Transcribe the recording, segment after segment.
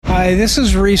Hi, this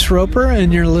is Reese Roper,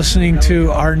 and you're listening to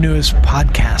our newest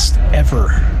podcast ever.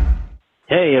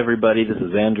 Hey, everybody, this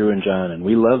is Andrew and John, and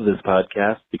we love this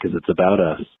podcast because it's about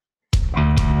us.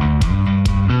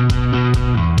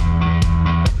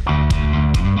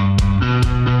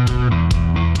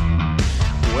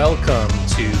 Welcome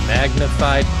to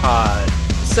Magnified Pod,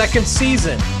 second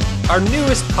season, our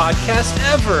newest podcast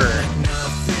ever.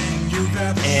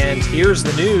 And here's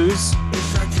the news.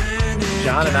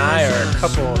 John and I are a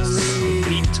couple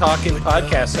sweet-talking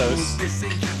podcast hosts.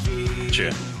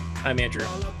 True. I'm Andrew.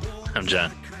 I'm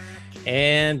John.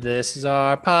 And this is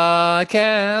our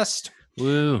podcast.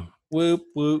 Woo. Whoop,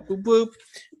 whoop, whoop, whoop.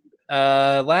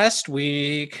 Last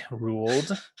week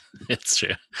ruled. It's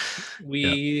true.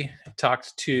 We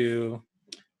talked to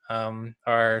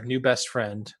our new best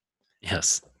friend,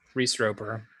 Yes. Reese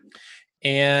Roper.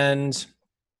 And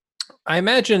I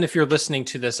imagine if you're listening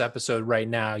to this episode right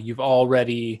now, you've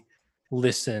already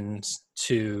listened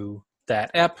to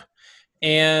that ep.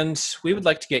 And we would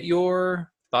like to get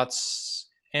your thoughts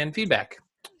and feedback.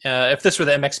 If this were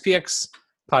the MXPX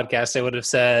podcast, I would have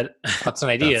said thoughts and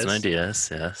ideas. Thoughts and ideas,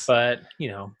 yes. But, you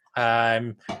know,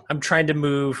 I'm trying to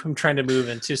move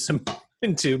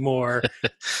into more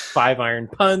 5-iron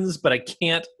puns, but I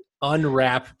can't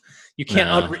unwrap. You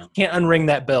can't unring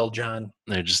that bell, John.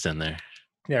 They're just in there.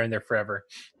 They're in there forever.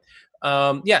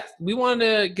 We want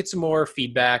to get some more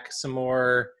feedback, some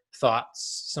more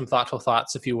thoughts, some thoughtful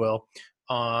thoughts, if you will,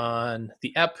 on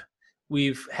the ep.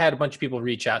 We've had a bunch of people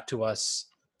reach out to us.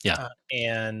 Yeah.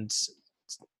 And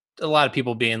a lot of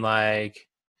people being like,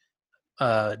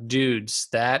 dudes,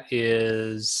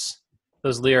 those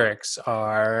lyrics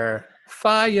are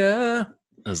fire.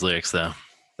 Those lyrics, though.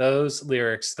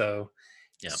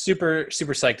 Yeah. Super,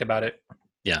 super psyched about it.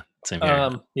 Yeah, same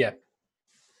here. Yeah.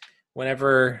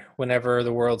 Whenever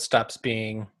the world stops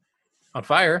being on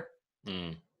fire,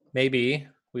 maybe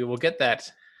we will get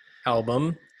that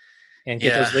album and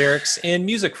get those lyrics in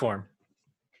music form.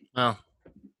 Well,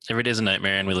 every day's a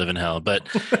nightmare and we live in hell, but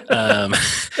I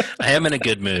am in a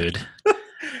good mood.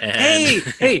 And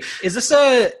Hey, is this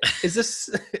an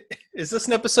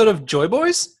episode of Joy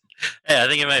Boys? Yeah, I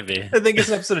think it might be. I think it's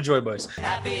an episode of Joy Boys.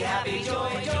 Happy,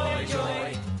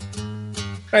 joy.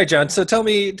 All right, John. So tell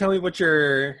me what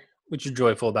you're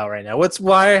joyful about right now.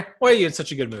 Why are you in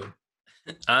such a good mood?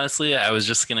 Honestly, I was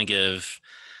just gonna give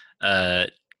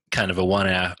kind of a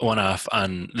one-off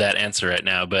on that answer right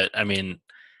now, but I mean,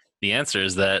 the answer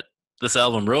is that this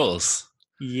album rules.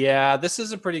 Yeah, this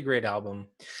is a pretty great album.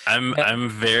 I'm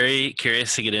very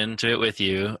curious to get into it with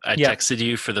you. I texted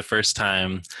you for the first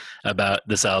time about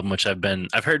this album, which I've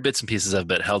heard bits and pieces of,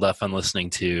 but held off on listening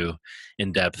to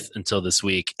in depth until this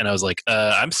week. And I was like,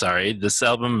 I'm sorry, this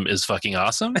album is fucking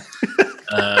awesome.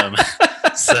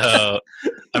 So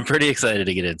I'm pretty excited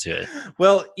to get into it.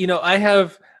 Well, you know,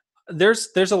 there's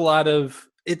a lot of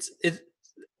it's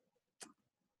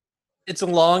a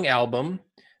long album.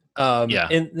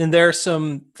 And there are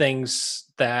some things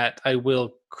that I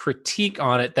will critique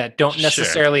on it that don't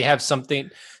necessarily have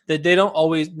something that they don't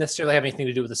always necessarily have anything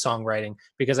to do with the songwriting,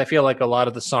 because I feel like a lot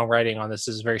of the songwriting on this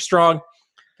is very strong.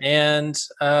 And,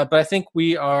 but I think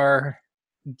we are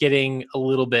getting a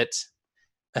little bit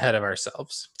ahead of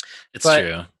ourselves. It's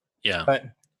true. Yeah. But,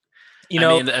 you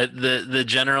know, I mean, the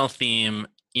general theme,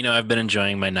 you know, I've been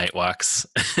enjoying my night walks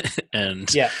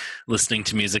and listening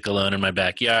to music alone in my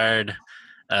backyard.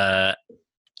 I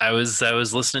was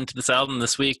listening to this album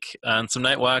this week on some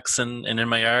night walks and in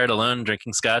my yard alone,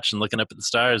 drinking scotch and looking up at the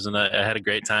stars, and I had a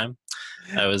great time.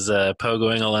 I was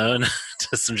pogoing alone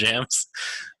to some jams.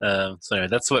 So anyway,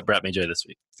 that's what brought me joy this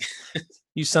week.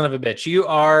 You son of a bitch! You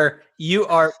are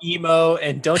emo,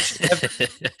 and don't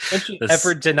you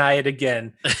ever deny it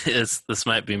again. This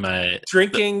might be my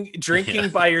drinking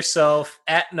by yourself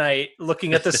at night,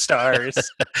 looking at the stars.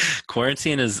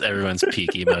 Quarantine is everyone's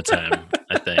peak emo time,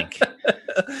 I think.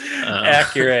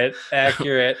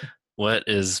 Accurate. What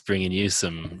is bringing you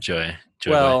some joy?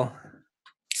 Well,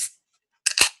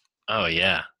 oh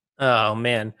yeah. Oh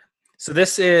man. So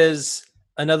this is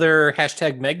another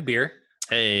 #Meg beer.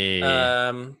 Hey.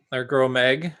 Our girl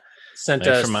Meg sent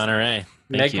Meg us from Monterey.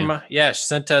 Meg from she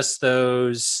sent us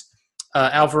those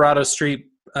Alvarado Street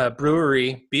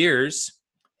Brewery beers,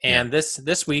 and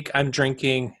this week I'm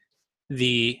drinking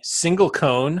the Single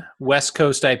Cone West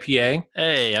Coast IPA.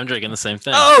 Hey, I'm drinking the same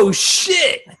thing. Oh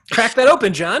shit! Crack that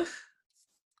open, John.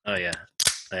 Oh yeah,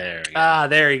 there we go.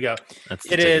 There you go.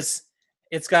 It is.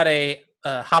 It's got a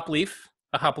hop leaf,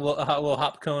 a little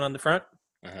hop cone on the front,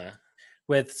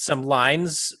 with some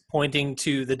lines pointing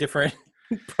to the different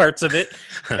parts of it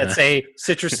that say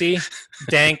citrusy,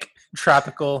 dank,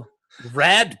 tropical,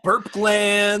 Rad burp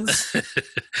glands.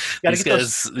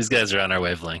 These guys are on our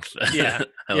wavelength. Yeah.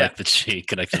 I like that she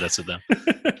connected us with them.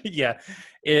 Yeah.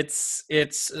 It's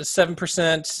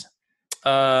 7%.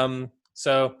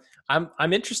 So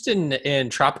I'm interested in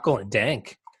tropical and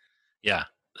dank. Yeah.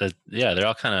 They're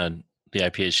all kind of, the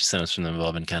IPAs she sent us from them have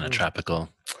all been kind of tropical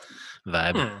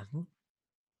vibe.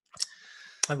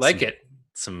 I like it.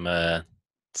 Some what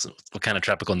kind of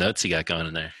tropical notes you got going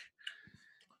in there?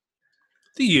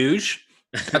 The huge.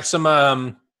 Got some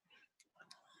I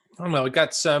don't know, we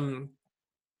got some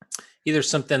either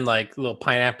something like a little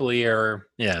pineapple-y or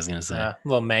I was gonna say a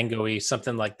little mango-y,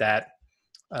 something like that.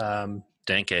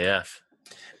 Dank AF.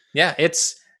 Yeah, I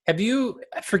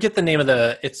forget the name of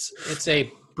it's a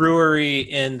brewery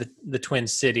in the Twin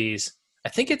Cities. I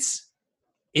think it's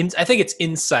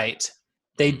Insight.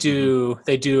 They do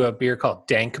a beer called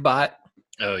Dankbot.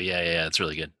 Oh yeah, it's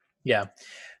really good. Yeah,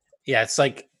 it's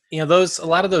like, a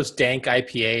lot of those dank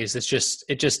IPAs. It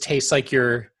just tastes like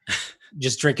you're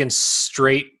just drinking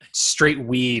straight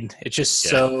weed. It's just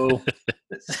so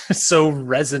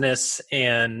resinous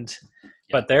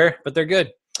but they're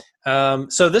good.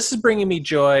 So this is bringing me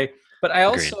joy, but I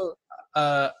also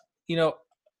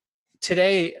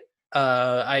today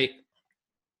I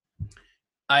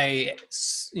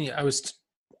was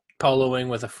poloing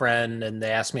with a friend and they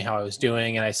asked me how I was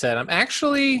doing, and I said I'm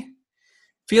actually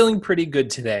feeling pretty good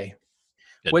today.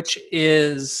 Good. Which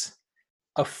is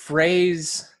a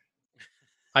phrase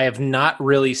I have not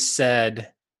really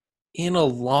said in a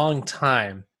long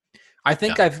time. I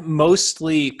think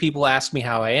people ask me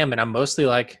how I am, and I'm mostly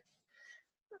like,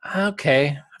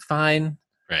 okay, fine.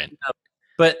 Right.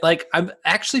 But like, I'm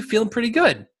actually feeling pretty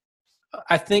good.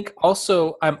 I think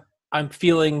also I'm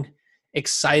feeling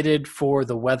excited for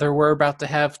the weather we're about to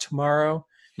have tomorrow.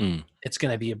 It's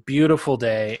going to be a beautiful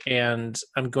day, and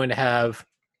I'm going to have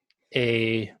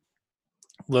a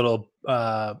little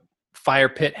fire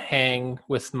pit hang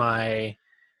with my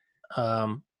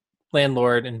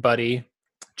landlord and buddy,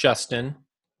 Justin.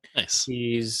 Nice.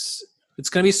 It's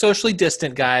going to be socially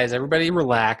distant, guys. Everybody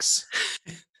relax.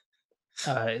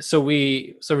 So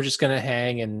we're just going to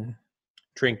hang and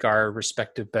drink our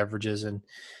respective beverages, and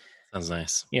sounds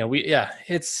nice.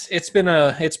 It's been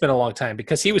a long time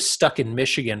because he was stuck in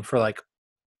Michigan for like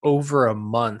over a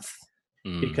month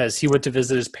because he went to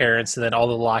visit his parents, and then all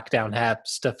the lockdown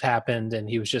stuff happened, and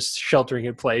he was just sheltering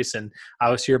in place, and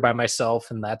I was here by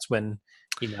myself, and that's when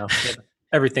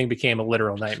everything became a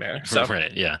literal nightmare. So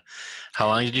right, yeah. How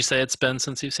long did you say it's been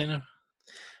since you've seen him?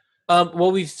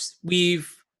 Well,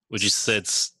 we've. Would you say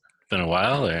it's been a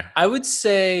while, or? I would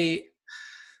say,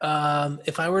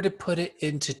 if I were to put it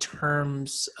into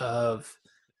terms of,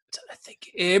 I think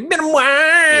it's been a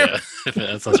while. Yeah,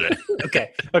 that sounds right.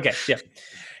 Okay, yeah.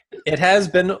 It has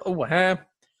been a while,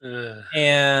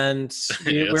 and it's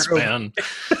been.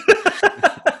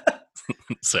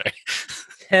 Sorry.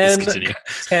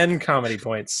 10 comedy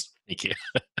points. Thank you.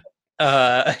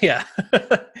 Yeah.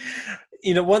 But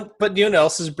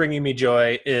else is bringing me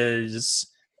joy is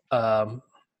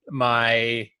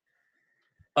my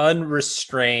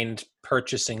unrestrained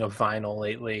purchasing of vinyl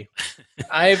lately.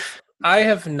 I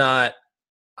have not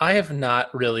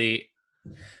really,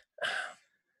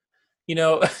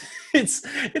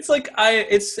 it's like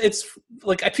I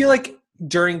feel like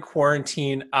during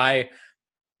quarantine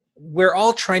we're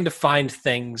all trying to find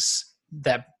things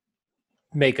that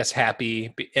make us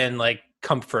happy and like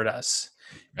comfort us,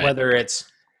 right. Whether it's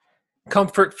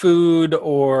comfort food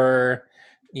or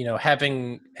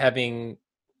having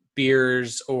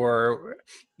beers or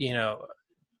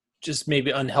just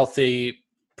maybe unhealthy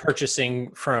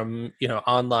purchasing from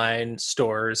online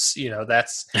stores.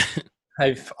 That's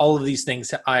all of these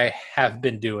things I have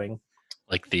been doing,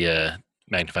 like the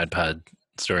Magnified Pod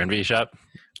Store Envy shop.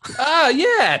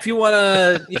 Yeah. If you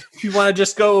wanna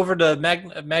just go over to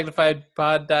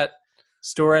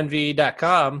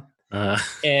magnifiedpod.storeenvy.com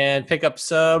and pick up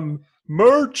some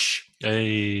merch.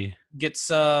 Hey. Get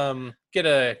a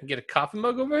coffee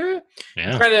mug over here.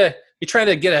 Yeah. You trying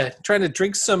to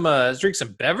drink some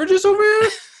beverages over here.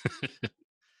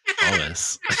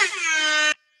 Always.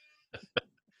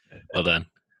 Well done.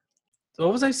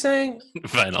 What was I saying?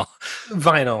 Vinyl.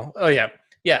 Oh yeah.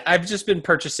 I've just been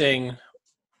purchasing.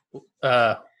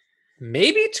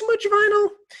 Maybe too much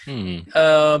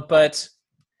vinyl. But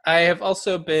I have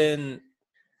also been,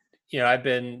 I've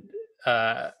been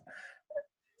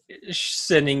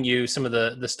sending you some of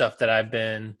the stuff that I've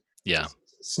been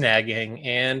snagging,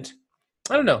 and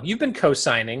I don't know. You've been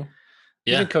co-signing.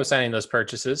 Yeah. You've been co-signing those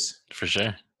purchases for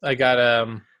sure. I got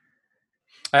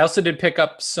I also did pick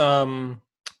up some.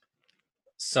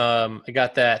 I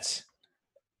got that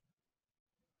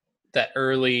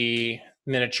early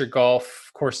miniature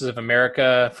golf Courses of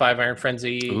America 5-iron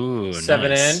Frenzy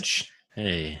 7-inch.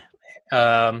 Hey,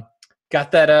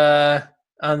 got that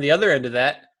on the other end of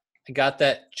that. I got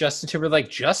that Justin Timberlake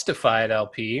Justified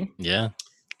LP. Yeah,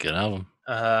 good album.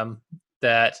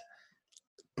 That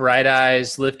Bright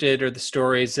Eyes Lifted or the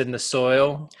Stories in the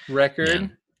Soil record. Yeah.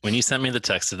 When you sent me the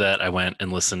text of that, I went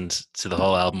and listened to the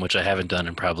whole album, which I haven't done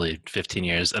in probably 15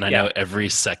 years. And I know every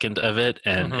second of it,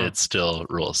 and it still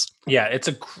rules. Yeah, it's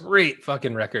a great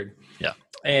fucking record. Yeah.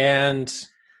 And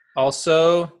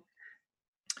also,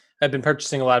 I've been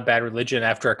purchasing a lot of Bad Religion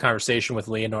after our conversation with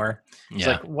Leonore. It's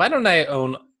like, why don't I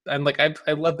own... I'm like, I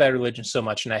love Bad Religion so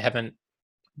much, and I haven't,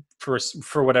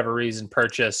 for whatever reason,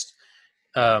 purchased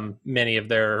many of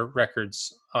their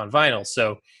records on vinyl.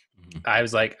 So I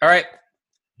was like, all right,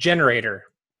 Generator,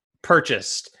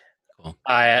 purchased. Cool.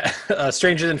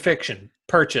 Stranger Than Fiction,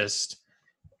 purchased.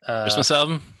 Christmas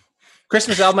album?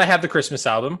 Christmas album, I have the Christmas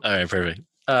album. All right, perfect.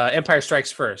 Empire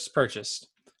Strikes First, purchased.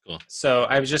 Cool. So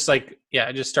I was just like,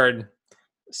 I just started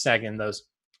snagging those.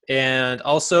 And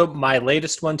also my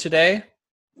latest one today,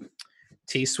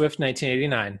 T-Swift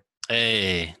 1989.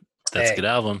 Hey, that's a good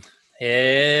album.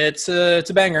 It's a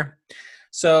banger.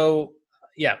 So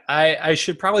yeah, I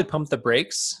should probably pump the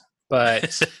brakes,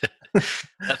 but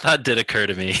that thought did occur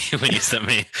to me when you sent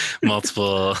me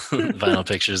multiple vinyl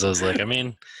pictures. I was like, I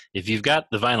mean, if you've got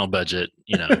the vinyl budget,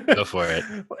 go for it.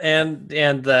 And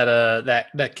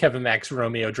that Kevin Max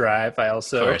Romeo Drive. I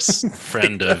also, of course,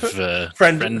 friend of the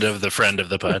friend of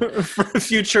the pod,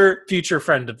 future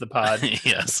friend of the pod.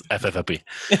 Yes, FFLP.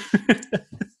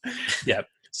 Yeah.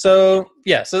 So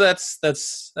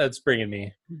that's bringing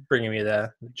me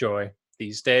the joy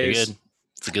these days. Very good.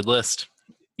 It's a good list.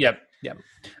 Yep.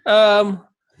 Dear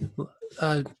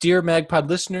MagPod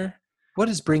listener, what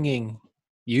is bringing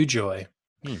you joy?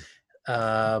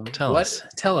 Tell us.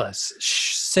 Tell us.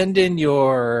 Send in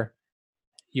your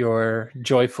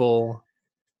joyful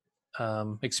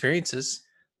experiences.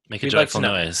 Make a joyful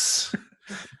noise.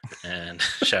 And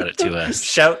shout it to us.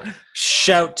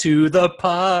 Shout to the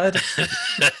pod.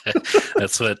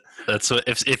 That's what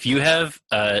if you have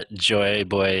Joy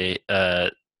Boy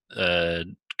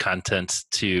content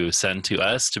to send to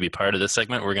us to be part of this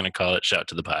segment, we're going to call it Shout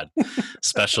to the Pod.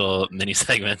 Special mini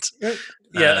segment.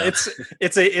 Yeah,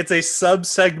 it's a sub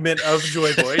segment of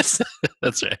Joy Boys.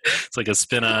 That's right. It's like a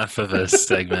spin-off of a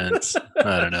segment.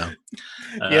 I don't know.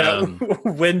 Yeah,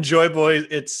 when Joy Boy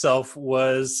itself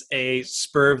was a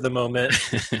spur of the moment.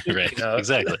 Right.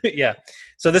 Exactly. Yeah.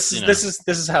 So this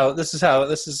is how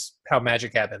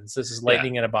magic happens. This is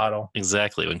lightning in a bottle.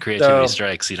 Exactly. When creativity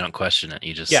strikes, you don't question it.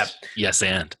 You just yes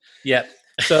and. Yeah.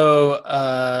 So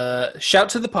shout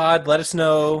to the pod. Let us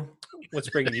know what's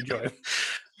bringing you joy.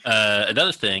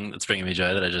 Another thing that's bringing me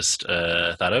joy that I just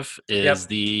thought of is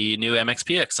the new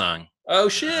MXPX song. Oh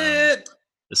shit!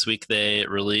 This week they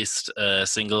released a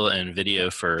single and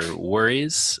video for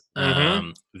Worries.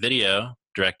 Video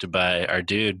directed by our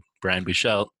dude Brian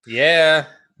Buchelt. Yeah,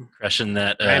 crushing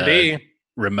that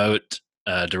remote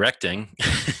directing.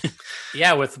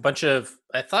 Yeah, with a bunch of.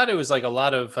 I thought it was like a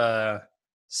lot of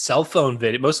cell phone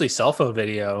video, mostly cell phone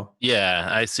video. Yeah,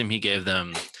 I assume he gave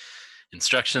them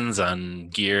instructions on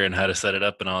gear and how to set it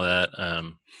up and all that. But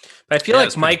I feel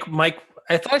like Mike.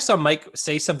 I thought I saw Mike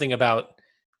say something about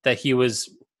that he was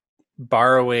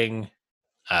borrowing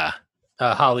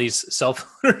Holly's cell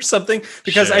phone or something,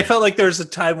 because I felt like there was a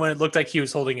time when it looked like he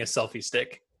was holding a selfie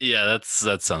stick. Yeah,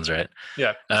 that sounds right.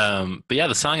 Yeah. But yeah,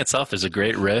 the song itself is a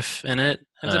great riff in it.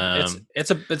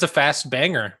 It's a fast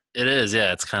banger. It is,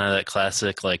 yeah. It's kind of that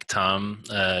classic like Tom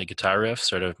guitar riff,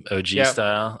 sort of OG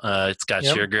style. It's got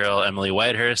your girl Emily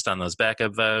Whitehurst on those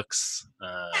backup vocals.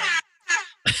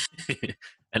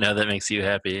 I know that makes you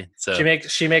happy. So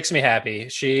she makes me happy.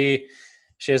 She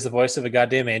has the voice of a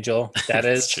goddamn angel. That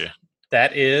is true.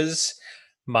 That is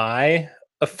my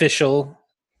official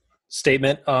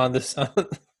statement on this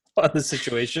on the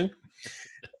situation.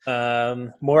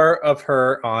 More of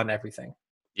her on everything.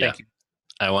 Thank you.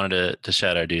 I wanted to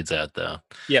shout our dudes out though.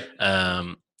 Yep.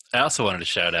 I also wanted to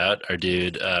shout out our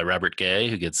dude Robert Gay,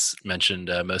 who gets mentioned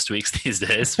most weeks these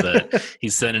days, but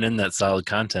he's sending in that solid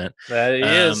content. That he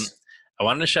is. I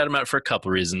wanted to shout him out for a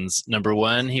couple reasons. Number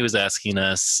one, he was asking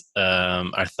us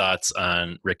our thoughts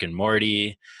on Rick and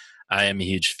Morty. I am a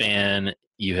huge fan.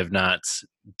 You have not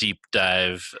deep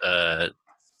dive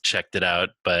checked it out,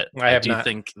 but I do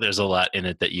think there's a lot in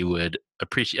it that you would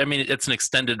appreciate. I mean, it's an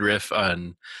extended riff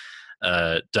on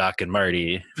Doc and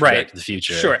Marty from Back to the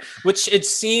Future. Sure. Which it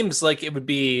seems like it would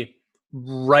be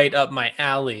right up my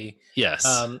alley. Yes.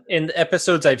 In the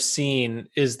episodes I've seen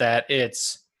is that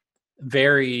it's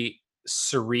very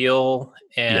surreal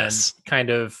and kind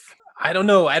of, I don't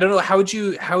know. How would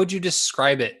you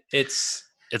describe it?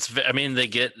 I mean,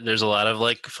 there's a lot of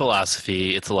like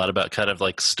philosophy. It's a lot about kind of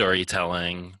like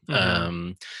storytelling.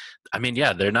 Mm-hmm. I mean,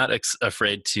 yeah, they're not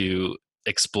afraid to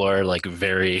explore like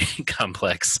very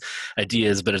complex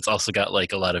ideas, but it's also got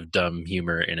like a lot of dumb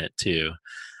humor in it too.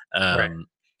 Right.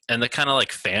 And the kind of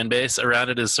like fan base around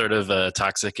it is sort of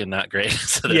toxic and not great.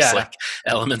 So there's like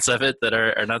elements of it that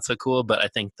are not so cool, but I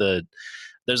think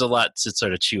there's a lot to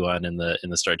sort of chew on in the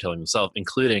storytelling itself,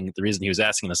 including the reason he was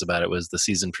asking us about it was the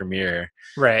season premiere.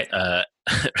 Right.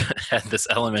 Had this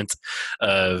element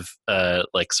of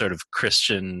like sort of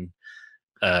Christian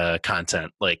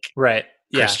content, like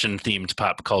Christian themed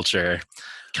pop culture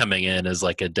coming in as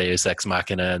like a Deus Ex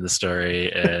Machina in the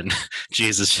story, and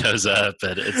Jesus shows up,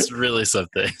 and it's really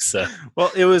something. So,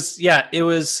 well, it's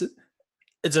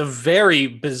a very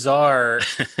bizarre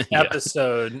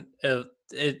episode.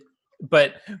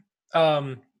 But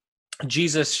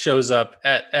Jesus shows up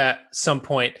at some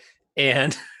point,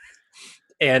 and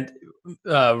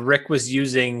Rick was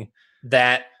using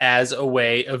that as a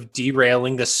way of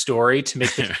derailing the story to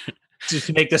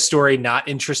make the story not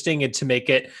interesting and to make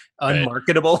it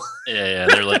unmarketable. Yeah,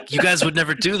 they're like, you guys would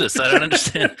never do this. I don't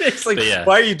understand. It's like,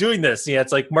 why are you doing this? Yeah,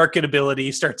 it's like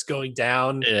marketability starts going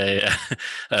down. Yeah.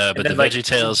 But the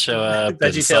VeggieTales show up.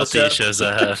 VeggieTales shows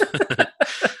up.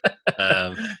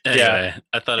 Anyway,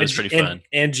 I thought it was pretty fun.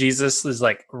 And Jesus is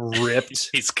like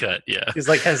ripped. He's cut. Yeah, he's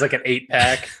like has like an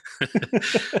 8-pack.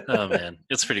 Oh man,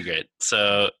 it's pretty great.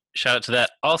 So shout out to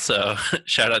that. Also,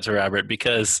 shout out to Robert,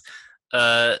 because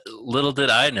little did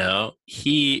I know,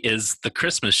 he is the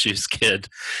Christmas Shoes kid.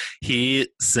 He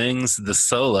sings the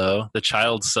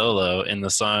child solo in the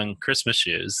song Christmas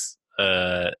Shoes,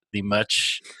 the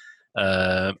much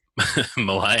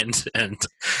maligned and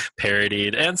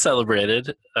parodied and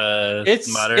celebrated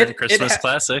modern Christmas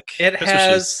classic. It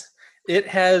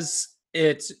has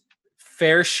its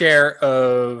fair share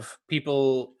of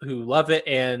people who love it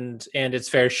and its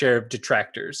fair share of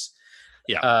detractors.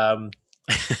 Yeah.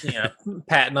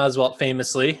 Patton Oswalt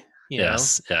famously.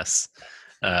 Yes.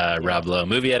 Rob Lowe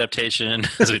movie adaptation,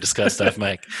 as we discussed off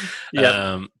mic.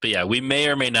 But yeah, we may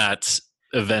or may not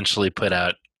eventually put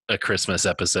out a Christmas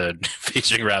episode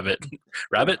featuring Robert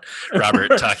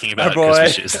talking about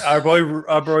Christmas shoes. Our boy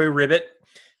Ribbit.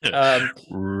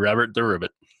 Robert the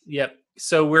Ribbit. Yep.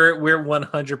 So we're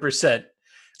 100%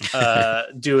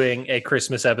 doing a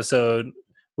Christmas episode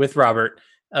with Robert.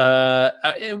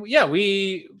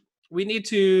 We need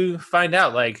to find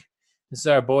out, like, this is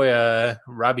our boy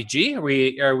Robbie G.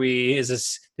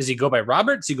 Does he go by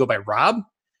Robert? Does he go by Rob?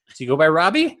 Does he go by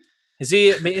Robbie? Is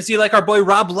he like our boy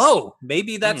Rob Lowe?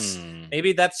 Maybe that's I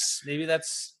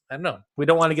don't know. We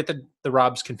don't want to get the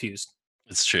Robs confused.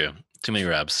 It's true. Too many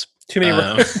Robs.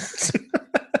 Robs.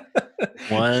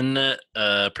 One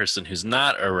person who's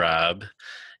not a Rob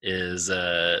is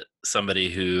somebody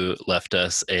who left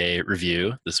us a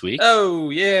review this week. Oh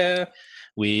yeah.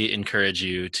 We encourage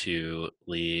you to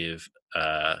leave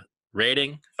a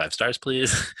rating, 5 stars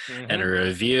please, and a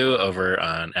review over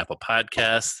on Apple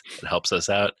Podcasts. It helps us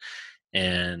out.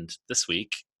 And this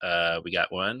week, we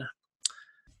got one.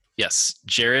 Yes,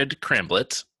 Jared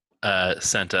Cramblett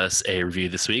sent us a review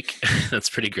this week. That's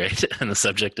pretty great. And the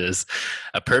subject is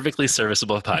a perfectly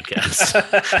serviceable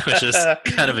podcast, which is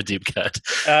kind of a deep cut.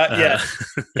 Yeah,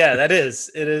 that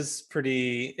is. It is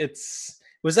pretty.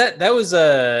 That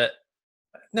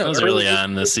was early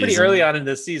on this season. Pretty early on in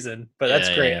this season, but that's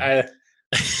great. Yeah.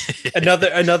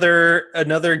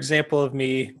 Another example of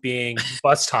me being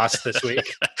bus tossed this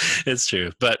week. It's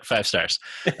true, but 5 stars.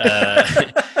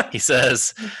 He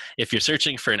says, if you're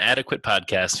searching for an adequate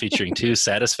podcast featuring 2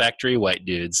 satisfactory white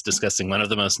dudes discussing one of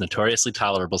the most notoriously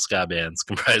tolerable ska bands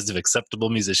comprised of acceptable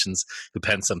musicians who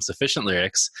pen some sufficient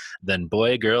lyrics, then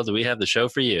boy, girl, do we have the show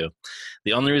for you.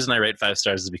 The only reason I rate 5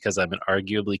 stars is because I'm an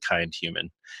arguably kind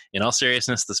human. In all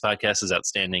seriousness, this podcast is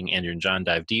outstanding. Andrew and John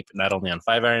dive deep, not only on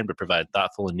 5 Iron, but provide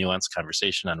thoughtful and nuanced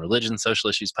conversation on religion, social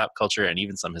issues, pop culture, and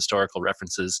even some historical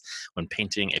references when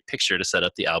painting a picture to set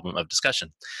up the album of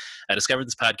discussion. I discovered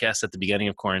this podcast at the beginning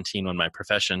of quarantine when my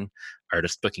profession,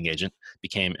 artist booking agent,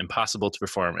 became impossible to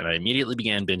perform, and I immediately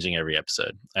began binging every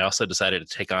episode. I also decided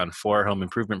to take on 4 home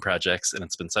improvement projects, and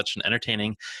it's been such an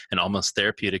entertaining and almost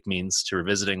therapeutic means to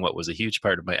revisiting what was a huge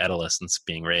part of my adolescence,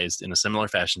 being raised in a similar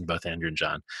fashion to both Andrew and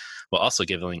John, while also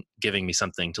giving me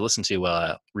something to listen to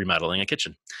while remodeling a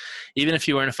kitchen. Even if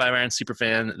you weren't a 5 Iron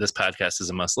superfan, this podcast is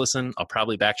a must listen. I'll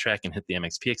probably backtrack and hit the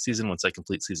MXPX season once I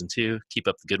complete season 2. Keep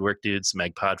up the good work, dudes.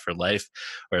 Magpod for life,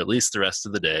 or at least the rest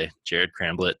of the day. Jared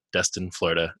Cramblett, Destin,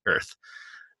 Florida, Earth.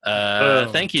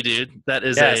 Thank you, dude. That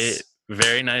is a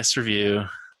Very nice review.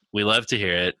 We love to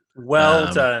hear it.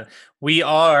 Well done. We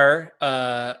are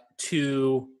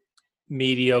two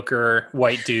mediocre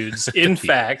white dudes, in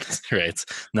fact. Right.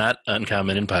 Not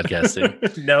uncommon in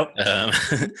podcasting. Nope.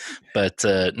 But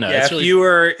no, yeah, it's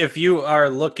really... if you are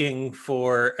looking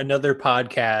for another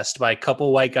podcast by a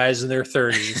couple white guys in their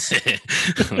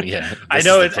 30s, yeah, I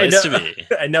know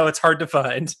it's hard to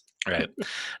find. Right.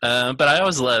 But I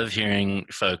always love hearing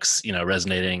folks,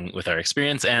 resonating with our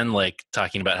experience and like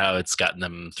talking about how it's gotten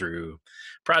them through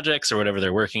projects or whatever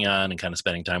they're working on and kind of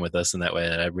spending time with us in that way.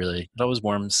 It always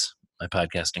warms my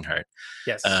podcasting heart.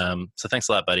 Yes. So thanks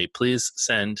a lot, buddy. Please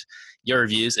send your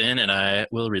reviews in and I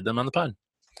will read them on the pod.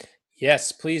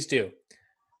 Yes, please do.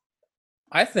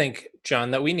 I think, John,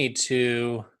 that we need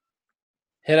to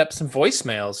hit up some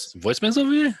voicemails. Some voicemails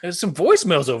over here? There's some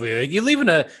voicemails over here. You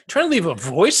trying to leave a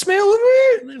voicemail over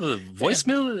here? Leave a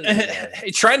voicemail?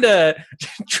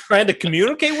 trying to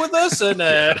communicate with us in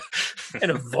a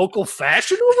vocal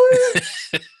fashion over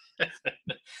here?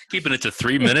 Keeping it to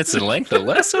 3 minutes in length or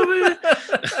less over here?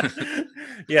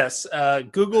 Yes.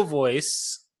 Google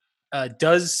Voice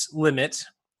does limit,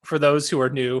 for those who are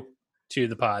new to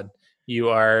the pod, you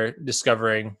are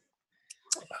discovering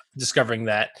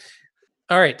that.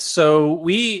 All right, so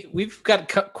we've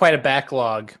got quite a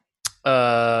backlog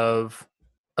of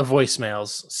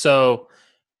voicemails. So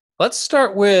let's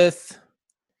start with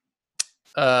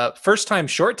first time,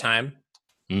 short time.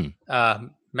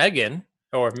 Megan,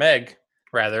 or Meg,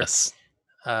 rather, yes.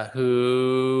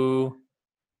 Who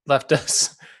left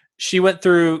us. She went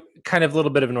through kind of a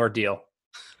little bit of an ordeal.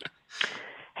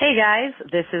 Hey guys,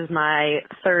 this is my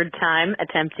third time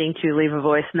attempting to leave a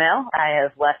voicemail. I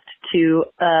have left two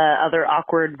other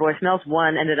awkward voicemails.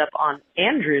 One ended up on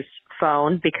Andrew's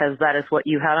phone because that is what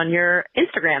you had on your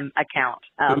Instagram account,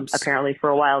 apparently for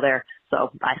a while there.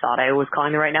 So I thought I was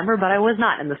calling the right number, but I was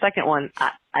not. And the second one,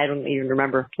 I don't even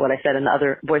remember what I said in the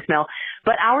other voicemail.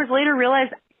 But hours later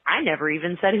realized I never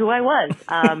even said who I was.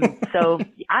 So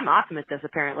I'm awesome at this,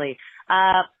 apparently.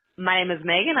 My name is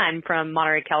Megan. I'm from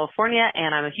Monterey, California,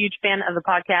 and I'm a huge fan of the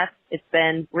podcast. It's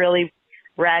been really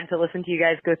rad to listen to you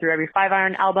guys go through every Five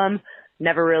Iron album.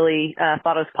 Never really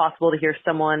thought it was possible to hear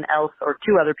someone else or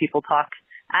two other people talk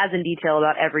as in detail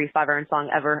about every Five Iron song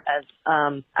ever as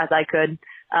I could.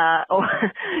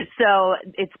 So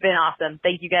it's been awesome.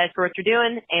 Thank you guys for what you're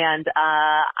doing. And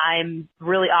I'm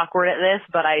really awkward at this,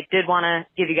 but I did want to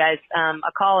give you guys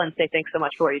a call and say thanks so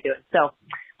much for what you're doing. So,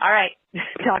 all right.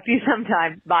 Talk to you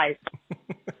sometime. Bye.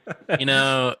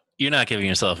 You're not giving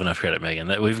yourself enough credit,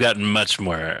 Megan. We've gotten much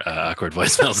more awkward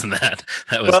voicemails than that.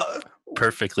 That was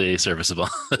perfectly serviceable.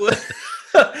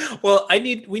 Well,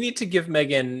 we need to give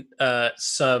Megan a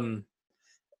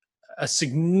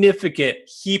significant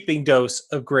heaping dose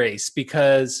of grace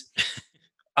because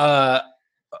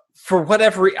for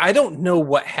whatever I don't know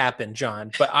what happened,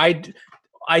 John, but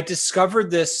I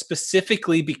discovered this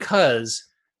specifically because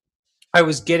I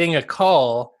was getting a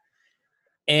call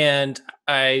and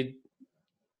I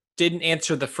didn't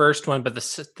answer the first one, but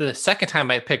the second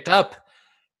time I picked up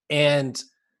and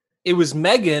it was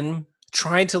Megan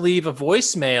trying to leave a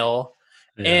voicemail.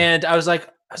 Yeah. And I was like,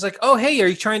 oh, hey, are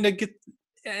you trying to get,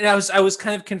 and I was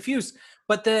kind of confused,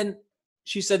 but then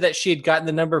she said that she had gotten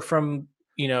the number from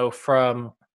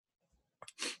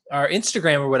our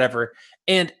Instagram or whatever.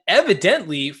 And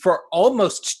evidently for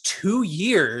almost 2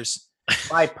 years,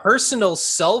 my personal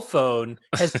cell phone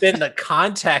has been the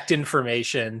contact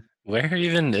information. Where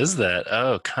even is that?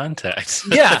 Oh, contact.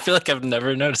 Yeah. I feel like I've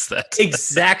never noticed that.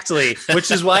 Exactly. Which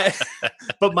is why,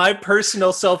 but my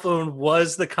personal cell phone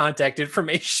was the contact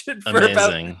information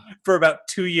for about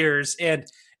 2 years. And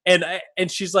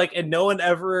she's like, and no one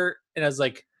ever, and I was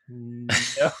like, no.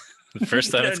 The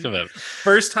first time it's come up.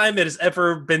 First time it has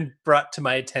ever been brought to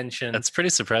my attention. That's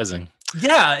pretty surprising.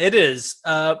 Yeah, it is.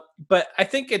 But I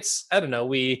think I don't know,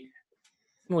 we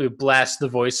blast the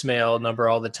voicemail number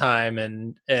all the time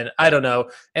and I don't know.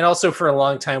 And also for a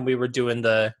long time we were doing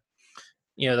the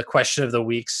question of the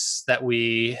weeks that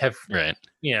we have right.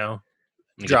 Dropped.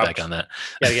 Get back on that.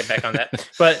 Gotta get back on that.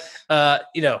 But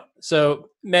so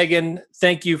Megan,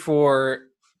 thank you for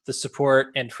the support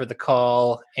and for the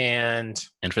call and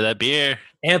for that beer.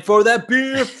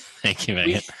 Thank you,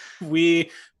 Megan.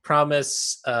 We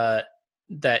promise that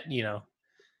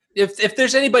if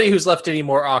there's anybody who's left any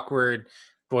more awkward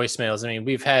voicemails, I mean,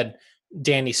 we've had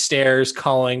Danny Stairs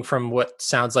calling from what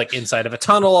sounds like inside of a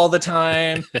tunnel all the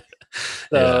time.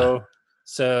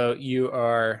 So you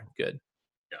are good.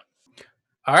 Yeah.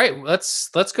 All right, let's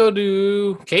go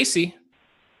to Casey.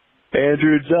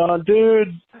 Andrew, John,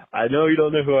 dude, I know you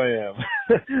don't know who I am.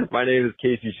 My name is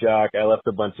Casey Shock. I left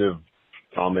a bunch of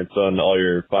comments on all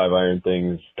your 5 Iron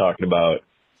things, talking about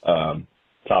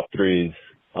top threes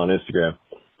on Instagram.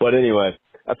 But anyway,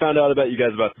 I found out about you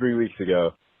guys about 3 weeks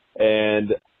ago,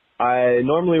 and I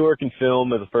normally work in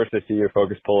film as a first IC or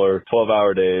focus puller,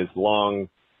 12-hour days, long,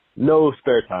 no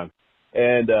spare time.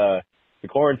 And the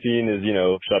quarantine is,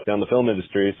 shut down the film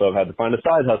industry, so I've had to find a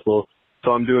side hustle.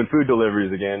 So I'm doing food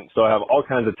deliveries again, so I have all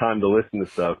kinds of time to listen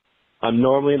to stuff. I'm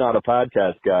normally not a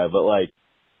podcast guy, but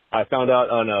I found out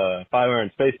on 5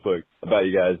 Iron's Facebook about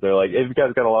you guys. They're like, if you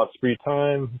guys got a lot of free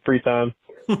time,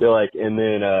 they're like, and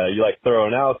then you thorough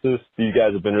analysis. You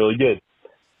guys have been really good.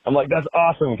 I'm like, that's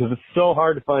awesome, because it's so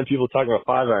hard to find people talking about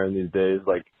 5 Iron these days.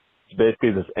 It's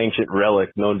basically this ancient relic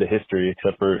known to history,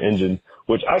 except for engine,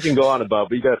 which I can go on about,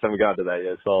 but you guys haven't gotten to that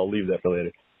yet, so I'll leave that for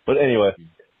later. But anyway,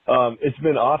 it's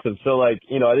been awesome. So I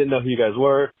didn't know who you guys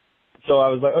were. So I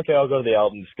was like, okay, I'll go to the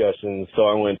album discussions. So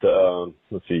I went to,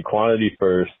 Quantity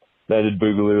first, then I did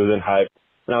Boogaloo, then Hype.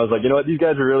 And I was like, you know what, these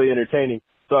guys are really entertaining.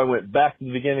 So I went back to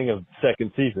the beginning of the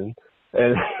second season,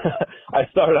 and I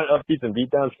started on Upbeats and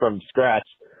Beatdowns from scratch,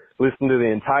 listened to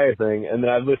the entire thing, and then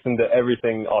I've listened to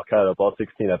everything all caught up, all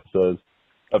 16 episodes,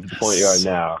 up to the point you are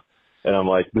now. And I'm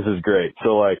like, this is great.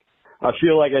 So I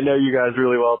feel like I know you guys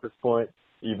really well at this point,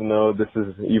 even though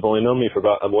you've only known me for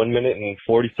about 1 minute and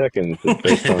 40 seconds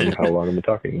based on how long I've been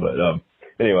talking. But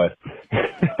anyway,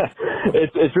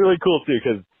 it's really cool too,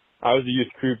 because I was a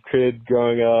youth group kid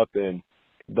growing up, and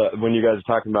when you guys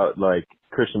are talking about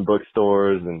Christian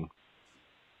bookstores and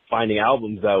finding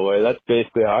albums that way, that's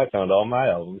basically how I found all my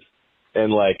albums.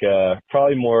 And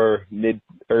probably more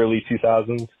early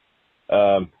 2000s.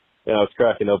 I was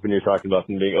cracking open, you're talking about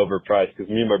them being overpriced, because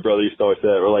me and my brother used to always say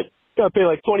that. We're like, gotta pay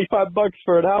 $25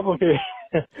 for an album here.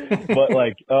 But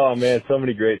oh man, so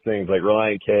many great things like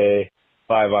Relient K,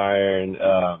 5 Iron.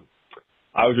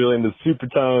 I was really into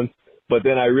Supertones, but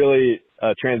then I really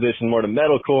transitioned more to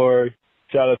metalcore.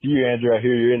 Shout out to you, Andrew. I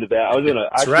hear you're into that.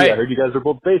 I heard you guys are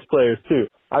both bass players too.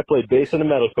 I played bass in a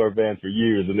metalcore band for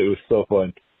years, and it was so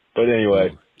fun. But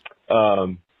anyway,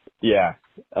 yeah.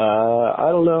 I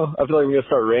don't know. I feel like I'm gonna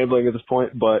start rambling at this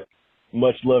point, but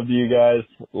much love to you guys.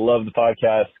 Love the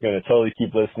podcast. Gonna totally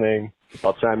keep listening.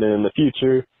 I'll chime in the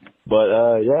future.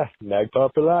 But yeah, Magpie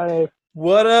for life.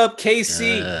 What up,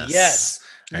 Casey? Yes.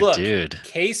 Look, dude.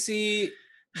 Casey,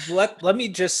 let me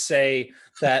just say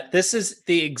that this is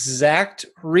the exact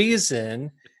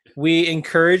reason we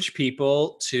encourage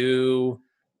people to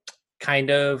kind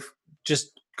of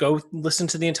just go listen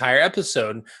to the entire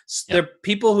episode. Yep. There are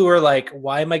people who are like,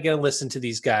 why am I going to listen to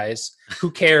these guys? Who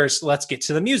cares? Let's get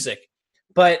to the music.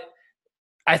 But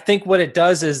I think what it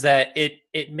does is that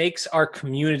it makes our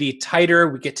community tighter.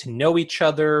 We get to know each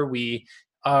other. We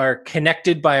are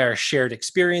connected by our shared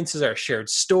experiences, our shared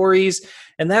stories.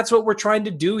 And that's what we're trying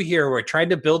to do here. We're trying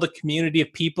to build a community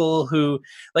of people who,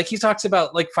 like he talks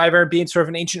about, 5 Iron being sort of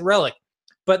an ancient relic,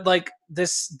 but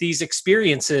these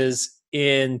experiences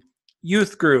in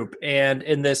youth group and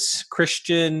in this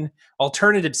Christian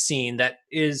alternative scene that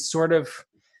is sort of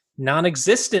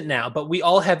non-existent now, but we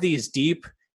all have these deep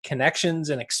connections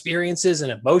and experiences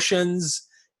and emotions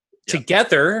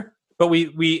together, but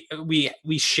we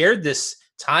shared this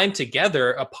time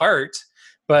together apart.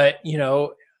 But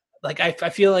I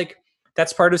feel like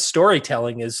that's part of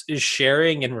storytelling is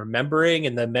sharing and remembering,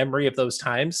 and the memory of those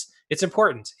times. It's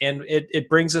important, and it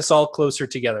brings us all closer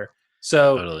together.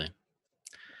 So totally.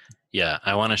 Yeah,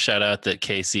 I want to shout out that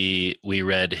Casey, we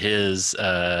read his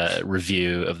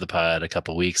review of the pod a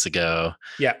couple weeks ago.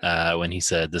 Yeah. When he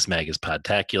said this mag is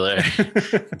podtacular,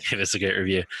 gave us a great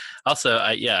review. Also,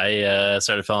 I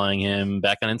started following him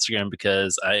back on Instagram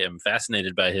because I am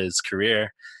fascinated by his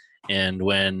career. And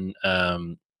when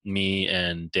me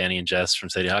and Danny and Jess from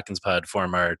Sadie Hawkins Pod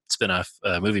form our spinoff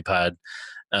movie pod,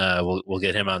 we'll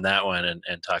get him on that one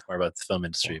and talk more about the film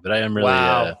industry. But I am really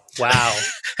wow.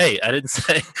 Hey, I didn't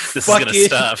say this is gonna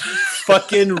stop.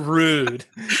 Fucking rude.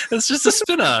 It's just a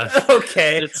spinoff.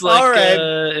 Okay, it's like all right.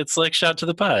 It's like Shout to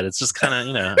the Pod. It's just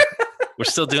kind of we're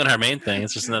still doing our main thing.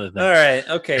 It's just another thing. All right.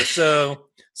 Okay. So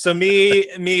me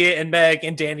and Meg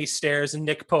and Danny Stairs and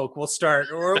Nick Polk we'll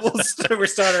start our own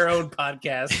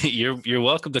podcast. You're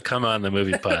welcome to come on the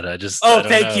movie pod.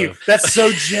 Thank you. That's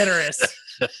so generous.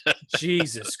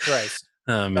 Jesus Christ.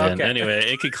 Oh man. Okay.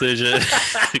 Anyway, in conclusion,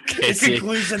 Casey,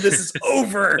 this is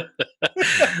over.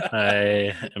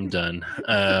 I am done.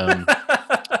 I'm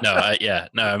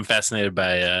fascinated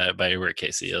by your work,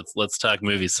 Casey. Let's talk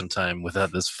movies sometime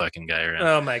without this fucking guy around.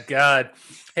 Oh my God.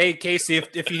 Hey Casey,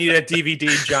 if you need a DVD,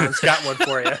 John's got one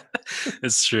for you.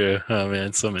 It's true. Oh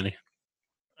man, so many.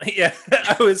 Yeah,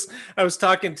 I was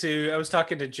talking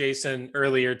to Jason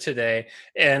earlier today,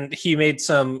 and he made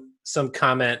some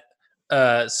comment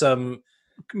some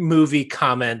movie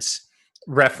comments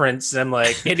reference. And I'm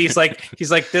like, and he's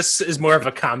like, this is more of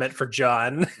a comment for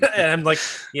John. And I'm like,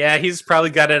 yeah, he's probably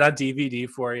got it on DVD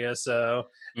for you. So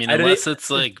I mean, unless it's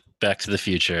like Back to the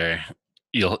Future,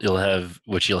 you'll have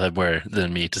more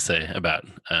than me to say about.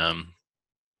 I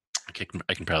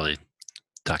can probably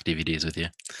talk DVDs with you.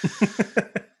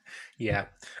 Yeah.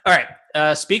 All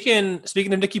right. Speaking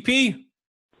of Nikki P.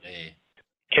 Hey.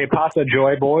 Que pasa,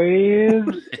 Joy Boys?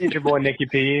 It's your boy Nikki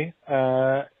P.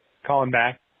 Calling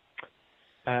back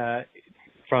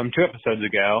from 2 episodes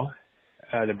ago.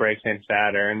 The Breaks Named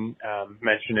Saturn,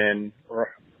 mentioning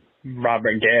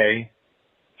Robert Gay,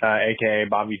 aka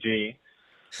Bobby G.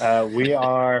 We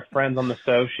are friends on the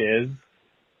socials,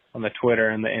 on the Twitter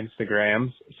and the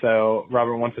Instagrams. So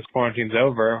Robert, once this quarantine's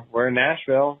over, we're in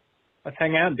Nashville. Let's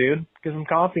hang out, dude. Get some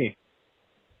coffee,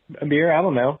 a beer. I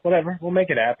don't know, whatever. We'll make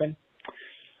it happen.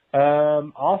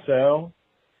 Also,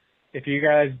 if you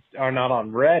guys are not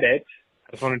on Reddit,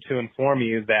 I just wanted to inform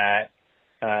you that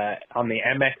on the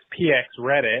MXPX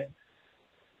Reddit,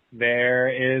 there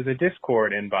is a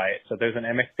Discord invite. So there's an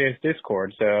MXPX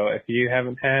Discord. So if you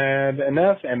haven't had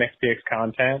enough MXPX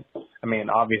content, I mean,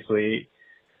 obviously,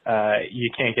 you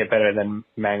can't get better than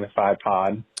Magnified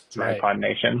Pod, right. Magnified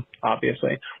Nation,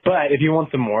 obviously. But if you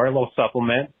want some more, a little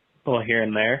supplement, a little here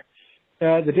and there,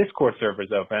 the Discord server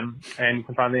is open, and you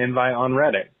can find the invite on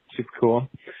Reddit. Super cool.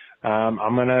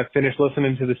 I'm going to finish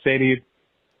listening to the Sadie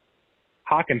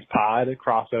Hawkins pod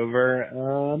crossover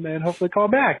and hopefully call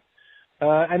back.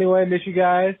 Anyway, miss you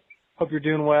guys. Hope you're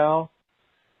doing well.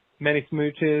 Many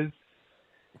smooches.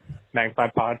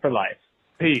 Magnified Pod for life.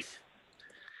 Peace.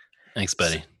 Thanks,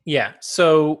 buddy. Yeah.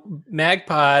 So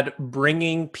MagPod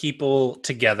bringing people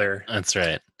together. That's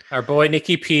right. Our boy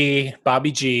Nikki P,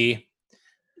 Bobby G,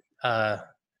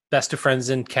 best of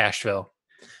friends in Cashville.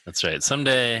 That's right.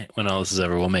 Someday when all this is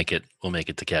over, we'll make it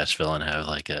to Cashville and have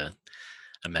like a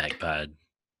MagPod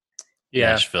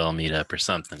Nashville meetup or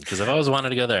something. Because I've always wanted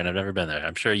to go there and I've never been there.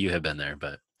 I'm sure you have been there,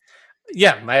 but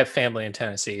yeah, I have family in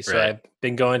Tennessee, so right. I've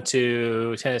been going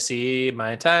to Tennessee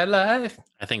my entire life.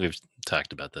 I think we've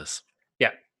talked about this.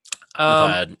 Yeah.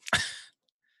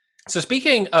 So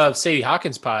speaking of Sadie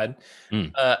Hawkins pod,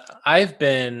 I've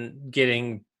been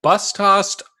getting bus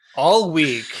tossed all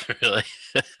week. Really?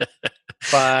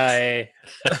 by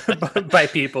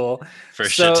people for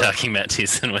shit talking Matt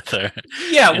Thiessen with her.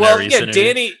 Yeah, well, yeah,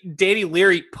 Danny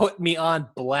Leary put me on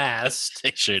blast.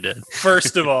 They sure did.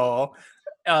 First of all,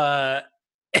 but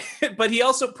he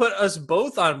also put us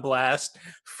both on blast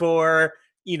for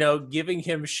giving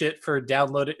him shit for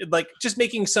downloading, like just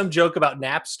making some joke about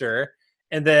Napster,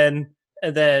 and then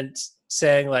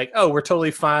saying like, oh, we're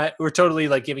totally fine. We're totally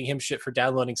like giving him shit for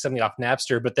downloading something off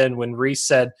Napster. But then when Reese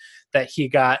said that he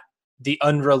got the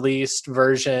unreleased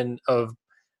version of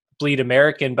Bleed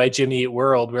American by Jimmy Eat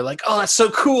World, we're like, oh, that's so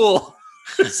cool.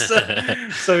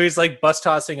 so he's like bus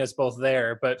tossing us both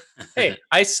there. But hey,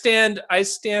 I stand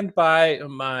by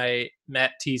my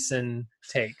Matt Thiessen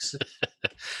takes.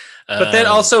 But then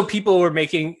also people were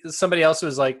somebody else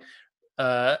was like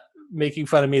making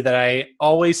fun of me that I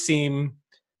always seem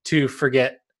to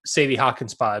forget Sadie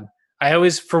Hawkins pod. I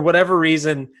always, for whatever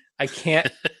reason, I can't,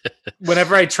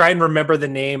 whenever I try and remember the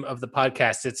name of the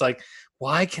podcast, it's like,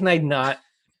 why can I not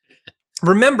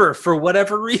remember for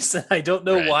whatever reason? I don't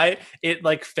know why it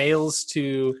like fails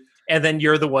to, and then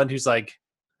you're the one who's like,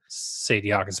 Sadie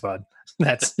Hawkins pod.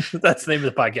 That's the name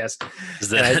of the podcast.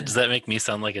 Does that make me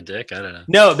sound like a dick? I don't know.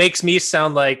 No, it makes me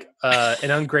sound like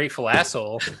an ungrateful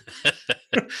asshole.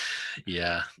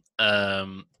 Yeah.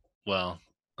 Well,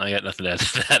 I got nothing to add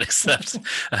to that except,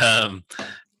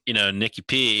 Nikki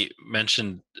P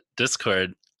mentioned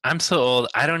Discord. I'm so old.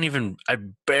 I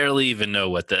barely even know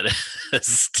what that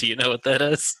is. Do you know what that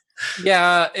is?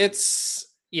 Yeah,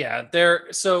 there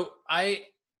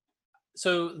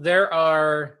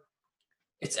are,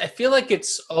 I feel like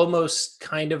it's almost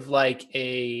kind of like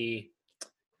a,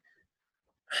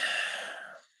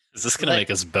 is this going to make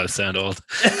us both sound old?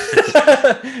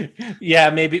 Yeah,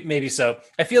 maybe so.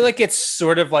 I feel like it's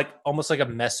sort of like almost like a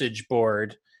message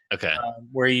board. Okay.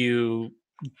 Where you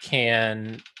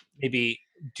can maybe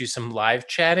do some live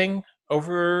chatting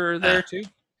over there too.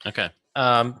 Okay.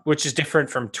 Which is different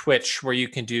from Twitch, where you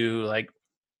can do like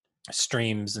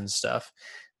streams and stuff.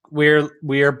 We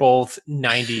are both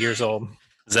 90 years old.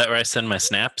 Is that where I send my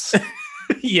snaps?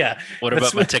 Yeah. What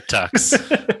about my TikToks?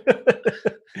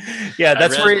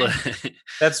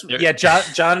 Yeah,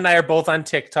 John and I are both on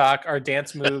TikTok. Our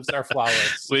dance moves are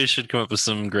flawless. We should come up with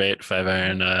some great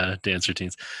 5-iron dance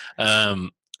routines.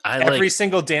 Every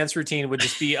single dance routine would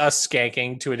just be us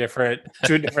skanking to a different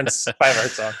 5-iron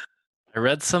song. I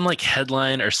read some like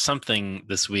headline or something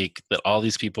this week that all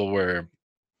these people were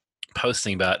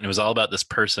posting about, and it was all about this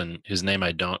person whose name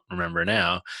I don't remember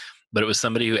now, but it was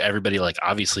somebody who everybody like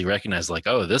obviously recognized, like,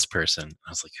 oh, this person. I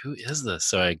was like, who is this?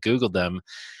 So I Googled them,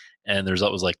 and the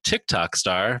result was like TikTok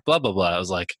star, blah, blah, blah. I was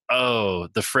like, oh,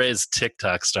 the phrase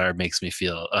TikTok star makes me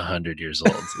feel 100 years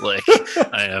old. Like,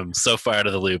 I am so far out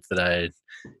of the loop that I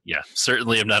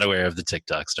certainly am not aware of the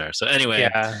TikTok star. So anyway,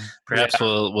 perhaps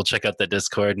we'll check out that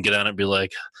Discord and get on it and be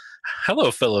like, hello,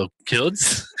 fellow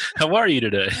kids. How are you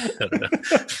today? I don't know.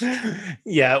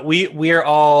 Yeah,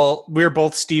 we're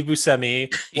both Steve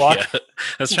Buscemi. I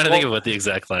was trying to think of what the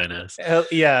exact line is.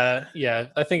 Yeah.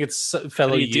 I think it's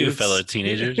fellow youths. Fellow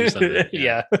teenagers or something.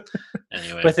 Yeah.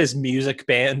 Anyway, with his music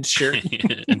band shirt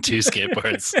and 2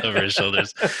 skateboards over his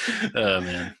shoulders. Oh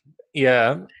man.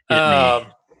 Yeah.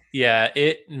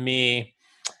 Me.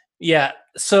 Yeah.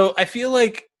 So I feel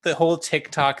like the whole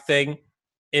TikTok thing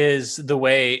is the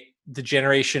way the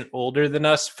generation older than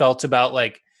us felt about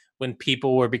like when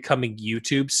people were becoming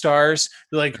YouTube stars.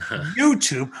 They're like,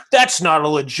 YouTube, that's not a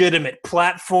legitimate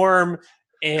platform.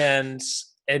 And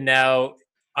now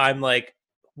I'm like,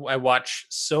 I watch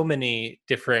so many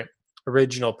different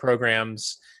original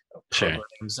programs. I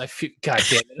feel, God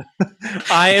damn it. You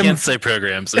can't say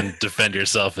programs and defend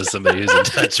yourself as somebody who's in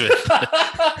touch with.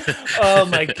 Oh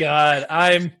my God.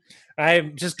 I'm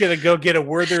just going to go get a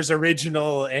Werther's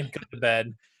original and go to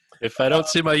bed. If I don't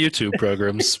see my YouTube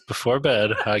programs before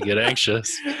bed, I get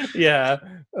anxious. Yeah.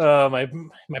 My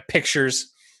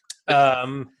pictures.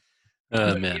 Oh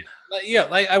man. Yeah,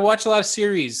 like I watch a lot of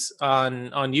series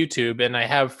on YouTube, and I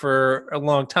have for a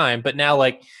long time, but now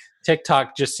like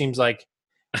TikTok just seems like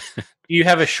you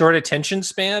have a short attention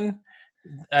span.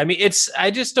 I mean, I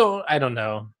don't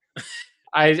know.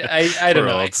 I don't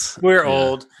know. Old. We're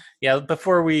old. Yeah,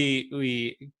 before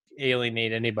we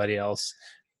alienate anybody else.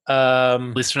 At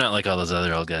least we're not like all those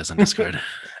other old guys on Discord.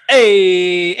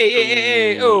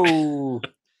 Hey, oh.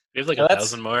 We have like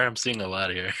 1,000 more. I'm seeing a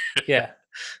lot here. Yeah.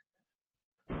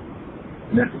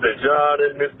 Mr. John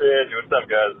and Mr. Andrew, what's up,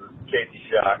 guys? This is Casey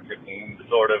Shock,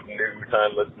 sort of new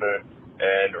time listener.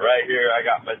 And right here, I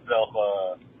got myself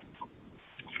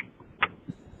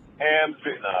ham.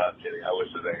 No, I'm kidding. I wish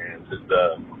it was a ham.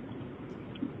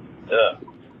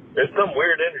 It's some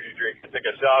weird energy drink to take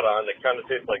a shot on that kind of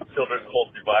tastes like children's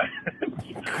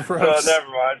multivitamin. Gross.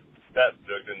 Never mind. That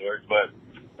joke didn't work. But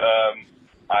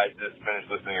I just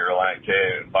finished listening to Relient K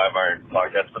and 5 Iron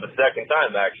podcast for the second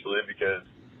time, actually, because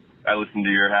I listened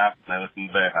to your half and I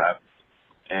listened to their half.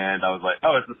 And I was like,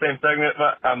 oh, it's the same segment.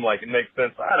 But I'm like, it makes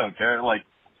sense. I don't care. Like,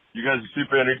 you guys are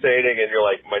super entertaining, and you're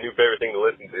like my new favorite thing to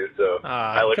listen to. So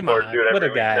I look forward to it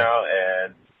every week now.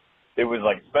 And it was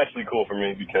like especially cool for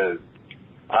me because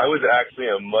I was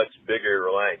actually a much bigger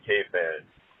Relient K fan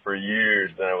for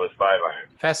years than I was 5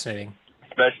 Iron. Fascinating.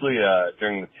 Especially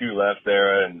during the 2 Left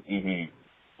era, and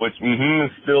which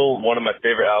is still one of my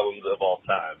favorite albums of all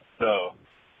time. So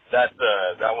that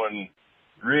one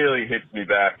really hits me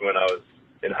back when I was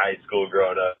in high school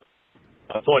growing up.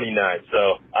 I'm 29,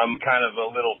 so I'm kind of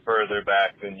a little further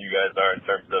back than you guys are in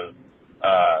terms of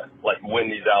like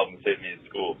when these albums hit me in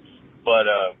school. But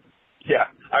yeah,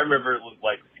 I remember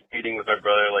like skating with my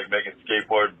brother, like making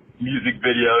skateboard music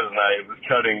videos, and I was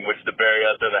cutting which to bury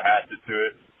out there, the hatchet to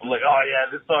it. I'm like, oh yeah,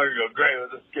 this song would go great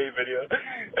with a skate video.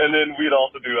 And then we'd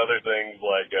also do other things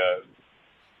like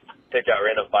take out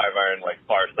random 5 Iron, like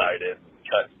Farsighted,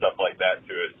 cut stuff like that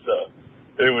to it. So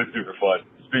it was super fun.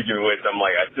 Speaking of which, I'm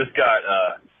like, I just got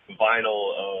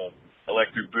vinyl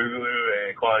Electric Boogaloo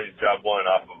and Quantity's Job 1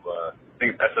 off of, I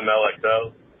think it's SML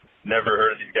XL. Never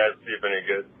heard of these guys, see if any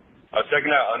good. I was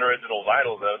checking out unoriginal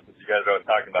vinyl though, since you guys are always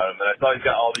talking about them, and I saw he's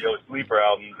got all the O Sleeper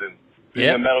albums, and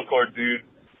being a metalcore dude,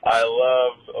 I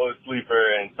love O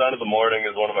Sleeper, and Son of the Morning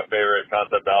is one of my favorite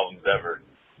concept albums ever.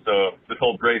 So this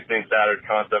whole Brave St. Saturn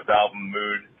concept album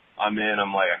mood I'm in,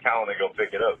 I'm like, I kind of want to go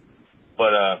pick it up.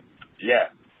 But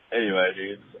yeah. Anyway,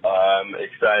 dudes, I'm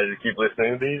excited to keep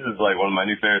listening to these. It's like one of my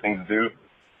new favorite things to do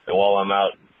while I'm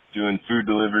out doing food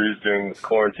deliveries during this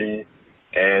quarantine.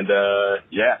 And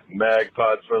Mag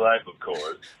Pods for life, of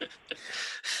course.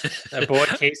 That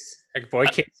boy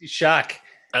Casey Shock.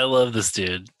 I love this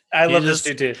dude. I love this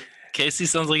dude too. Casey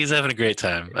sounds like he's having a great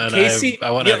time, and Casey,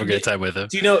 I want to have a great time with him.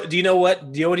 Do you know what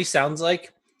he sounds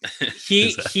like?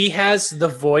 He has the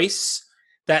voice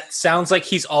that sounds like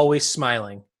he's always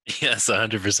smiling. Yes,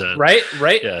 100%.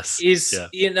 Right. Yes.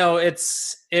 You know,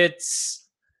 it's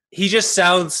He just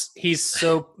sounds he's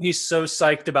so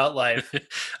psyched about life.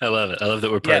 I love it. I love that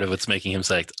we're part of what's making him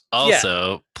psyched.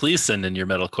 Also, please send in your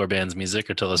metalcore band's music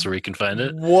or tell us where we can find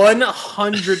it.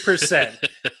 100%.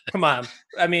 Come on.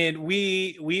 I mean,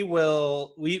 we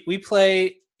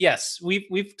play. Yes,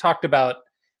 we've talked about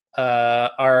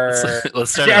our.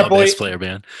 Let's start our bass player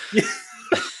band.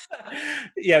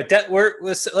 Yeah,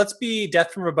 let's be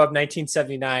Death from Above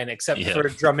 1979, except for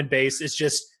drum and bass. It's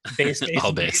just bass,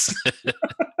 all bass.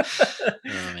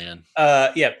 Oh man.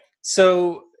 Yeah.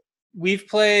 So we've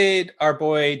played our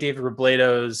boy David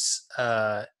Robledo's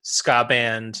ska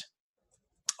band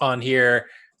on here.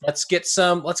 Let's get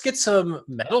some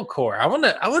metalcore. I want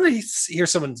to hear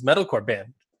someone's metalcore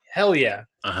band. Hell yeah.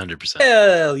 100%.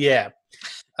 Hell yeah.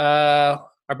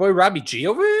 Our boy Robbie G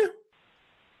over here.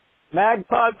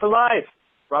 MagPod for life.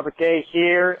 Robert Gay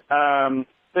here.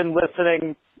 Been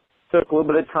listening. Took a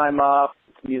little bit of time off.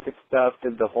 Music stuff.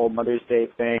 Did the whole Mother's Day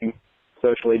thing.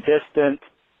 Socially distant.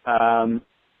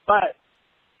 But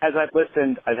as I've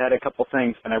listened, I've had a couple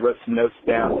things, and I wrote some notes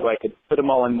down so I could put them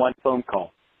all in one phone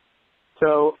call.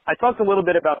 So I talked a little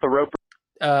bit about the Roper.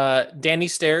 Danny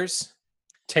Stairs,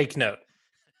 take note.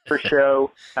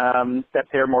 Show that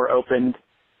Paramore opened,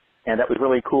 and that was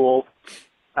really cool.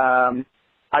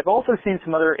 I've also seen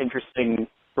some other interesting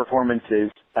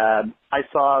performances. I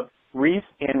saw Reese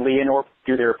and Leonore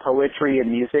do their poetry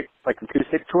and music, like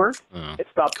acoustic tour. It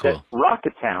stopped at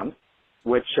Rocketown,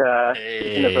 which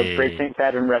is a Great St.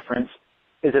 Patrick reference,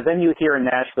 is a venue here in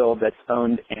Nashville that's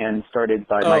owned and started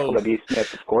by Michael W.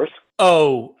 Smith, of course.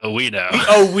 Oh, we know.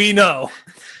 We know.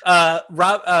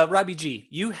 Robbie G,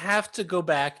 you have to go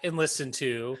back and listen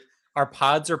to our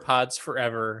Pods or Pods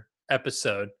Forever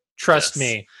episode. Trust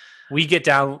me, we get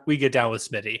down with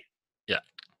Smitty. Yeah.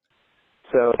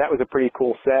 So that was a pretty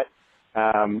cool set.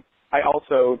 I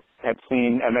also have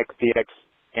seen MXPX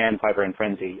and Fiber and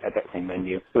Frenzy at that same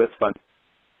venue, so it's fun.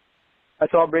 I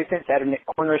saw Breakdance Saturday at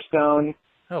Cornerstone.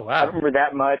 Oh, wow. I don't remember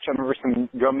that much. I remember some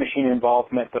drum machine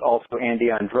involvement, but also Andy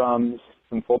on drums,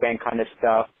 some full band kind of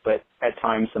stuff, but at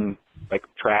times some, like,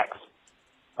 tracks.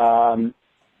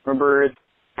 Remember,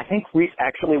 I think Reese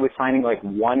actually was signing, like,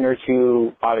 1 or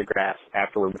 2 autographs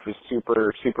afterward, which was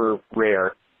super, super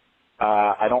rare.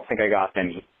 I don't think I got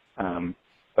any,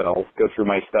 but I'll go through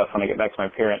my stuff when I get back to my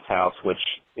parents' house, which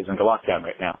is under lockdown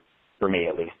right now, for me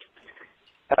at least.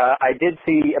 I did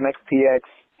see MXPX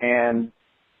and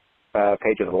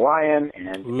Page of the Lion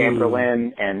and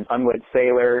Amberlin and Unwed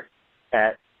Sailor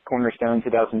at Cornerstone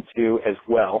 2002 as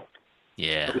well.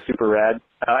 Yeah. It was super rad.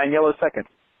 And Yellow Second.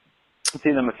 I've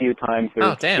seen them a few times.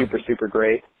 They're super, super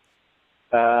great.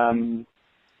 So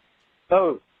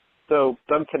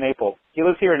Doug Knaple. He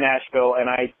lives here in Nashville, and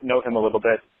I know him a little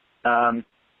bit.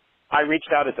 I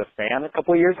reached out as a fan a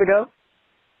couple of years ago,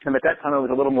 and at that time I was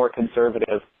a little more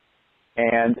conservative.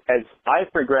 And as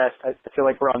I've progressed, I feel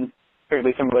like we're on a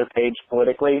fairly similar page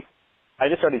politically. I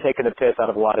just started taking the piss out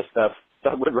of a lot of stuff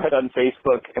Doug would write on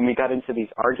Facebook, and we got into these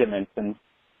arguments. And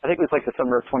I think it was like the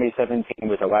summer of 2017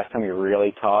 was the last time we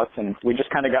really talked, and we just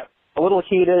kind of got a little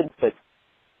heated, but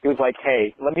it was like,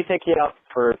 hey, let me take you out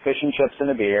for fish and chips and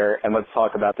a beer, and let's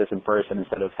talk about this in person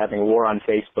instead of having a war on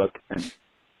Facebook.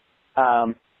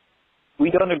 And we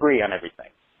don't agree on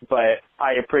everything, but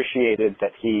I appreciated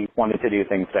that he wanted to do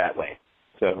things that way.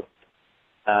 So,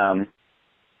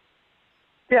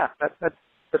 yeah, that's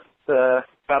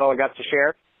about all I got to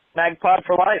share. MagPod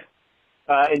for life.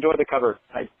 Enjoy the cover.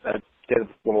 I did a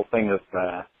little thing of,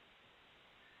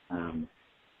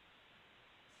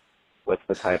 what's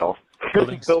the title?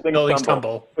 Buildings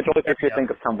Tumble. Which only makes you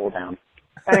think of Tumble Down.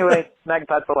 Anyway,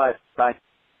 MagPod for life. Bye.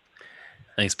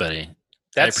 Thanks, buddy.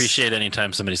 I appreciate any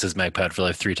time somebody says MagPod for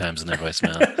life 3 times in their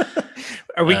voicemail.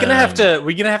 Are we gonna have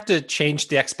to change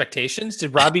the expectations?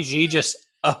 Did Robbie G just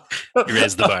he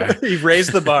raised the bar? He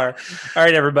raised the bar. All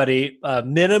right, everybody.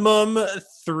 Minimum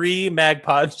 3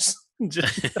 MagPods.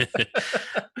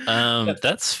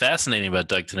 That's fascinating about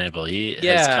Doug Knaple. He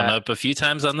has come up a few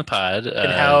times on the pod,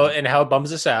 and how it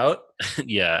bums us out.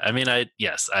 Yeah, I mean, I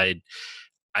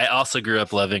also grew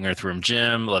up loving Earthworm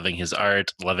Jim, loving his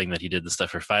art, loving that he did the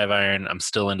stuff for Five Iron. I'm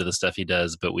still into the stuff he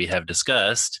does, but we have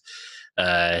discussed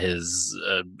his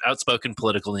outspoken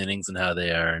political leanings and how they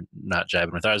are not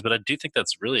jiving with ours. But I do think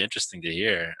that's really interesting to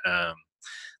hear,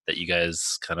 that you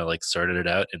guys kind of like sorted it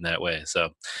out in that way. So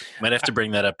might have to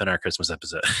bring that up in our Christmas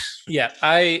episode. Yeah,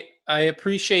 I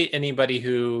appreciate anybody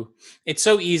who, it's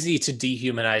so easy to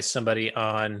dehumanize somebody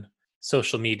on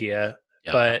social media,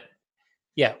 but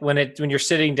yeah, when you're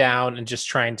sitting down and just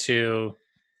trying to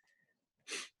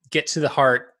get to the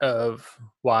heart of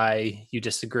why you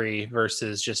disagree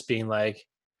versus just being like,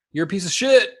 you're a piece of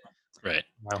shit. Right.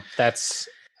 Well,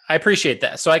 I appreciate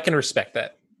that. So I can respect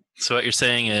that. So what you're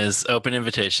saying is open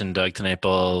invitation, Doug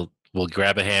TenNapel. We'll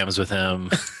grab a hams with him.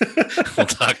 We'll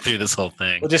talk through this whole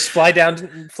thing. We'll just fly down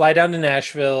to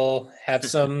Nashville, have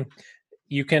some.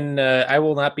 You can. I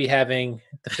will not be having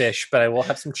the fish, but I will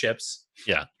have some chips.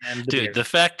 Yeah, dude. The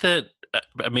fact that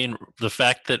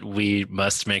we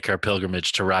must make our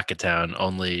pilgrimage to Rocketown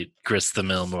only grits the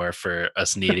mill more for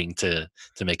us needing to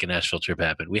make a Nashville trip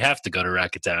happen. We have to go to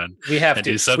Rocketown. We have to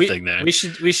do something there. We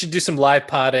should do some live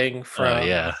potting from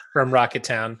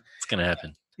Rocketown. It's gonna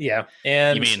happen. Yeah,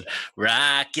 and you mean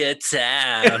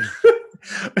Rocketown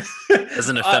as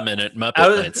an effeminate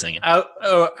Muppet Night singing?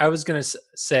 I was gonna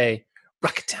say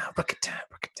Rocketown.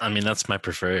 I mean, that's my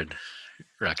preferred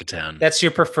Rocketown. That's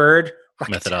your preferred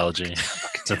methodology.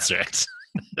 That's right.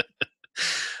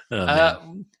 A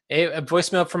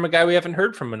voicemail from a guy we haven't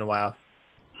heard from in a while.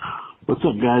 What's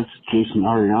up, guys? Jason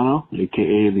Ariano,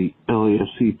 aka the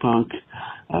LAFC Punk.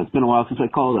 It's been a while since I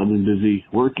called. I've been busy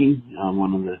working. I'm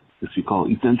one of the, as you call,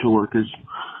 essential workers.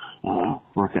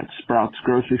 Work at Sprouts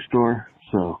grocery store,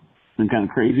 so it's been kind of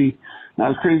crazy. That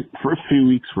was crazy. First few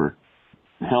weeks were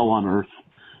hell on earth.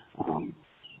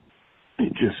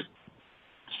 It just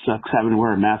sucks having to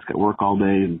wear a mask at work all day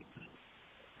and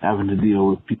having to deal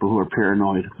with people who are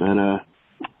paranoid. But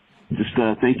just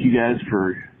thank you guys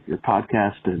for your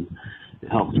podcast, and it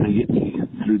helps me get me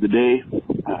through the day,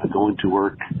 going to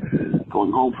work,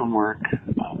 going home from work,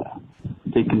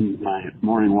 taking my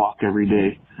morning walk every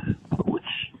day, which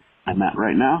I'm at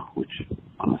right now, which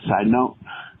on a side note,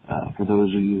 for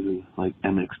those of you who like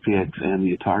MXPX and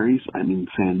the Ataris, I'm in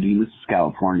San Dimas,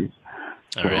 California.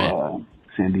 All right.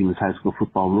 San Dimas High School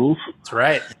football rules. That's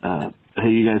right. Hey,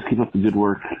 you guys keep up the good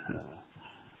work.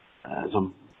 As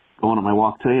I'm going on my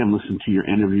walk today, I'm listening to your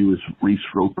interview with Reese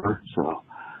Roper, so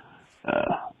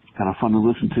kind of fun to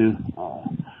listen to.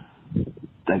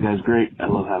 That guy's great. I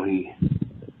love how he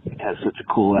has such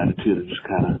a cool attitude of just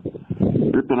kind of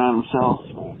ripping on himself.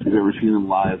 If you've ever seen them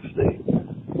live, they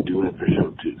do it at their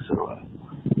show too. So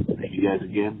thank you guys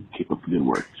again. Keep up the good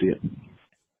work. See ya.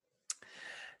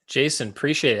 Jason,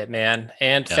 appreciate it, man.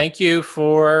 And thank you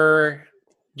for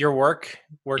your work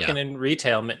working in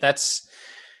retail. That's,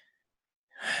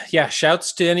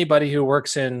 shouts to anybody who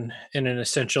works in an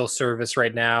essential service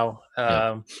right now.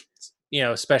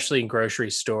 Especially in grocery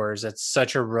stores. It's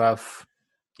such a rough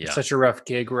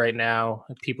gig right now.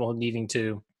 People needing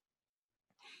to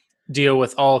deal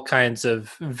with all kinds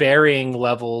of varying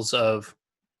levels of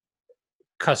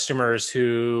customers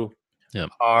who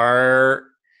are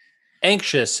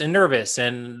anxious and nervous,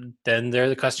 and then they're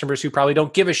the customers who probably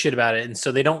don't give a shit about it, and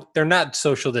so they're not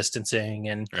social distancing,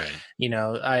 and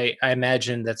I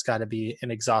imagine that's got to be an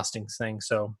exhausting thing.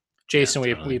 So Jason,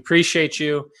 we appreciate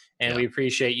you, and we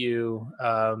appreciate you.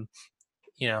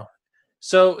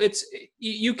 So it's,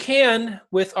 you can,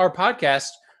 with our podcast,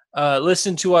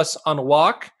 listen to us on a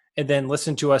walk, and then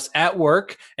listen to us at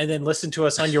work, and then listen to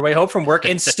us on your way home from work,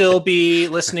 and still be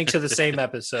listening to the same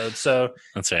episode. So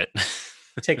that's right.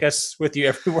 Take us with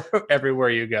you everywhere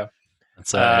you go.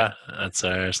 That's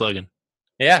our slogan.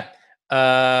 Yeah.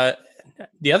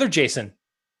 The other Jason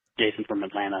from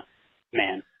Atlanta.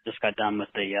 Man, just got done with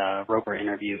the Roper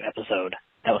interview episode.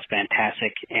 That was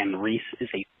fantastic. And Reese is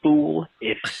a fool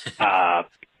if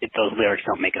those lyrics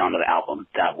don't make it onto the album.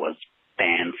 That was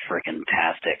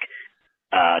fan-freaking-tastic.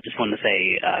 Just wanted to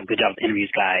say good job with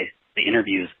the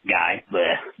interviews guy.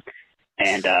 Bleh.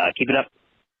 And keep it up.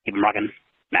 Keep them rocking.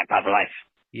 Magpie for life.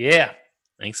 Yeah.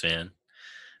 Thanks, man.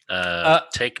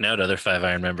 Take note, other Five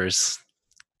Iron members.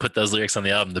 Put those lyrics on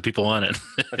the album. The people want it.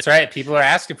 That's right. People are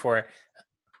asking for it.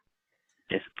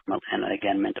 Just from Atlanta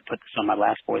again. Meant to put this on my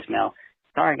last voicemail.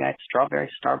 Sorry, guys.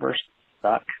 Strawberry, Starburst,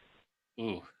 suck.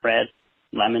 Ooh. Red,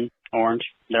 lemon, orange.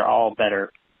 They're all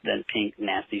better than pink,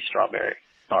 nasty strawberry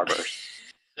Starburst.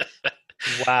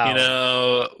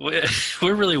 Wow.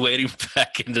 We're really wading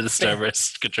back into the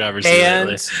Starburst controversy.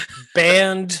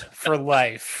 Banned for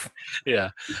life. Yeah.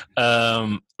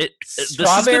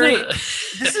 Strawberry.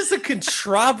 This is a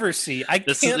controversy. I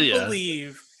can't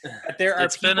believe that there are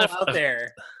people out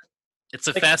there. It's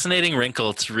a fascinating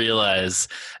wrinkle to realize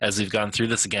as we've gone through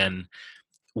this again.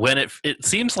 When it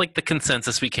seems like the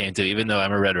consensus we came to, even though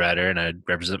I'm a Red Rider and I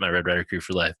represent my Red Rider crew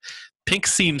for life, pink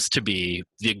seems to be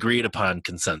the agreed upon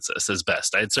consensus as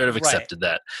best. I had sort of accepted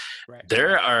that. Right.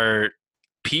 There are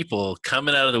people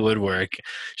coming out of the woodwork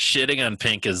shitting on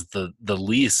pink as the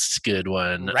least good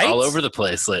one all over the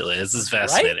place lately. This is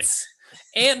fascinating. Right?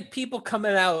 And people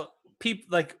coming out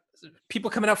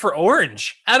for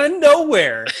orange out of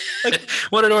nowhere. Like,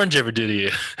 what did orange ever do to you?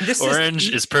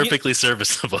 Orange is perfectly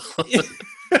serviceable.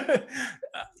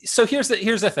 So here's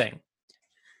the thing.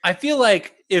 I feel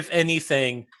like, if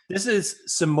anything, this is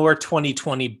some more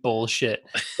 2020 bullshit.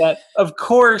 That, of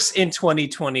course, in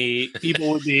 2020,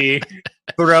 people would be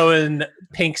throwing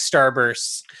pink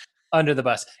starbursts under the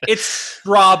bus. It's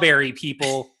strawberry,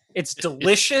 people. It's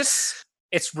delicious.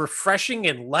 It's refreshing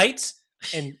and light,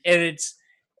 and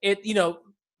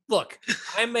look,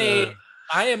 I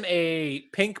am a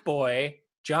pink boy.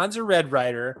 John's a red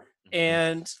rider,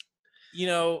 and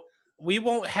we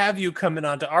won't have you coming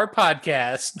onto our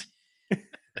podcast.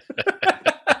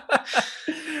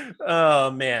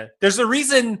 Oh man, there's a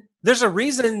reason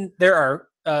there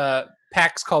are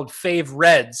packs called Fave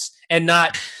Reds and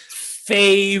not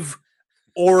Fave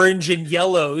Orange and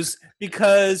Yellows,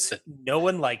 because no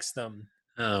one likes them.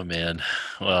 Oh man,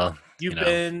 well, you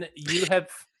have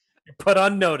put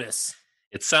on notice.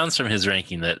 It sounds from his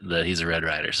ranking that he's a Red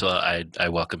Rider, so I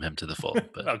welcome him to the fold.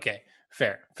 But. Okay,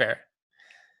 fair.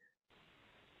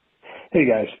 Hey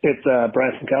guys, it's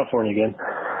Brian from California again.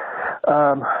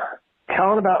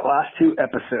 Calling about last 2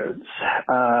 episodes.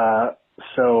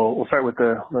 So we'll start with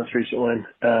the most recent one.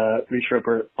 Reese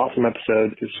Roper, awesome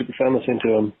episode. It's super fun listening to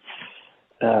him.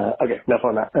 Okay, enough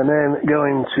on that. And then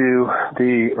going to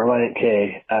the Relient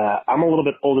K. I'm a little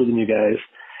bit older than you guys.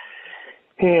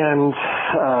 And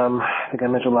I think I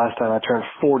mentioned last time I turned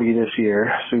 40 this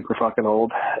year, super fucking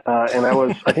old. And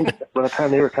I think by the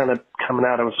time they were kind of coming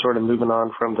out, I was sort of moving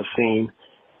on from the scene.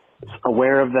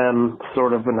 Aware of them,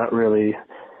 sort of, but not really.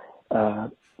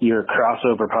 Your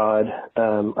crossover pod,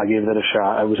 I gave it a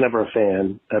shot. I was never a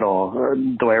fan at all. Or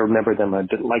the way I remember them, I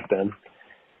didn't like them.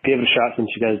 Gave it a shot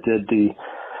since you guys did the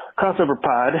crossover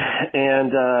pod.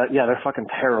 And yeah, they're fucking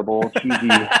terrible, cheesy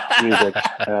music.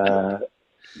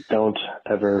 Don't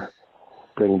ever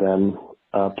bring them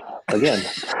up again.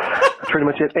 That's pretty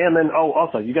much it. And then,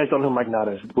 also, you guys don't know who Mike Knott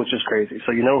is, which is crazy.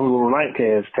 So you know who Reliant K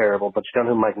is terrible, but you don't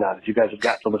know who Mike Knott is. You guys have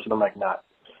got to listen to Mike Knott.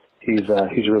 He's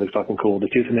really fucking cool. The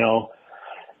Tooth and Nail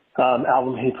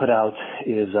album he put out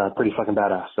is pretty fucking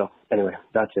badass. So anyway,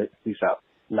 that's it. Peace out.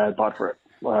 Mad pod for it.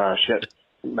 Shit.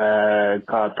 Mad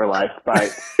pod for life.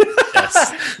 Bye.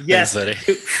 Yes. Thanks, buddy.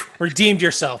 Redeemed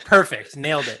yourself. Perfect.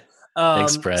 Nailed it.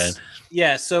 Thanks, Brad.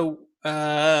 Yeah, so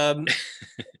so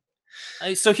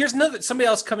here's somebody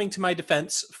else coming to my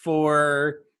defense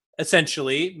for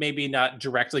essentially, maybe not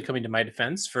directly coming to my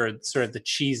defense, for sort of the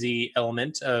cheesy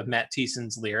element of Matt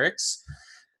Thiessen's lyrics.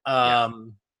 I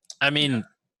mean,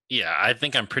 yeah, I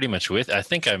think I'm pretty much I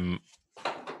think I'm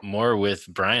more with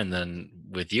Brian than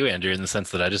with you, Andrew, in the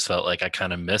sense that I just felt like I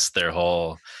kind of missed their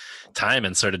whole time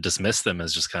and sort of dismissed them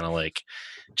as just kind of like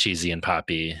cheesy and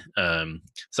poppy.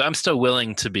 So I'm still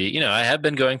willing to be, I have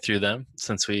been going through them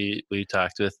since we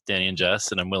talked with Danny and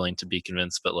Jess, and I'm willing to be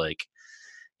convinced, but like,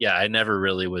 yeah, I never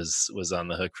really was on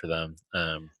the hook for them.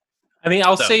 I mean,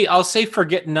 I'll say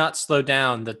Forget Not Slow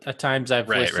Down, the times I've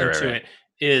listened to it,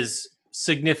 is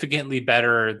significantly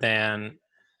better than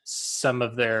some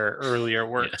of their earlier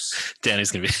works. Yeah.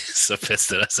 Danny's gonna be so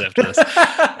pissed at us after this.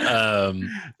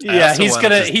 Yeah,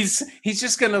 he's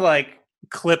just gonna like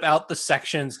clip out the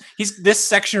sections. This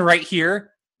section right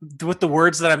here with the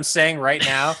words that I'm saying right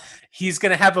now. He's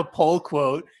gonna have a poll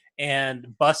quote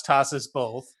and bus toss us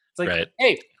both. It's like,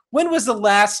 hey, when was the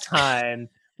last time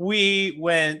we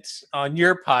went on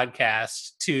your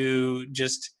podcast to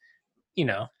just,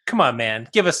 come on, man,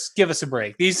 give us a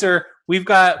break. We've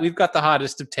got the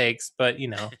hottest of takes, but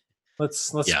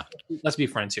let's be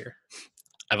friends here.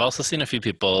 I've also seen a few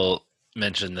people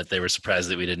mention that they were surprised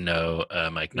that we didn't know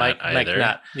Mike Knott either. Mike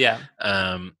Knott, yeah.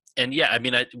 And yeah, I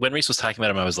mean, when Reese was talking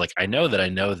about him, I was like, I know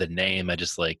the name. I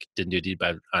just like didn't do a deep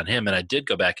dive on him. And I did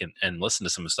go back and listen to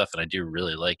some of the stuff, and I do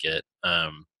really like it.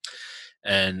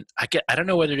 And I don't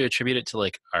know whether to attribute it to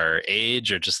like our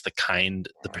age or just the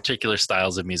particular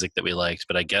styles of music that we liked,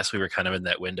 but I guess we were kind of in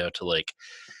that window to like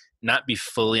not be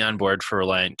fully on board for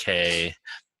Relient K,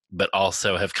 but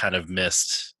also have kind of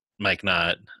missed Mike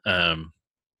Knott.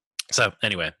 So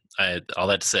anyway, all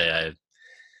that to say, I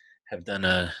have done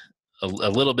a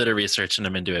little bit of research and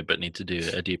I'm into it, but need to do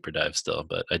a deeper dive still.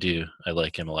 But I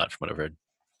like him a lot from what I've heard.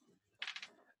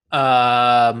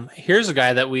 Here's a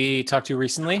guy that we talked to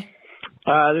recently.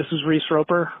 This is Reese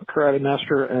Roper, karate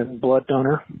master and blood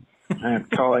donor. I'm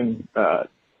calling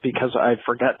because I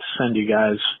forgot to send you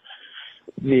guys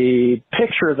the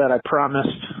picture that I promised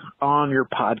on your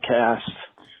podcast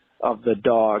of the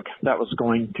dog that was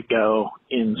going to go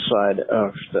inside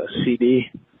of the CD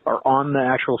or on the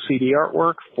actual CD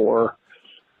artwork for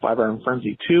Five Iron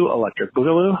Frenzy 2 Electric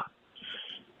Boogaloo.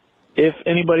 If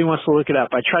anybody wants to look it up,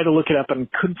 I tried to look it up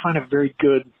and couldn't find a very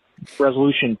good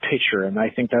resolution picture, and I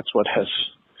think that's what has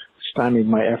stymied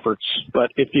my efforts.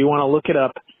 But if you want to look it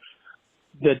up,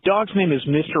 the dog's name is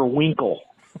Mr. Winkle,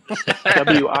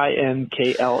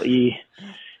 Winkle.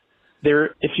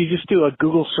 There, if you just do a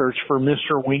Google search for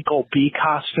Mr. Winkle bee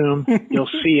costume, you'll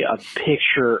see a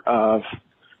picture of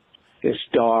this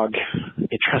dog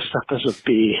dressed up as a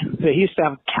bee. They used to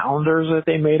have calendars that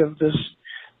they made of this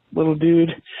little dude,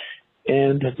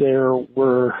 and there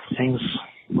were things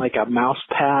like a mouse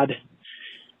pad.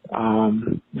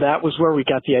 That was where we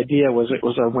got the idea. It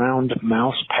was a round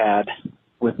mouse pad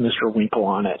with Mr. Winkle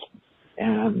on it,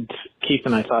 and Keith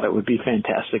and I thought it would be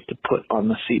fantastic to put on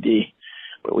the CD,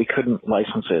 but we couldn't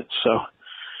license it. So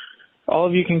all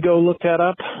of you can go look that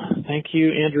up. Thank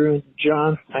you, Andrew and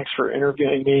John. Thanks for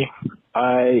interviewing me.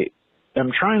 I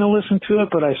am trying to listen to it,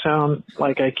 but I sound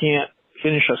like I can't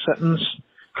finish a sentence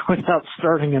without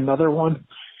starting another one.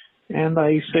 And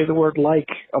I say the word like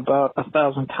about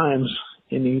 1,000 times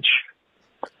in each,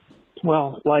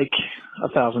 like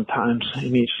 1,000 times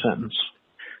in each sentence.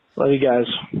 Love you guys.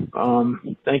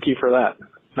 Thank you for that.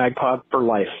 MagPod for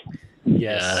life.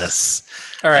 Yes.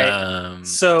 All right.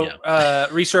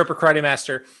 Reese Roper, Karate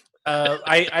Master.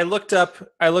 I looked up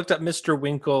Mr.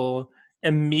 Winkle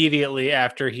immediately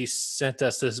after he sent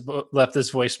us left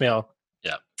this voicemail.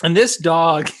 Yeah. And this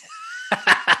dog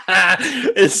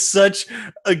is such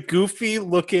a goofy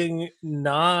looking,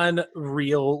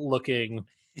 non-real looking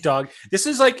dog. This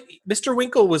is like Mr.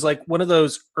 Winkle was like one of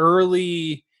those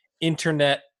early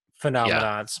internet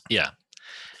phenomenons. Yeah.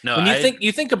 No, when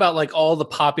you think about like all the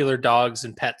popular dogs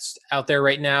and pets out there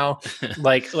right now,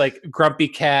 like Grumpy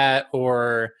Cat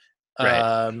or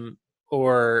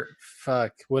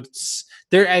what's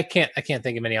there? I can't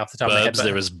think of any off the top of my head.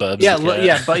 There was Bubs.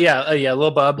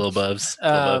 Little Bub. Little Bubs.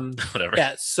 Whatever.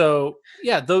 Yeah. So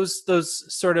yeah, those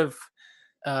sort of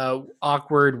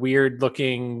awkward, weird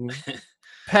looking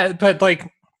pet, but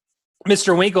like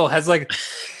Mr. Winkle has like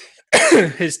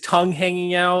his tongue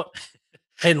hanging out.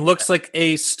 And looks like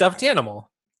a stuffed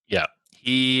animal. Yeah,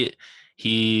 he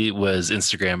was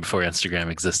Instagram before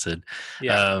Instagram existed.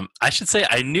 Yeah. I should say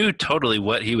I knew totally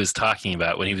what he was talking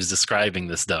about when he was describing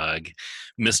this dog.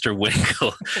 Mr.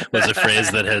 Winkle was a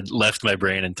phrase that had left my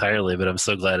brain entirely, but I'm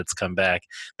so glad it's come back.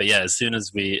 But yeah, as soon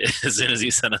as he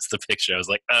sent us the picture, I was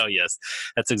like, oh yes,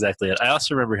 that's exactly it. I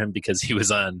also remember him because he was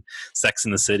on Sex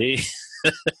and the City.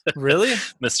 Really?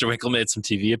 Mr. Winkle made some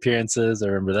TV appearances. I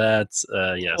remember that.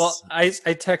 Yes. Well, I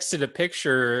texted a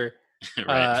picture,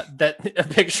 right. a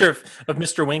picture of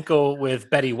Mr. Winkle with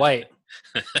Betty White.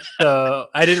 So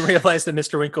I didn't realize that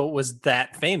Mr. Winkle was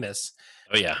that famous.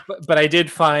 Oh yeah. But I did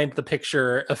find the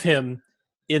picture of him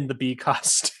in the bee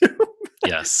costume.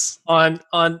 Yes. on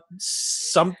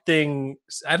something,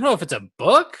 I don't know if it's a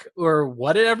book or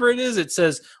whatever it is. It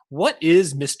says, "What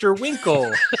is Mr.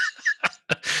 Winkle?"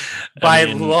 by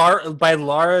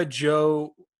Laura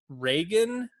Jo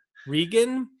Regan,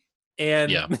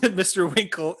 and Mr.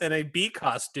 Winkle in a bee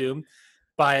costume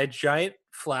by a giant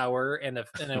flower and a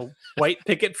white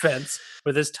picket fence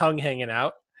with his tongue hanging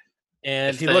out,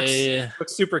 and he looks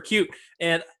super cute.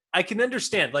 And I can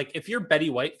understand, like, if you're Betty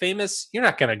White famous, you're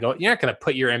not gonna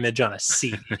put your image on a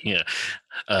CD. Yeah,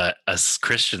 a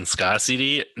Christian ska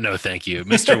CD? No, thank you.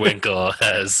 Mr. Winkle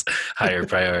has higher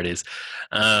priorities.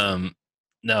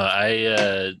 No,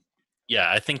 I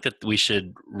think that we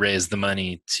should raise the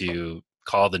money to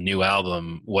call the new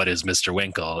album "What Is Mr.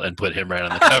 Winkle" and put him right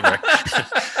on the cover.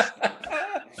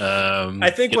 I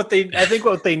think what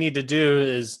they need to do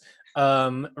is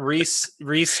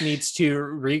Reese needs to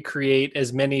recreate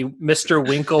as many Mr.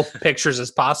 Winkle pictures as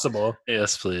possible.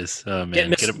 Yes, please. Oh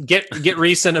man, get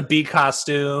Reese in a bee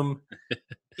costume.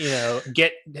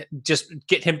 Get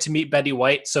him to meet Betty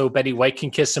White so Betty White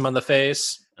can kiss him on the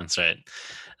face. That's right.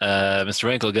 Mr.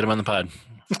 Winkle, get him on the pod.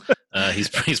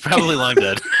 He's probably long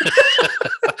dead.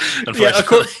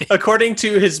 Unfortunately. Yeah, according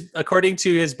to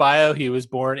his bio, he was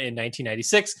born in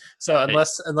 1996. So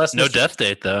unless no death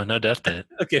date though, no death date.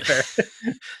 Okay, fair.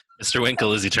 Mr.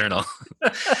 Winkle is eternal. Oh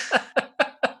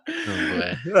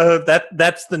boy.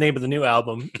 That's the name of the new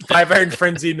album. Five Iron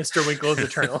Frenzy, Mr. Winkle is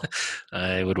eternal.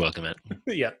 I would welcome it.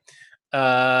 Yeah.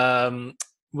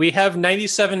 We have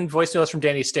 97 voicemails from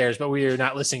Danny Stairs, but we are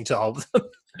not listening to all of them.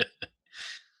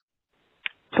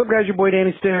 What's up, guys? Your boy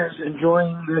Danny Stairs,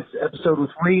 enjoying this episode with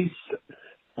Reese.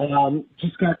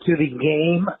 Just got to the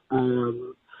game.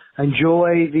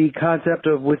 Enjoy the concept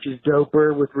of which is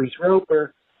doper with Reese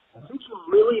Roper. I think you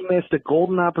really missed a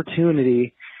golden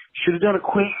opportunity. Should have done a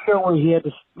quiz show where he had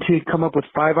to come up with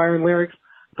 5 iron lyrics.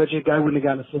 Bet you the guy wouldn't have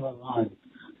gotten a single line.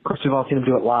 Of course, we've all seen him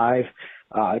do it live.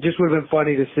 It just would have been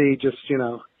funny to see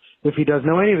if he does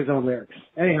know any of his own lyrics.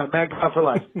 Anyhow, MagPod for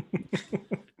life.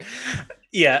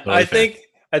 Yeah, I think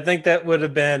that would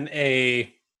have been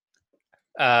a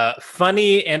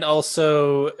funny and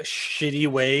also shitty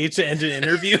way to end an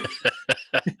interview.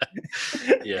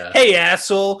 Yeah. Hey,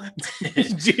 asshole.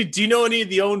 do you know any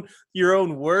of your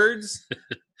own words?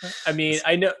 I mean,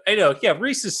 I know. Yeah,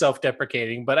 Reese is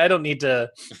self-deprecating, but I don't need to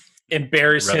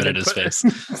embarrass Rub him it in and his face.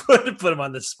 put him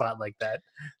on the spot like that.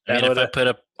 I mean, if I put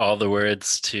up all the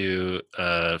words to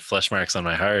Flesh Marks on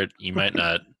My Heart, you might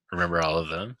not remember all of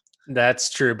them. That's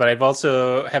true, but I've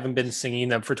also haven't been singing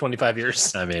them for 25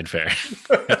 years. I mean, fair.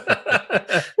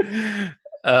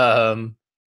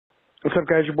 What's up,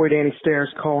 guys? Your boy Danny Stairs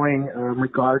calling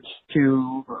regards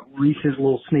to Reese's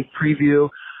little sneak preview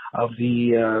of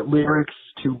the lyrics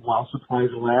to While Supplies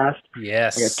Last.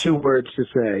 Yes. I got 2 words to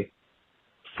say.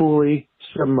 Fully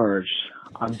submerged.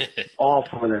 I'm all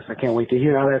for this. I can't wait to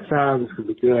hear how that sounds. It's going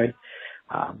to be good.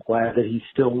 I'm glad that he's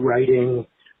still writing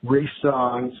Reese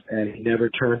songs and he never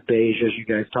turned beige, as you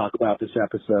guys talk about this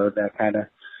episode, that kind of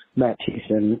Matt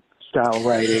Thiessen style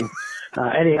writing.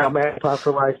 Anyhow, man, Pop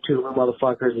for Life, 2 little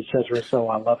motherfuckers, etc. So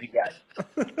I love you guys.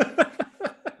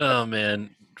 Oh, man.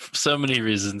 So many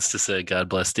reasons to say God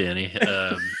bless Danny.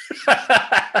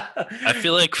 I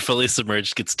feel like Fully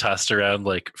Submerged gets tossed around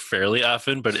like fairly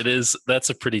often, but that's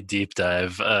a pretty deep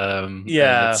dive.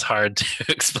 Yeah, it's hard to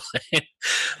explain.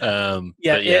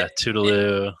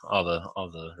 Toodaloo, all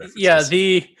the references.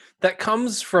 Yeah, that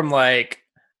comes from like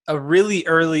a really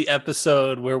early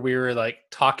episode where we were like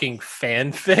talking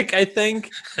fanfic, I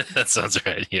think. That sounds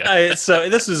right. Yeah. So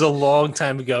this was a long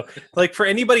time ago. Like for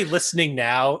anybody listening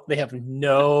now, they have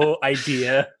no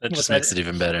idea. That just makes it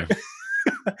even better.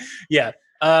 Yeah.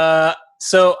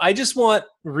 So I just want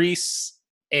Reese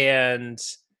and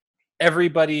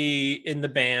everybody in the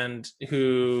band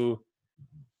who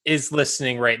is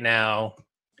listening right now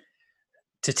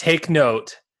to take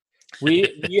note.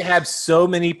 We have so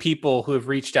many people who have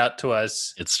reached out to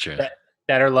us. It's true.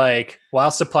 That are like, while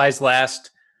supplies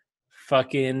last,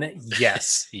 fucking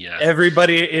yes. Yeah.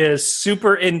 Everybody is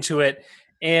super into it.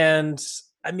 And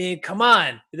I mean, come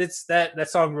on. It's that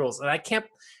song rules. And I can't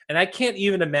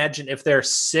even imagine if there are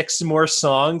 6 more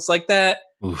songs like that.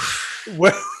 Oof.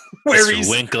 Where Mr.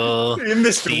 Winkle.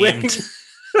 Mr. Winkle.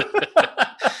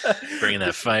 Bringing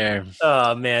that fire.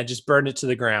 Oh man, just burn it to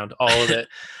the ground. All of it.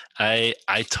 I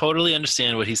totally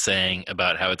understand what he's saying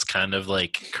about how it's kind of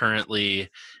like currently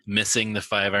missing the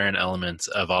 5 iron elements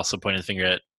of also pointing the finger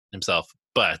at himself.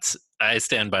 But I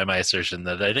stand by my assertion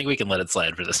that I think we can let it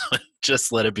slide for this one.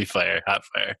 Just let it be fire, hot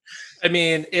fire. I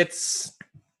mean,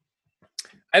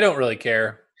 I don't really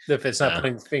care if it's not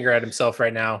pointing the finger at himself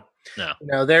right now.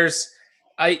 No. There's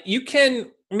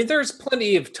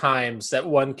plenty of times that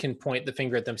one can point the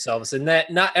finger at themselves, and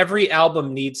that not every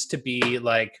album needs to be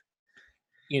like,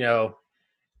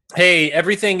 hey,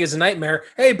 everything is a nightmare.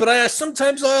 Hey, but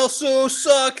sometimes I also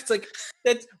suck. It's like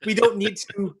that. We don't need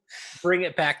to bring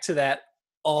it back to that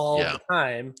all the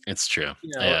time. It's true.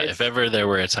 If ever there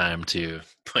were a time to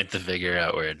point the finger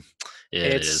outward,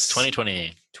 it is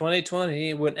 2020.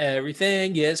 2020 when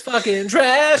everything is fucking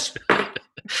trash.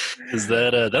 Is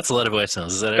that's a lot of voicemails?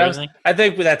 Is that everything? I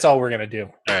think that's all we're gonna do.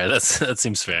 All right, that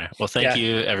seems fair. Well, thank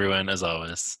you, everyone, as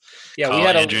always. Yeah, call we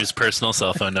had Andrew's personal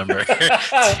cell phone number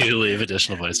to leave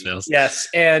additional voicemails. Yes,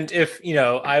 and if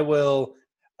I will,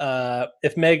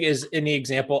 if Meg is any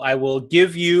example, I will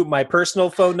give you my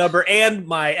personal phone number and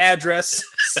my address.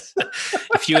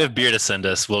 If you have beer to send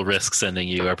us, we'll risk sending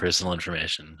you our personal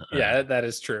information. Yeah, that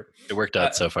is true. It worked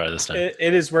out so far this time.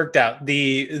 It has worked out.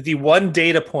 The one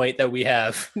data point that we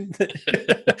have.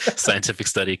 Scientific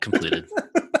study completed.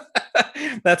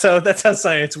 That's how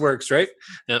science works, right?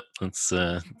 Yep, that's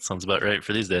sounds about right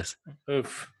for these days.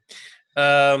 Oof.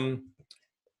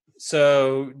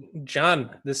 So,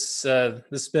 John, this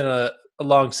has been a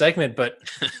long segment, but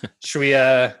should we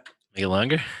make it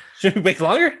longer? Should we make it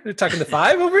longer? We're talking the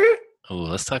 5 over here? Oh,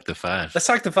 let's talk the 5. Let's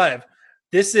talk the 5.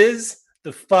 This is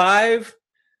the 5.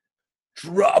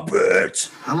 Drop it.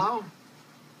 Hello?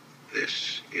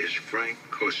 This is Frank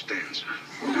Costanza.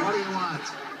 What do you want?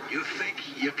 You think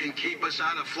you can keep us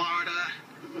out of Florida?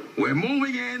 We're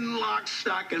moving in lock,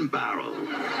 stock, and barrel.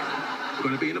 We're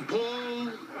going to be in the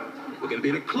pool. We're going to be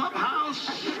in a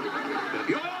clubhouse.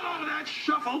 You're all over that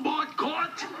shuffleboard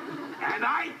court. And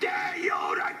I dare you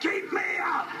to keep me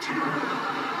out.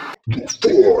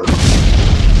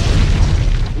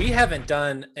 We haven't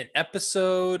done an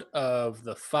episode of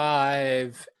the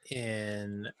 5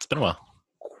 in... It's been a while.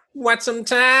 Quite some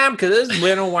time, because it's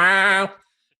been a while.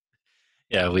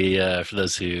 Yeah, we, for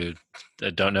those who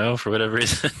don't know, for whatever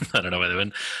reason, I don't know why they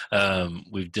wouldn't,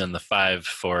 we've done the 5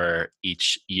 for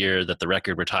each year that the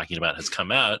record we're talking about has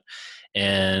come out.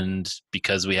 And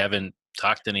because we haven't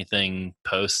talked anything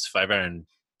post 5 Iron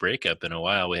breakup in a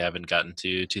while. We haven't gotten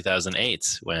to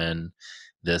 2008 when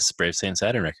this Brave Saint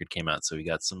Saturn record came out. So we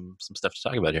got some stuff to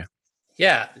talk about here.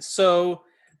 Yeah. So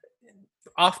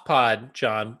off pod,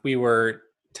 John, we were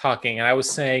talking and I was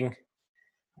saying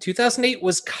 2008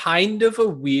 was kind of a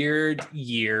weird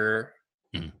year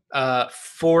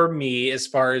for me as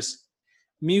far as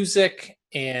music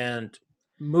and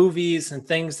movies and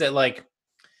things that like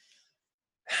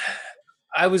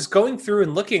I was going through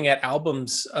and looking at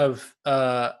albums of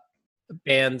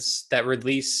bands that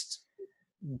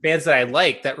I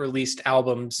like that released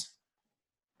albums,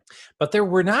 but there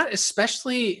were not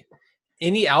especially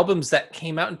any albums that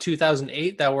came out in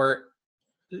 2008 that were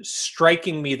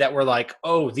striking me that were like,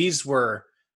 oh, these were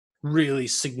really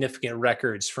significant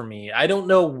records for me. I don't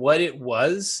know what it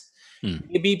was.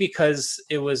 Maybe because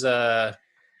it was a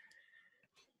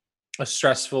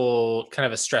stressful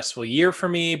year for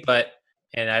me,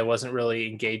 and I wasn't really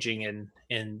engaging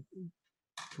in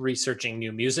researching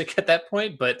new music at that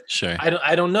point. But sure,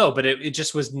 I don't know. But it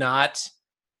just was not.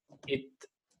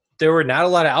 There were not a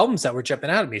lot of albums that were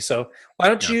jumping out at me. So why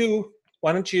don't you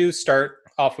start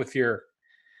off with your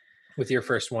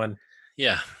first one?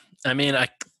 Yeah, I mean,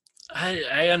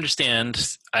 I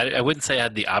understand. I wouldn't say I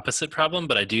had the opposite problem,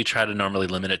 but I do try to normally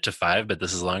limit it to 5, but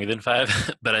this is longer than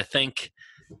 5. But I think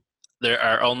there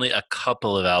are only a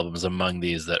couple of albums among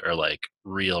these that are like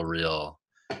real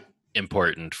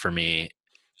important for me.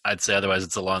 I'd say otherwise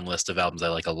it's a long list of albums I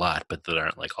like a lot, but that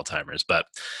aren't like all-timers. But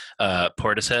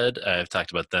Portishead, I've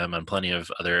talked about them on plenty of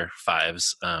other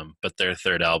 5s, but their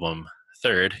third album,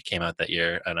 came out that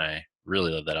year, and I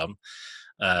really love that album.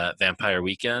 Vampire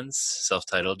Weekend's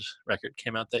self-titled record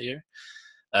came out that year.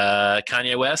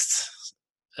 Kanye West,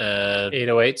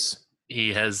 808s.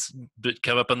 He has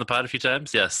come up on the pod a few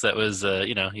times. Yes, that was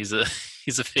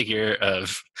he's a figure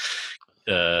of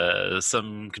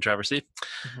some controversy.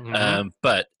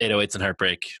 But 808s and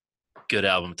Heartbreak, good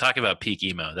album. Talk about peak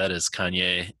emo. That is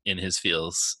Kanye in his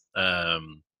feels.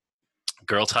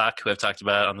 Girl Talk, who I've talked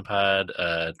about on the pod.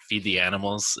 Feed the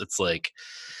Animals. It's like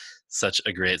such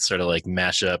a great sort of like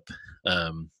mashup,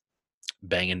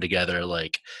 banging together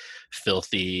like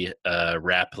filthy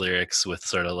rap lyrics with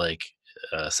sort of like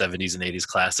 70s and 80s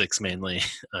classics mainly,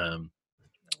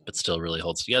 but still really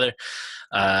holds together.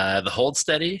 The Hold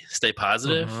Steady, Stay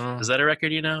Positive. Is that a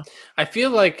record you know? I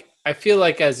feel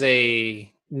like as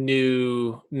a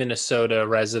new Minnesota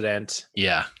resident,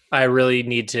 I really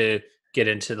need to get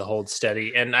into the Hold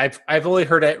Steady, and I've only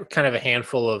heard kind of a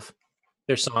handful of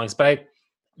their songs, but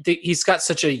he's got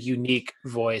such a unique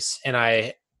voice, and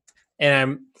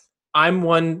I'm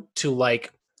one to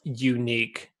like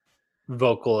unique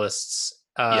vocalists.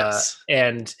 Yes.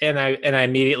 And I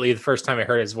immediately, the first time I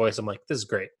heard his voice, I'm like, this is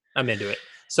great. I'm into it.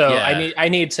 So yeah. I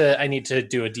need to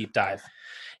do a deep dive.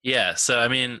 Yeah. So I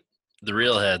mean, the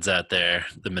real heads out there,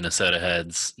 the Minnesota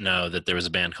heads, know that there was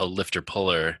a band called Lifter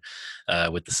Puller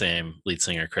with the same lead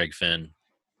singer Craig Finn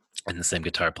and the same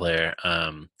guitar player,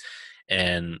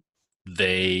 and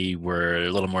they were a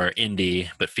little more indie,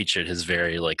 but featured his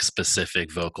very like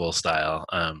specific vocal style.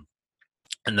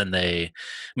 And then they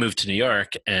moved to New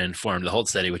York and formed the Hold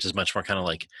Steady, which is much more kind of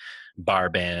like bar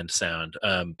band sound.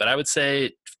 But I would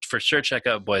say for sure check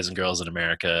out Boys and Girls in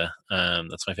America.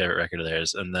 That's my favorite record of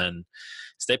theirs. And then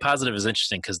Stay Positive is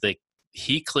interesting because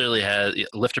he clearly had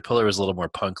Lifter Puller was a little more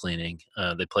punk leaning.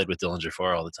 They played with Dillinger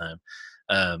 4 all the time,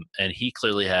 and he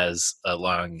clearly has a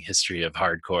long history of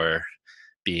hardcore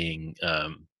being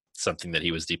something that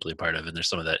he was deeply a part of, and there's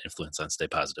some of that influence on Stay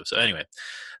Positive. So anyway,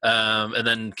 and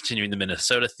then continuing the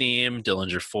Minnesota theme,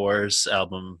 Dillinger 4's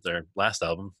album, their last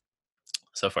album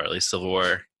so far at least, Civil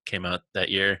War, came out that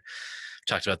year.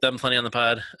 Talked about them plenty on the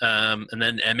pod. And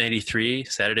then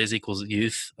M83, Saturdays Equals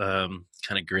Youth, kind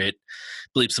of great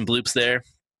bleeps and bloops there.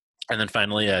 And then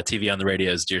finally, TV on the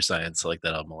Radio's Dear Science. I like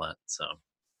that album a lot. So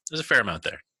there's a fair amount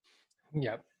there.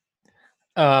 Yep.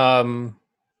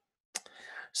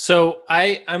 So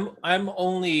I'm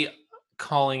only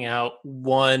calling out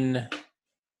one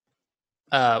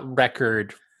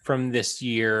record from this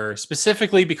year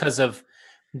specifically because of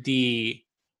the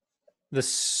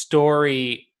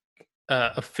story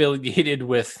affiliated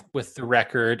with the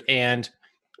record, and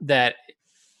that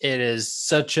it is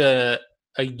such a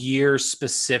year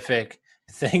specific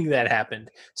thing that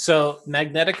happened. So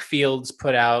Magnetic Fields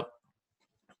put out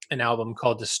an album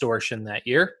called Distortion that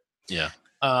year. Yeah.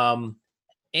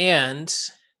 And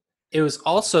it was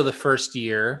also the first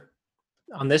year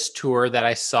on this tour that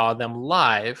I saw them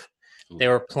live. Ooh. They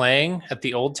were playing at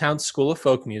the Old Town School of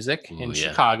Folk Music in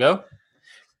Chicago.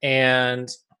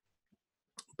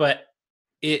 But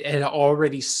it had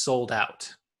already sold out.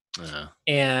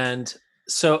 And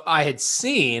so I had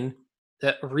seen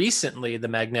that recently the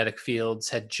Magnetic Fields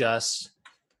had just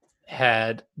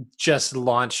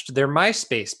launched their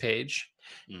MySpace page,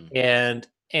 and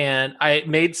I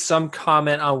made some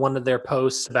comment on one of their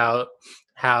posts about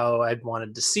how I'd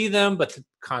wanted to see them, but the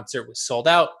concert was sold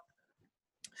out.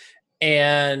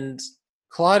 And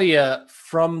Claudia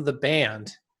from the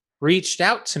band reached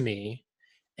out to me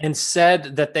and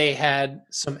said that they had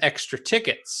some extra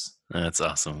tickets. That's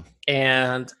awesome.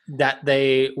 And that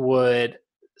they would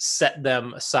set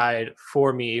them aside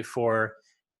for me for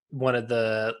one of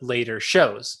the later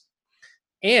shows.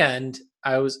 And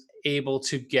I was able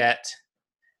to get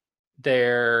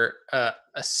their a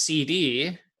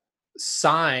CD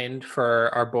signed for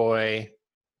our boy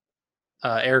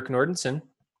Eric Nordenson.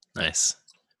 Nice.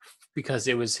 Because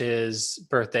it was his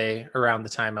birthday around the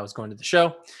time I was going to the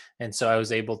show. And so I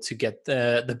was able to get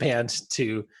the band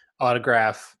to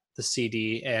autograph the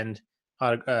CD and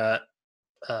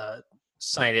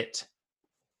sign it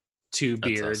to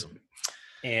Beard. Awesome.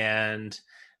 And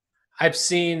I've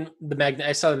seen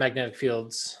I saw the Magnetic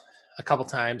Fields a couple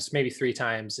times, maybe 3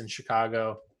 times in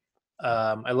Chicago.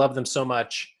 I love them so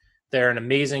much. They're an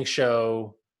amazing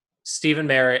show. Stephen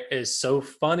Merritt is so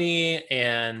funny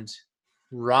and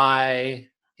wry,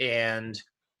 and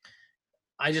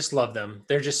I just love them.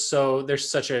 They're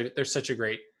such a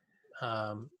great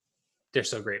they're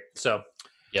so great. So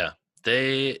yeah,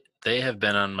 they have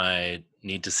been on my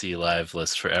need to see live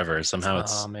list forever. Somehow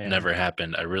it's never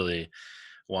happened. I really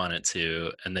want it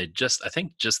to, and they I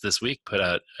think just this week put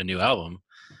out a new album,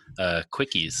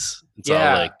 Quickies. It's all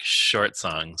like short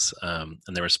songs, and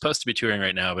they were supposed to be touring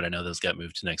right now, but I know those got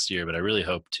moved to next year. But I really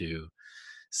hope to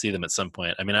see them at some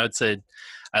point. I mean, I would say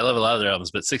I love a lot of their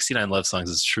albums, but 69 Love Songs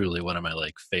is truly one of my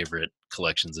favorite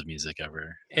collections of music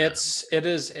ever. It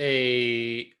is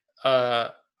an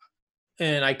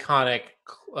iconic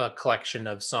collection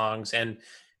of songs,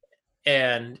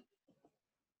 and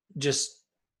just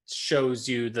shows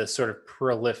you the sort of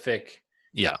prolific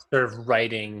sort of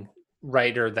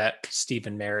writer that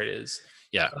Stephen Merritt is.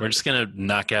 Yeah, we're just gonna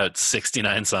knock out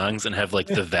 69 songs and have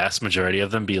the vast majority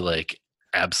of them be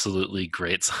absolutely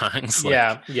great songs.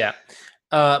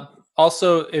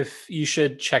 Also, if you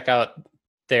should check out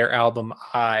their album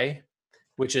I,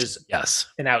 which is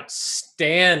an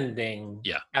outstanding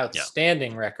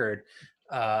record.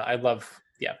 I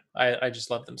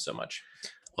just love them so much.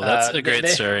 Well, that's a great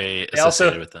story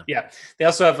associated with them. Yeah, they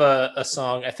also have a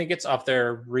song. I think it's off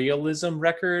their Realism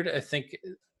record. I think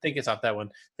it's off that one.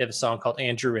 They have a song called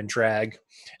Andrew in Drag,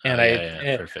 and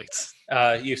perfect.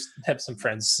 You have some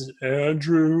friends,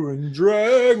 Andrew in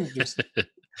Drag. Just,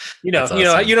 awesome.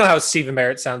 you know how Stephen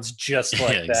Merritt sounds just like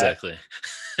that. Exactly.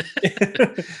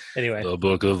 Anyway, the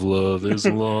book of love is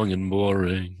long and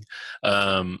boring.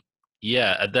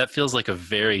 That feels like a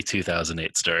very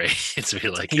 2008 story. To be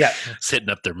hitting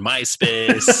up their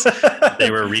MySpace.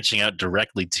 They were reaching out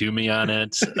directly to me on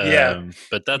it.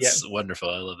 But that's wonderful.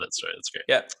 I love that story.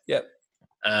 That's great.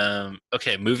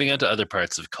 Okay, moving on to other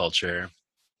parts of culture.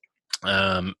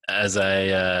 As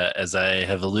I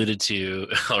have alluded to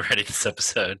already this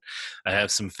episode, I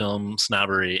have some film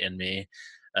snobbery in me.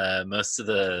 Most of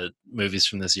the movies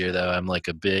from this year, though, I'm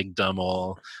a big dumb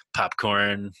old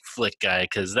popcorn flick guy,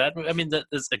 because that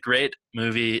is a great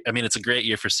movie. I mean, it's a great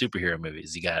year for superhero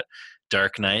movies. You got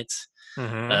Dark Knight.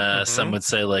 Some would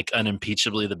say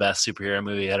unimpeachably the best superhero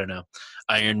movie. I don't know.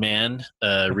 Iron Man,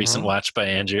 recent watch by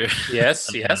Andrew. Yes.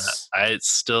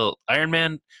 Iron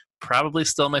Man, probably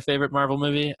still my favorite Marvel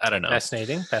movie. I don't know.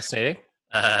 Fascinating.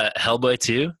 Hellboy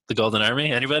 2, The Golden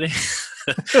Army. Anybody?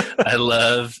 I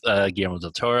love Guillermo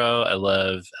del Toro. I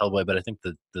love Hellboy, but I think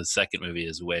the second movie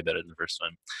is way better than the first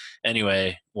one.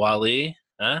 Anyway, WALL-E,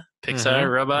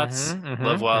 Pixar, robots.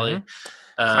 Love WALL-E.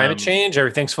 Climate change,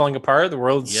 everything's falling apart. The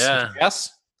world's yes.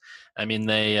 I mean,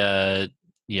 they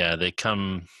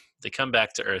come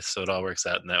back to Earth, so it all works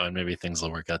out in that one. Maybe things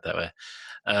will work out that way.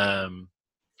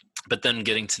 But then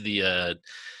getting to the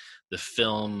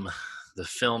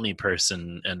filmy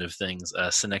person end of things,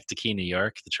 Synecdoche, New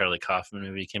York, the Charlie Kaufman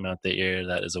movie came out that year.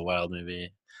 That is a wild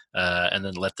movie. And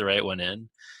then Let the Right One In.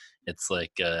 It's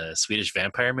like a Swedish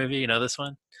vampire movie. You know this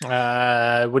one?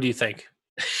 What do you think?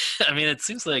 I mean, it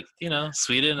seems like,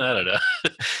 Sweden. I don't know.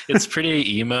 It's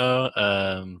pretty emo,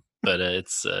 but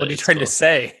it's... what are you trying to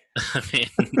say? I mean,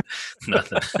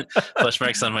 nothing. Flesh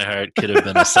Marks on My Heart could have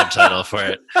been a subtitle for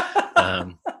it.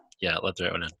 Let the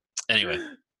Right One In. Anyway.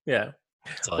 Yeah.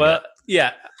 Well,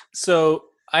 so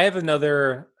I have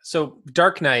another. So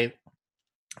Dark Knight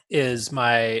is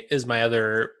my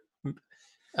other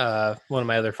one of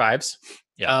my other fives.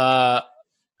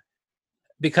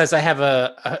 Because I have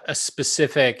a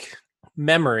specific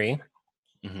memory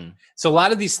Mm-hmm. So a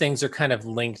lot of these things are kind of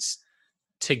linked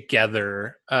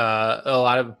together. A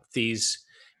lot of these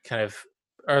kind of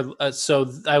are.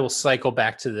 So I will cycle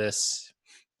back to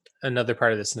another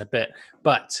part of this in a bit.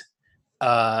 But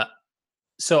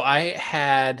so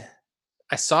I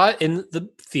saw it in the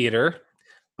theater,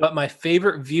 but my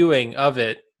favorite viewing of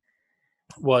it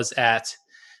was at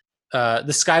the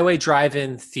Skyway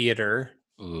Drive-In Theater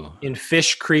in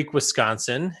Fish Creek,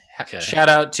 Wisconsin. Okay. Shout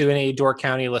out to any Door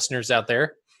County listeners out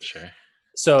there. Sure.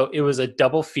 So it was a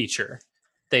double feature.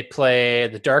 They play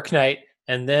The Dark Knight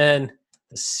and then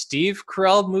the Steve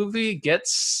Carell movie Get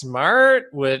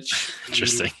Smart, which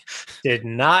interesting did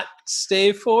not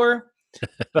stay for,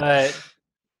 but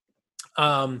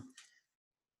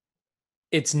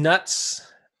it's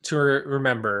nuts to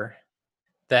remember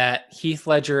that Heath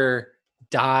Ledger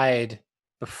died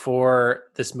before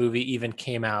this movie even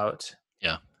came out.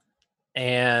 Yeah.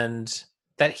 And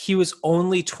that he was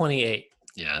only 28.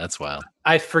 Yeah, that's wild.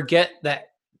 I forget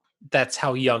that's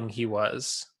how young he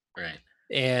was. Right.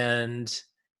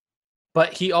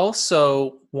 But he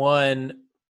also won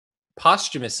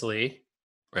posthumously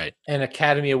an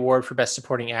Academy Award for Best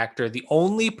Supporting Actor, the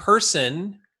only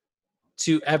person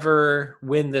to ever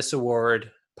win this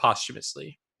award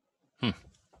posthumously.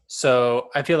 So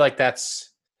I feel like that's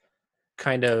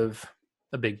kind of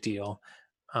a big deal.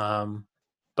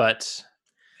 But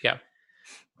yeah.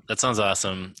 That sounds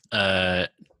awesome.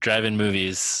 Drive-in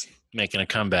movies making a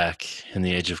comeback in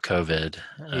the age of COVID.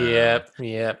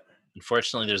 Yep.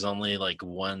 Unfortunately, there's only like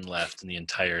one left in the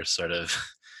entire sort of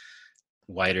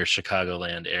wider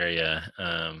Chicagoland area.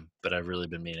 But I've really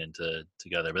been meaning to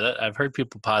go there. But I've heard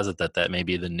people posit that may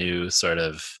be the new sort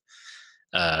of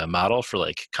model for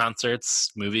like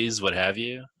concerts, movies, what have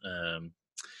you.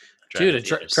 Dude,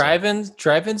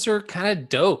 drive-ins are kind of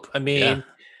dope. I mean,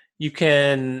 you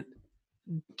can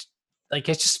like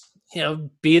it's just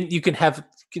you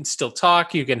can still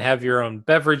talk. You can have your own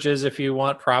beverages if you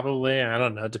want. Probably, I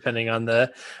don't know, depending on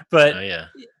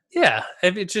yeah.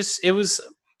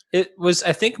 It was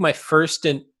I think my first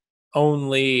and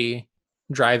only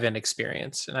drive-in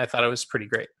experience, and I thought it was pretty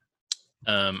great.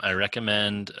 I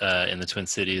recommend in the Twin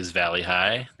Cities Valley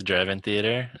High, the drive-in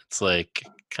theater. It's like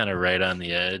kind of right on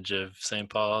the edge of St.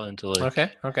 Paul into like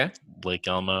okay. Lake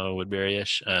Elmo,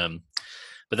 Woodbury-ish.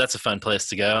 But that's a fun place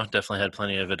to go. Definitely had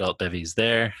plenty of adult bevies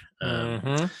there.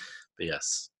 But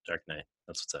yes, Dark Knight.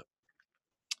 That's what's up.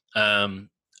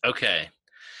 Okay.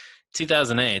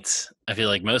 2008, I feel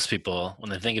like most people, when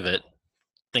they think of it,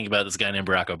 think about this guy named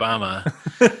Barack Obama.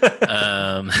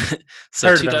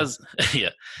 So 2000,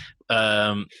 yeah.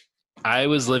 I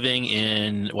was living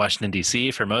in Washington,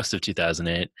 D.C. for most of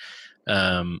 2008.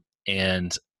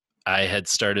 And I had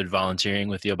started volunteering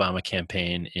with the Obama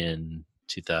campaign in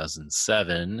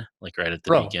 2007, like right at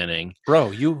the beginning.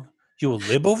 Bro, you a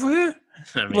lib over here?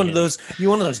 I mean, you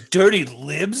one of those dirty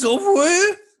libs over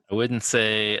here? I wouldn't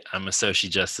say I'm a social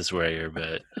justice warrior,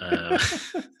 but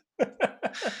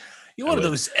you one of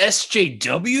those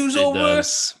SJWs over there?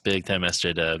 Big time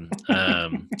SJW.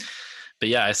 But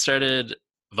yeah, I started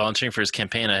volunteering for his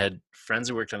campaign. I had friends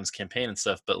who worked on his campaign and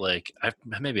stuff, but like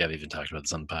maybe I've even talked about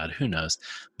this on the pod, who knows.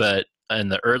 But in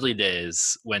the early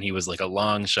days when he was like a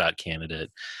long shot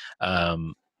candidate,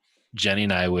 Jenny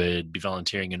and I would be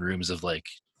volunteering in rooms of like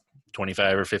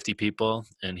 25 or 50 people,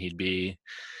 and he'd be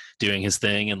doing his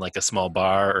thing in like a small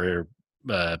bar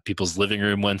or people's living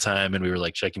room one time, and we were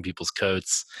like checking people's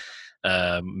coats.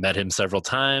 Met him several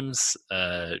times,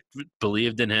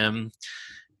 believed in him.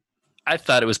 I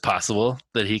thought it was possible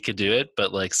that he could do it,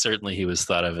 but like certainly he was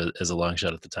thought of as a long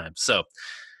shot at the time. So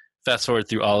fast forward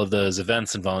through all of those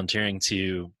events and volunteering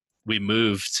we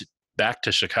moved back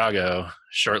to Chicago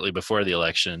shortly before the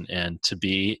election, and to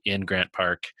be in Grant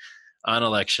Park on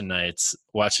election nights,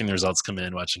 watching the results come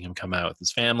in, watching him come out with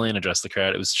his family and address the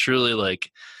crowd. It was truly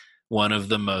like one of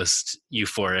the most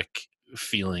euphoric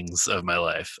feelings of my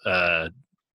life.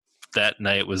 That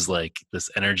night was like this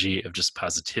energy of just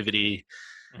positivity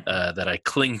that I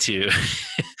cling to,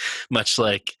 much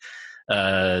like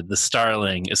the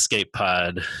Starling escape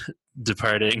pod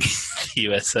departing the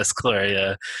USS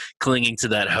Gloria, clinging to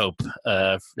that hope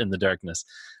in the darkness.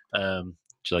 Did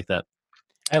you like that?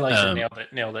 I like it.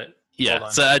 Nailed it. Yeah.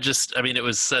 So it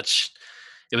was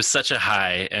such a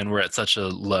high, and we're at such a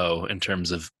low in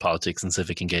terms of politics and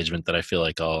civic engagement that I feel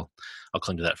like I'll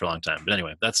cling to that for a long time. But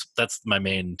anyway, that's my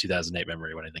main 2008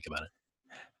 memory when I think about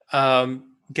it.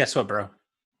 Guess what, bro?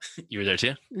 You were there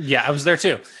too? Yeah, I was there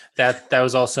too. That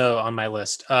was also on my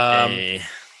list. Hey.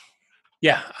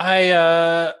 Yeah,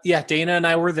 Dana and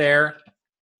I were there.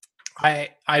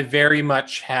 I very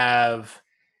much have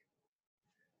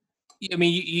I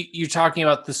mean, you're talking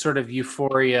about the sort of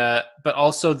euphoria, but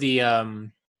also the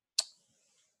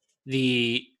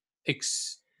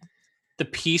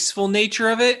peaceful nature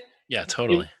of it. Yeah,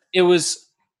 totally. It was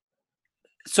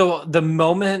so the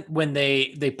moment when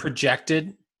they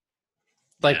projected,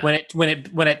 like when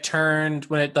it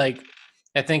turned, like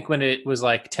I think when it was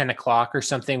like 10 o'clock or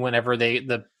something, whenever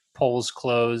the polls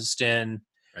closed in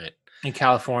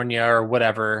California or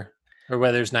whatever, or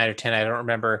whether it's 9 or 10, I don't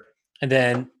remember. And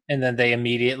then they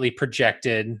immediately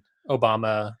projected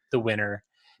Obama the winner.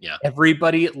 Yeah.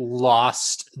 Everybody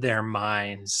lost their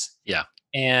minds. Yeah.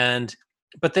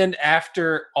 But then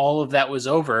after all of that was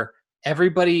over,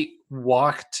 everybody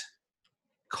walked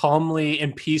calmly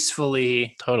and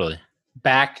peacefully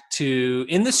back to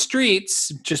in the streets,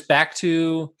 just back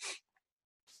to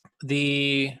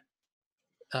the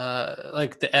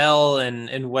like the L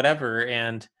and whatever.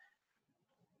 And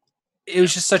it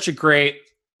was just such a great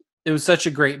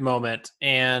moment.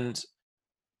 And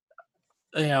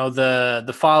you know,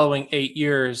 the following 8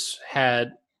 years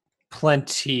had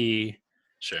plenty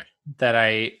that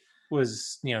I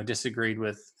was, you know, disagreed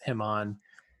with him on.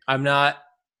 I'm not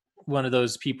one of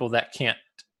those people that can't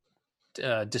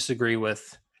disagree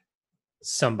with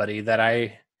somebody that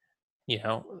I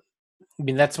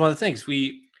mean, that's one of the things.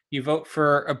 You vote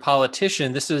for a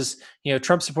politician. This is, you know,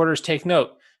 Trump supporters take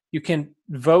note. You can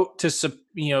vote to,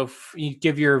 you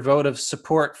give your vote of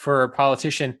support for a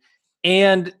politician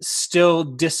and still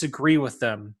disagree with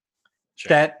them.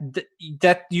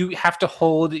 That you have to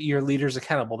hold your leaders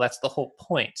accountable. That's the whole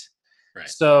point. Right.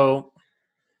 So,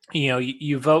 you know,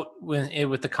 you vote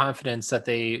with the confidence that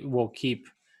they will keep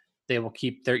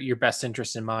your best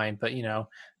interest in mind. But you know,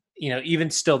 even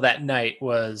still, that night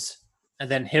was, and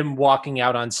then him walking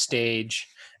out on stage,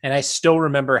 and I still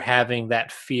remember having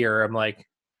that fear. I'm like,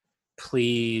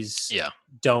 please,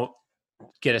 don't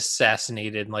get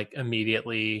assassinated like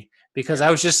immediately. Because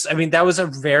that was a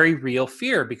very real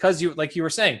fear, because you were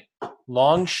saying,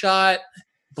 long shot,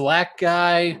 black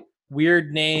guy,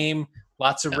 weird name,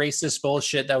 lots of racist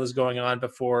bullshit that was going on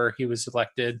before he was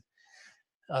elected.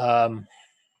 But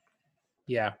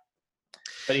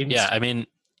I mean,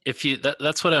 if you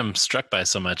that's what I'm struck by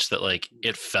so much, that like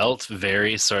it felt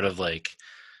very sort of like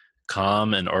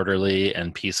calm and orderly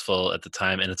and peaceful at the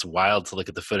time, and it's wild to look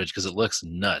at the footage because it looks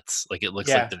nuts. Like it looks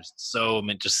like there's so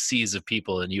many just seas of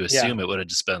people, and you assume it would have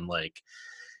just been like,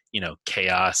 you know,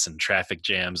 chaos and traffic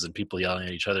jams and people yelling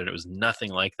at each other, and it was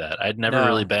nothing like that. I'd never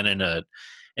really been in an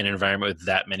environment with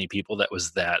that many people that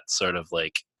was that sort of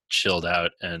like chilled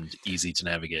out and easy to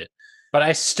navigate. But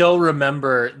I still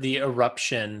remember the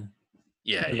eruption.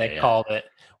 They called it.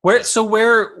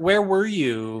 Where were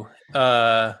you?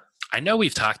 I know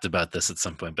we've talked about this at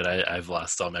some point, but I've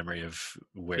lost all memory of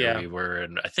where we were.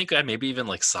 And I think I maybe even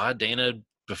like saw Dana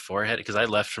beforehand, because I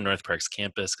left from North Park's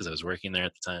campus because I was working there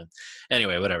at the time.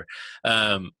 Anyway, whatever.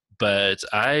 But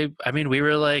I mean, we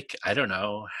were like, I don't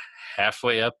know,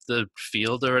 halfway up the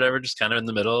field or whatever, just kind of in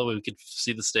the middle. We could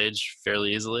see the stage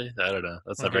fairly easily. I don't know.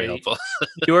 That's not very helpful.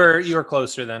 You were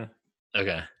closer then.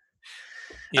 Okay.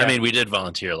 Yeah. I mean, we did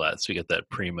volunteer a lot, so we get that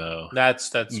primo.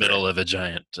 That's middle of a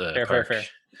giant park. Fair.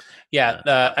 Yeah,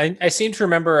 I seem to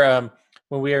remember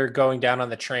when we were going down on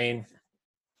the train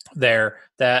there,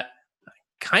 that I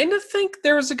kind of think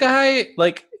there was a guy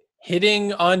like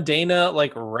hitting on Dana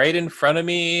like right in front of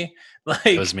me. Like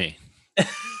it was me.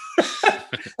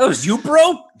 That was you,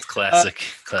 bro. Classic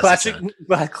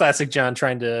John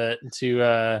trying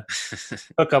to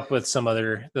hook up with some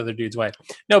other dude's wife.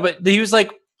 No, but he was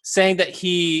like saying that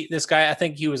this guy, I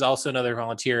think he was also another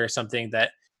volunteer or something,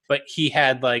 but he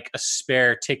had like a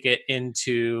spare ticket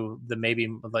into maybe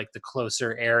like the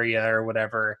closer area or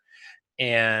whatever.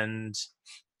 And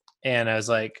I was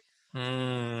like,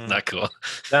 not cool.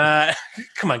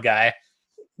 Come on, guy.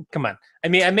 Come on. I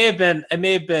mean, I may have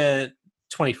been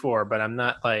 24, but I'm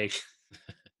not like,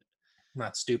 I'm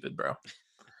not stupid, bro.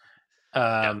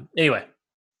 Anyway.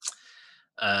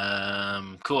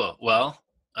 Cool. Well,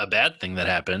 a bad thing that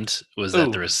happened was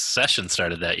that the recession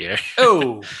started that year.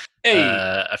 Oh, hey.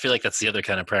 I feel like that's the other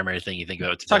kind of primary thing you think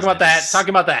about. Talking about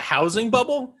that housing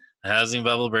bubble? Housing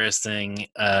bubble bursting.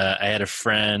 I had a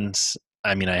friend.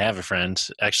 I mean, I have a friend,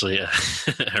 actually,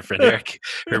 our friend Eric.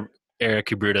 Eric,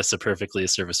 who brewed us a perfectly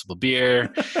serviceable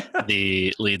beer,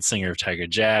 the lead singer of Tiger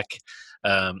Jack.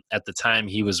 At the time,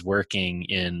 he was working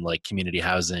in like community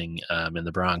housing in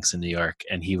the Bronx in New York,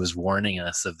 and he was warning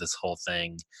us of this whole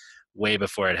thing way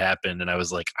before it happened. And I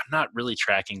was like, I'm not really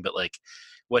tracking, but like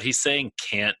what he's saying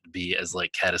can't be as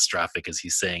like catastrophic as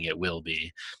he's saying it will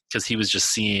be, because he was just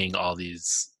seeing all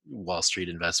these Wall Street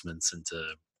investments into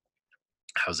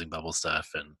housing bubble stuff.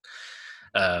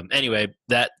 And anyway,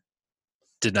 that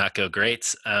did not go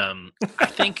great. I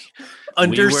think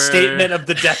understatement of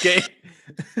the decade.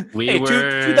 We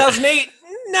were 2008,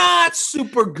 not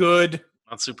super good.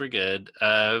 Not super good.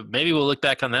 Maybe we'll look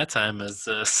back on that time as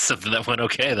something that went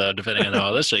okay, though, depending on how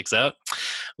all this shakes out.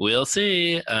 We'll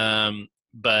see.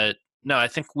 But no, I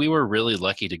think we were really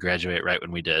lucky to graduate right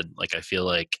when we did. Like, I feel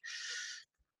like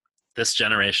this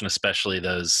generation, especially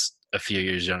those a few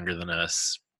years younger than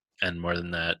us and more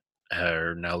than that,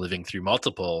 are now living through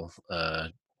multiple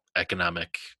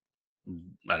economic,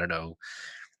 I don't know,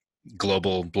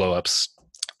 global blow-ups.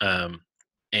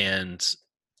 And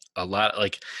a lot,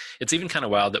 like, it's even kind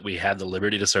of wild that we had the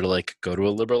liberty to sort of like go to a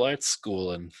liberal arts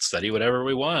school and study whatever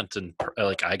we want. And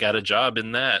like, I got a job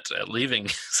in that at leaving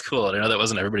school. And I know that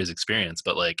wasn't everybody's experience,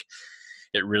 but like,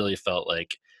 it really felt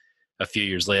like a few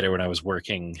years later when I was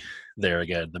working there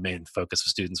again, the main focus of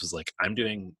students was like, I'm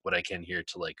doing what I can here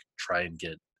to like try and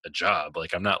get a job.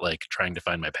 Like, I'm not like trying to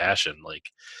find my passion. Like,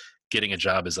 getting a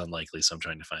job is unlikely, so I'm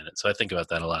trying to find it. So I think about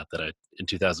that a lot, that in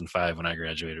 2005 when I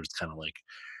graduated, it was kind of like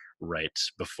right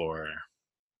before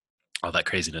all that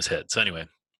craziness hit. So anyway,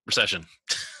 recession.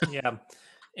 Yeah.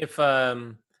 If I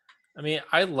mean,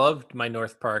 I loved my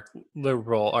North Park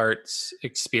liberal arts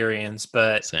experience,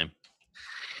 but same.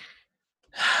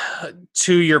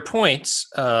 To your points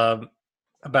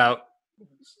about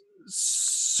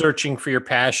searching for your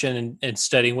passion and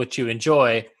studying what you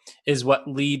enjoy is what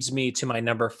leads me to my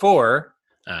number 4.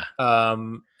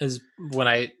 Is when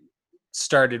I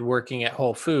started working at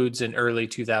Whole Foods in early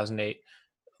 2008,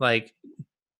 like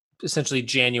essentially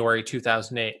January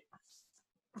 2008.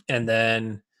 And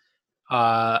then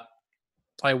I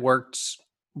worked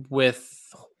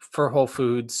for Whole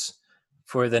Foods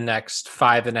for the next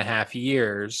 5.5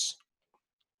 years.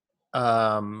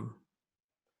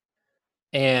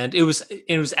 And it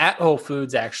was at Whole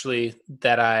Foods actually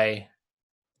that I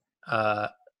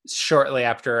shortly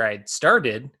after I'd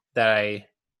started that I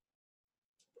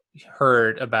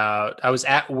heard about. I was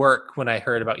at work when I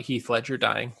heard about Heath Ledger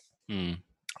dying. Yeah.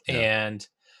 And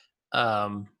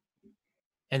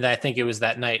I think it was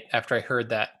that night after I heard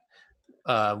that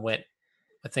I went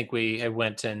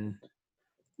and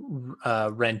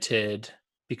rented,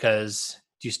 because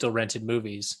you still rented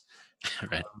movies.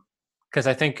 Right. Because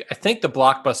I think the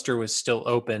Blockbuster was still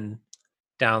open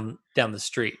down the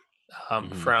street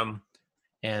from,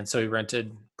 and so he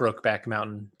rented Brokeback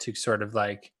Mountain to sort of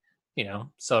like,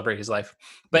 celebrate his life.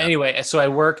 But anyway, so I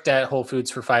worked at Whole Foods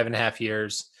for 5.5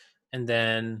 years, and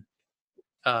then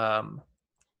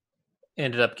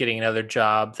ended up getting another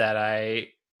job that I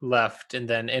left, and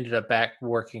then ended up back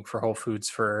working for Whole Foods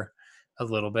for a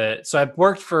little bit. So I've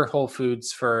worked for Whole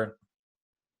Foods for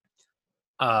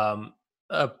over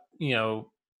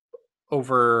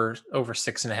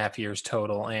 6.5 years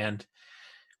total. And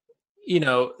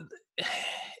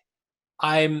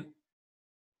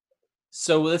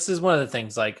so this is one of the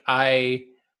things, like,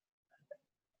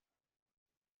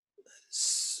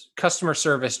 customer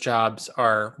service jobs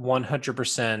are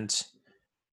 100%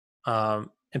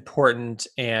 important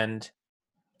and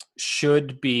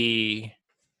should be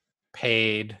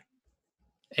paid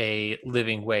a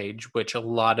living wage, which a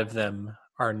lot of them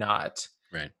are not.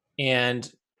 Right.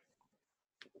 And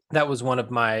that was one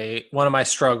of my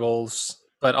struggles,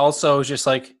 but also just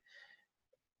like,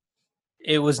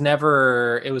 it was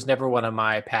never one of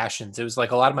my passions. It was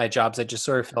like a lot of my jobs I just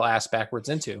sort of fell ass backwards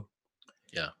into.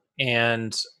 Yeah.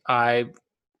 And I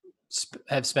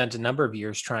have spent a number of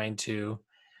years trying to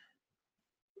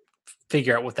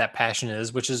figure out what that passion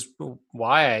is, which is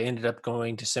why I ended up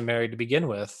going to seminary to begin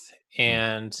with,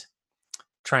 and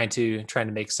trying to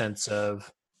make sense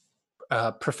of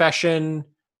profession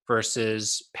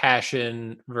versus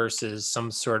passion versus some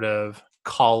sort of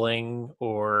calling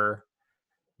or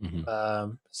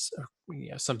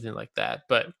something like that.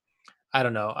 But I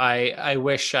don't know. I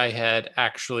wish I had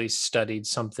actually studied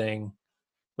something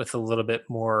with a little bit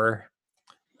more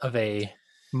of a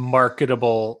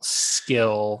marketable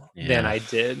skill than I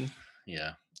did.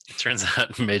 Yeah. It turns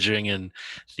out majoring in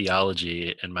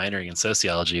theology and minoring in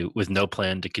sociology with no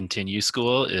plan to continue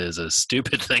school is a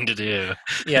stupid thing to do.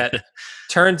 Yeah.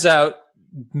 Turns out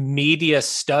media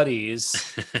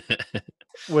studies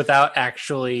without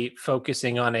actually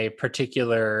focusing on a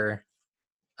particular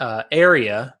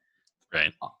area,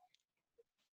 right,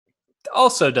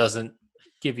 also doesn't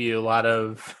give you a lot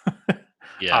of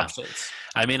options.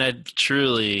 I mean, I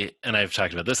truly, and I've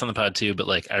talked about this on the pod too, but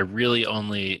like, I really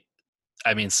only,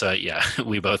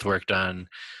 we both worked on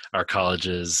our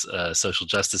college's social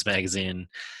justice magazine.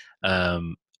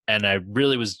 And I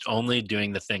really was only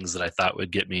doing the things that I thought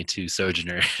would get me to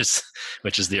Sojourners,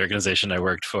 which is the organization I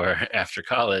worked for after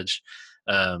college.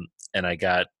 And I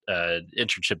got an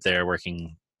internship there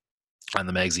working on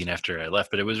the magazine after I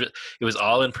left, but it was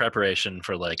all in preparation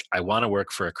for like, I want to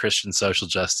work for a Christian social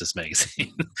justice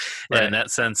magazine. And in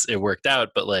that sense it worked out,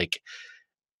 but like,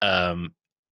 and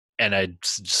I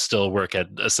still work at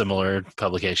a similar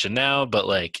publication now, but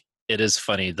like, it is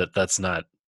funny that that's not,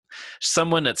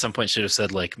 someone at some point should have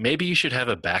said like, maybe you should have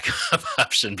a backup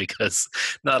option because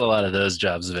not a lot of those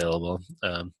jobs available.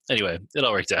 Anyway, it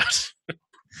all worked out.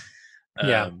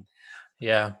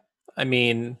 Yeah. I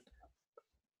mean,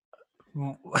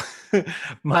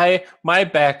 my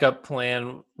backup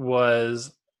plan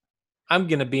was I'm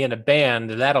going to be in a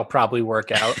band. That'll probably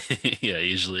work out. Yeah,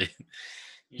 usually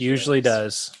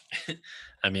does.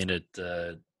 I mean, it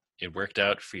worked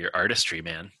out for your artistry,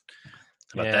 man.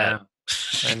 How about that?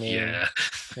 I mean,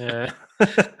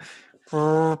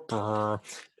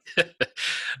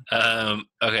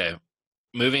 okay.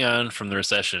 Moving on from the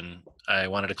recession, I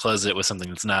wanted to close it with something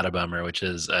that's not a bummer, which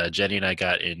is Jenny and I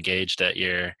got engaged that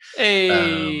year.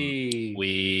 Hey!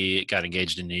 We got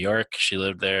engaged in New York. She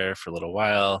lived there for a little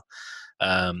while,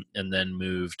 and then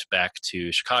moved back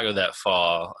to Chicago that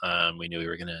fall. We knew we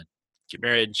were going to get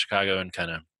married in Chicago and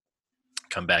kind of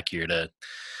come back here to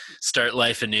start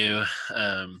life anew.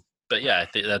 But yeah, I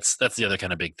think that's the other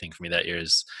kind of big thing for me that year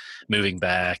is moving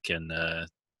back and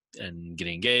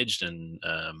getting engaged. And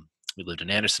we lived in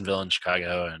Andersonville in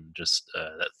Chicago, and just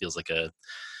that feels like a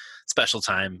special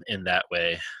time in that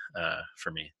way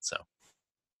for me. So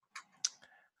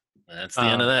that's the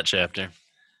end of that chapter.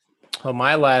 Well,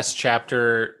 my last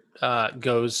chapter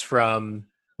goes from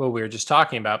what we were just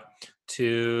talking about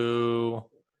to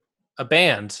a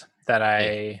band that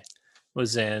I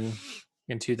was in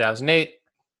 2008.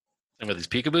 And with these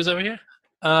peekaboos over here?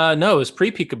 No, it was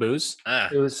pre-peekaboos.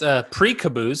 It was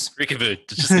pre-caboose. Pre-caboo,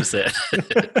 just to say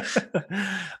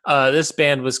it. This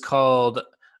band was called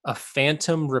A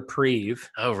Phantom Reprieve.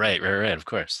 Oh, right, of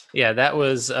course. Yeah, that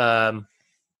was it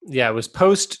was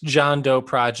post John Doe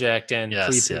Project and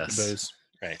pre-peekaboos. Yes.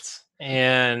 Right.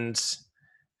 And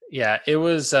yeah, it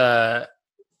was a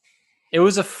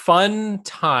fun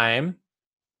time,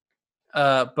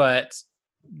 but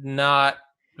not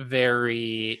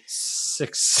very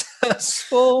successful.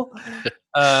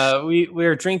 We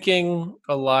were drinking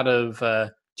a lot of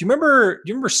do you remember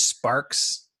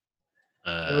Sparks?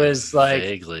 It was like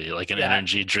vaguely like an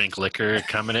energy drink liquor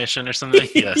combination or something.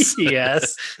 Yes.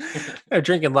 Yes. I'm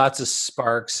drinking lots of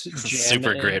Sparks.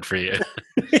 Super great for you.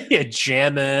 Yeah,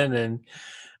 jamming and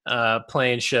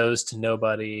playing shows to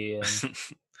nobody,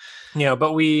 and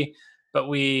but we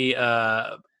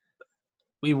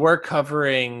were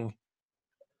covering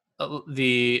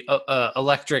the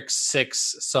Electric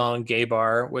Six song "Gay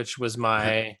Bar," which was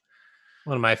one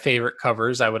of my favorite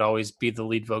covers. I would always be the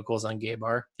lead vocals on "Gay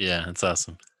Bar." Yeah, that's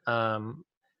awesome. And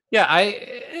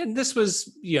this was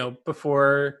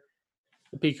before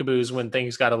the peekaboos, when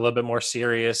things got a little bit more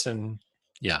serious and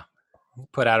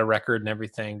put out a record and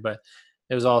everything. But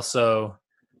it was also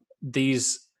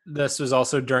this was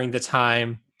also during the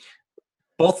time.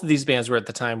 Both of these bands were at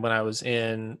the time when I was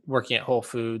working at Whole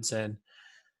Foods and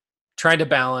trying to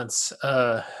balance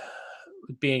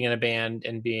being in a band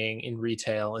and being in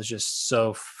retail is just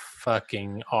so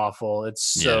fucking awful. It's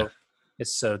so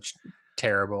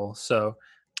terrible. So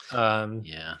pretty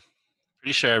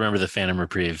sure I remember the Phantom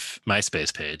Reprieve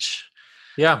MySpace page.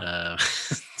 Yeah.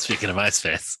 Speaking of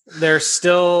MySpace, there's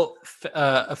still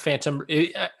a Phantom.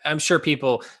 I'm sure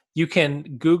you can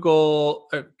Google,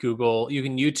 you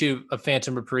can YouTube a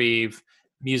Phantom Reprieve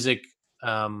music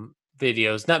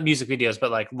videos, not music videos,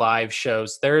 but like live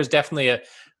shows. There is definitely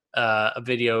a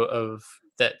video of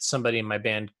that somebody in my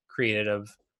band created of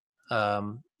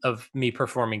me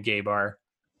performing "Gay Bar."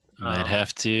 Might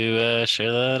have to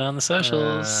share that on the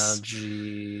socials. Oh,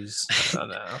 jeez. I don't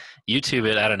know. YouTube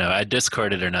it. I don't know. I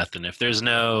Discord it or nothing. If there's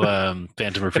no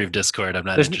Phantom Reprieve Discord, I'm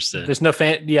not interested. There's no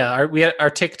fan. Yeah,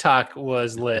 our TikTok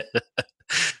was lit.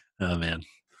 Oh man.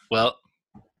 Well,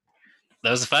 that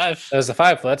was a 5.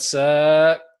 Let's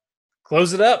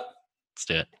close it up. Let's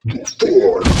do it.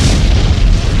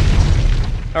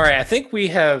 All right. I think we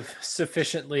have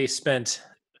sufficiently spent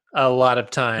a lot of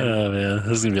time. Oh man,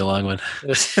 this is gonna be a long one.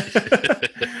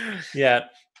 Yeah,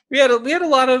 we had a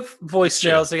lot of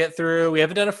voicemails to get through. We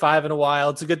haven't done a 5 in a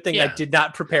while. It's a good thing I did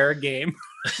not prepare a game.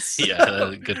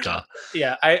 Yeah, good call.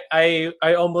 Yeah, I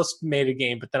almost made a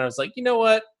game, but then I was like, you know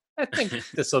what? I think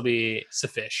this will be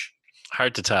sufficient.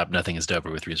 Hard to top. Nothing is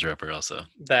doper with Reese Roper. Also,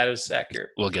 that is accurate.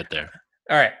 We'll get there.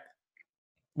 All right.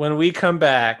 When we come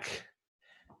back,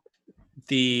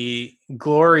 the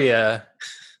Gloria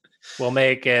will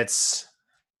make its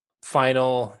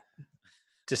final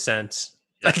descent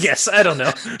I guess. I don't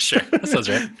know. Sure, that sounds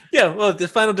right. Yeah, well, the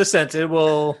Final Descent, it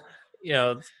will,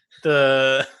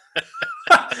 the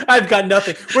I've got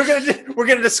nothing. We're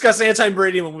gonna discuss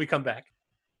Anti-Meridian when we come back.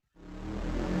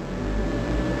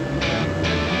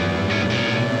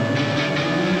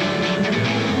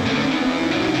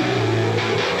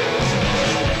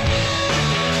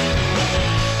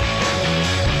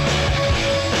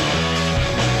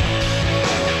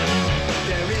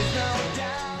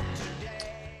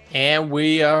 And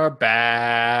we are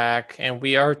back, and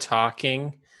we are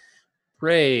talking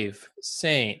Brave,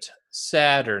 Saint,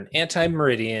 Saturn,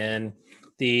 Anti-Meridian,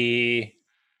 the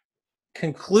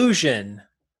conclusion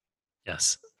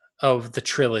of the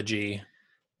trilogy.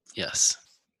 Yes.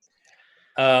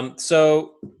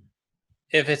 So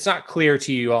if it's not clear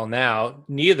to you all now,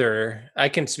 I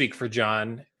can speak for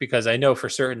John, because I know for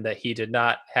certain that he did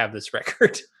not have this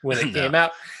record when it came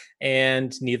out,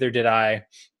 and neither did I.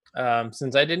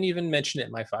 Since I didn't even mention it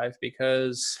in my 5,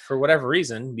 because for whatever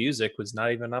reason, music was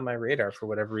not even on my radar for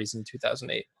whatever reason in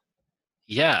 2008.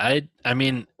 Yeah, I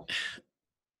mean,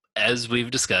 as we've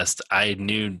discussed, I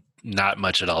knew not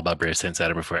much at all about Brave, Saint,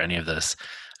 Saturn before any of this.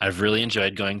 I've really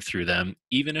enjoyed going through them,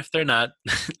 even if they're not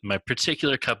my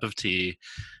particular cup of tea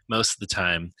most of the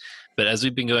time. But as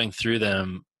we've been going through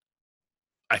them,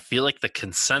 I feel like the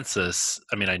consensus,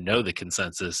 I know the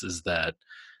consensus is that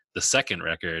the second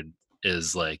record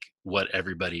is like what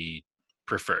everybody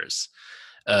prefers.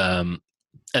 And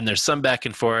there's some back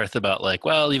and forth about like,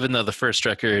 well, even though the first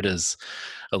record is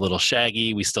a little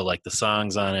shaggy, we still like the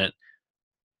songs on it.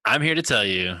 I'm here to tell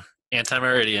you,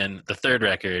 Anti-Meridian, the third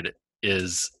record,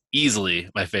 is easily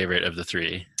my favorite of the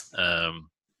 3.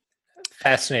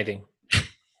 Fascinating.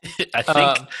 I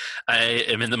think I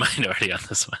am in the minority on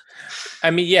this one.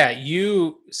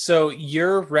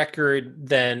 Your record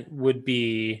then would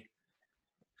be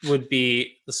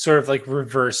sort of like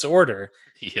reverse order.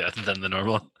 Yeah, than the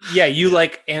normal. Yeah, you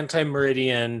like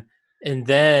Anti-Meridian, and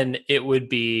then it would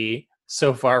be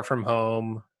So Far From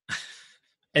Home,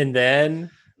 and then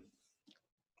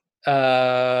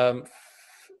Light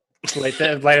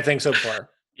of Things So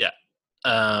Far. Yeah.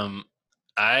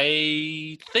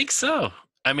 I think so.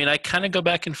 I kind of go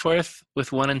back and forth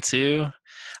with 1 and 2.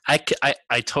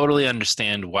 I totally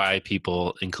understand why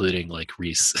people, including like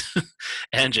Reese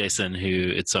and Jason,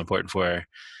 who it's so important for,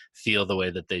 feel the way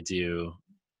that they do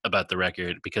about the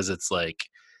record, because it's like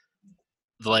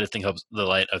the Light of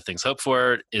Things Hoped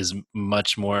For is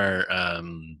much more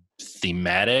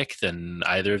thematic than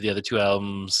either of the other 2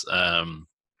 albums. I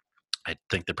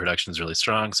think the production is really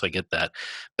strong, so I get that.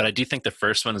 But I do think the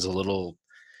first one is a little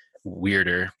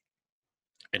weirder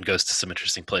and goes to some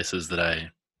interesting places that I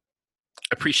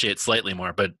appreciate slightly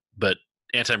more, but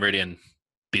Anti-Meridian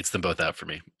beats them both out for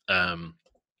me.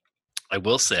 I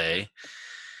will say,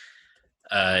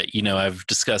 I've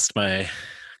discussed my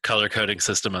color coding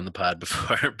system on the pod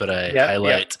before, but I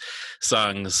highlight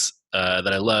songs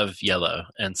that I love, yellow,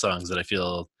 and songs that I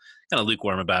feel kind of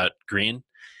lukewarm about, green.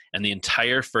 And the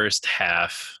entire first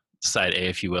half, side A,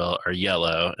 if you will, are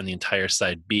yellow, and the entire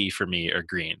side B for me are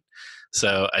green.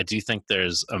 So I do think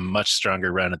there's a much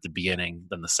stronger run at the beginning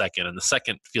than the second, and the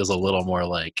second feels a little more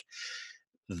like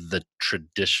the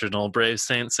traditional Brave,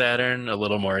 Saint, Saturn, a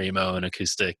little more emo and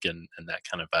acoustic and that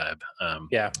kind of vibe.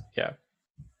 Yeah.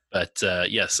 But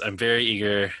yes, I'm very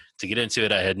eager to get into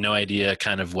it. I had no idea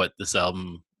kind of what this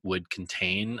album would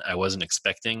contain. I wasn't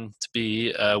expecting to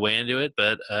be way into it,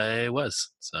 but I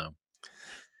was. So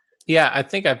yeah, I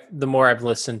think the more I've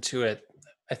listened to it,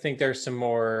 I think there's some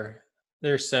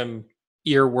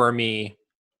earwormy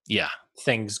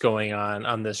things going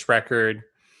on this record.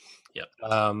 Yep.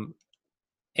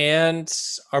 And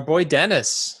our boy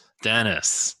Dennis he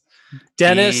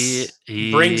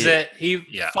brings it. He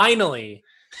finally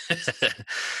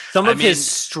some of his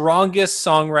strongest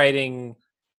songwriting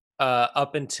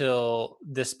up until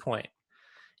this point.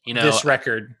 This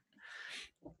record.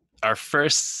 Our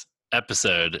first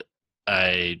episode,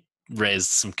 I raised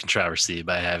some controversy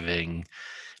by having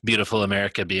Beautiful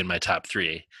America be in my top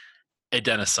 3, a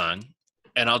Dennis song.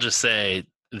 And I'll just say,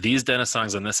 these Dennis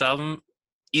songs on this album,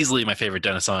 easily my favorite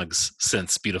Dennis songs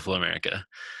since Beautiful America.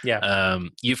 Yeah.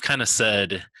 You've kind of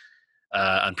said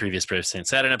on previous Brave, Saint,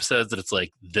 Saturn episodes that it's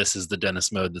like, this is the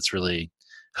Dennis mode that's really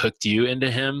hooked you into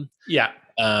him. Yeah.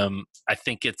 I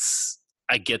think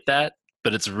I get that,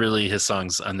 but it's really his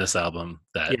songs on this album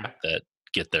that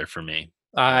get there for me.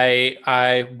 I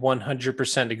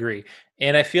 100% agree.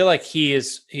 And I feel like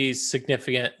he's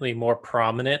significantly more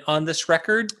prominent on this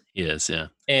record. He is, yeah.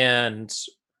 And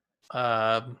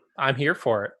I'm here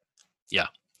for it.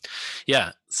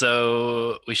 Yeah.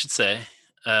 So we should say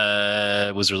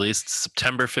was released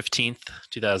September 15th,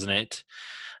 2008.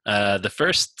 The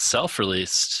first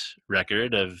self-released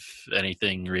record of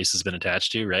anything Reese has been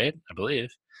attached to, right? I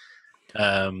believe.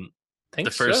 The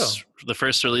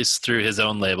first release through his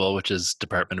own label, which is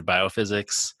Department of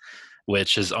Biophysics,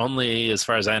 which is only, as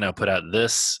far as I know, put out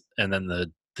this and then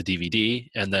the DVD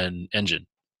and then Engine.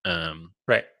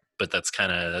 Right. But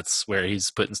that's where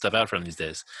he's putting stuff out from these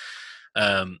days.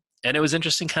 And it was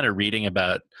interesting kind of reading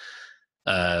about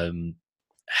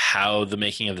how the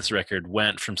making of this record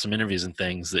went from some interviews and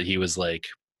things, that he was like,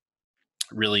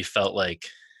 really felt like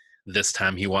this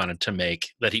time he wanted to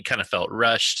make, that he kind of felt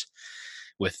rushed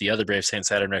with the other Brave Saint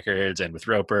Saturn records and with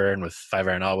Roper and with Five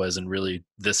Iron Always, and really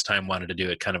this time wanted to do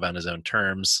it kind of on his own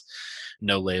terms,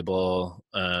 no label,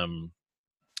 and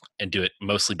do it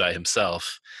mostly by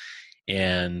himself.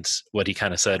 And what he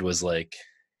kind of said was like,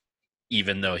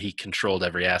 even though he controlled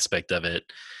every aspect of it,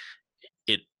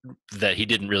 that he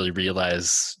didn't really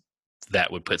realize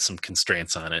that would put some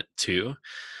constraints on it too,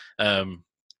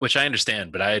 which I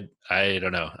understand, but I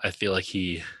don't know. I feel like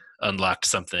he unlocked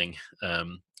something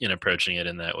in approaching it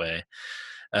in that way.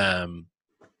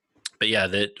 But yeah,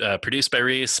 that produced by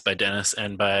Reese, by Dennis,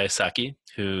 and by Saki,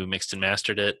 who mixed and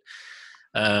mastered it.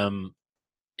 And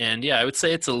yeah, I would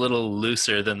say it's a little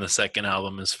looser than the second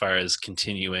album as far as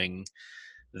continuing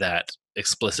that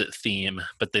explicit theme,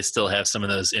 but they still have some of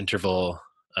those interval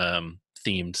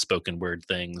themed spoken word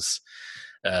things.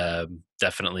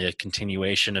 Definitely a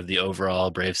continuation of the overall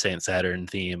Brave Saint Saturn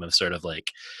theme of sort of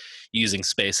like using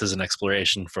space as an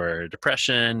exploration for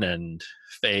depression and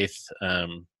faith.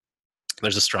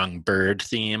 There's a strong bird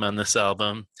theme on this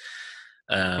album.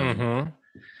 But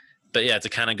yeah, to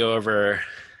kind of go over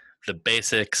the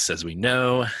basics, as we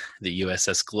know, the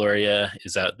USS Gloria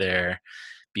is out there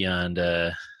beyond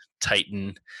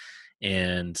Titan.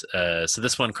 And so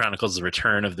this one chronicles the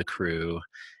return of the crew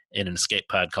in an escape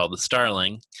pod called the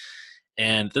Starling.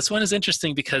 And this one is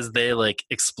interesting because they like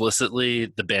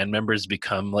explicitly, the band members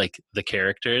become like the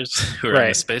characters who are on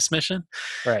the space mission.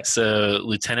 Right. So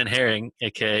Lieutenant Herring,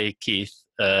 aka Keith,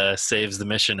 saves the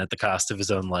mission at the cost of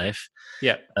his own life.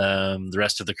 Yeah. The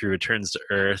rest of the crew returns to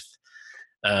Earth.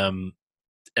 And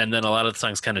then a lot of the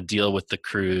songs kind of deal with the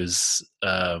crew's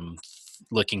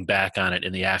looking back on it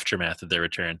in the aftermath of their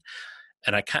return.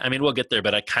 And I mean, we'll get there,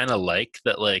 but I kind of like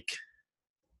that, like,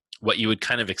 what you would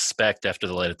kind of expect after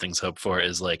the Light of Things Hoped For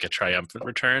is like a triumphant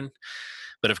return.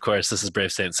 But of course, this is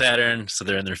Brave Saint Saturn, so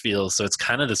they're in their feels. So it's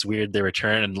kind of this weird, they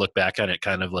return and look back on it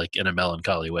kind of like in a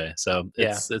melancholy way. So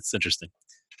it's interesting.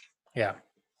 Yeah.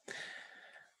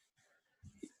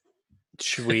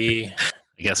 Should we?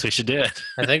 I guess we should do it.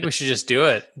 I think we should just do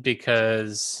it,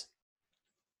 because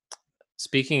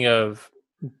speaking of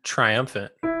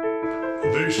triumphant,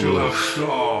 they shall have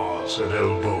stars at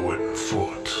elbow and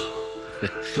foot.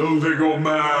 Though they go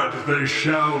mad, they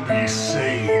shall be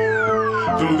sane.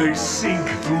 Though they sink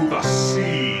through the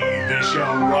sea, they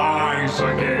shall rise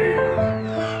again.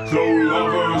 Though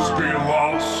lovers be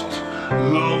lost,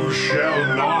 love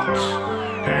shall not,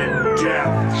 and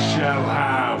death shall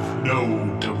have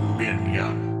no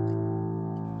dominion.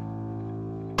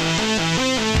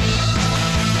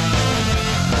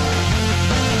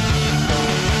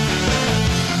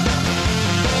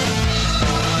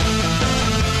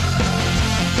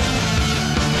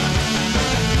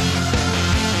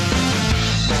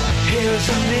 Here's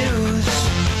the news,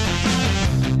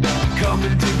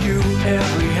 coming to you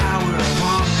every hour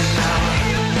from now.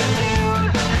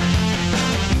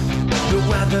 The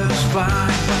weather's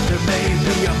fine, but there may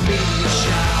be a meteor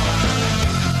shower.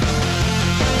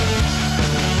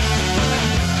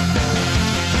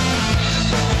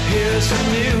 Here's the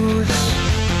news,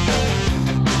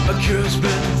 a cure's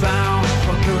been found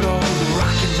for good old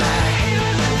rockin' back.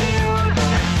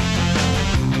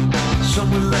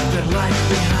 Someone left their life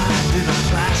behind in a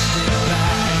plastic bag.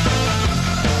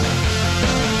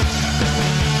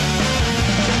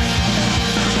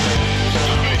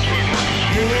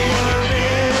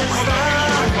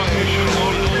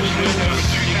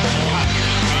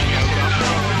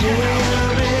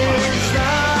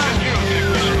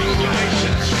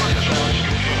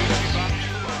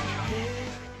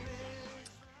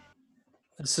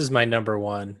 This is my number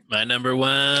one. My number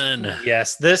one.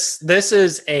 Yes, this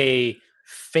is a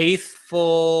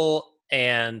faithful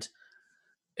and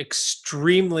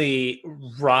extremely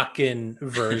rockin'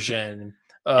 version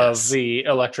of the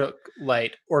Electric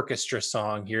Light Orchestra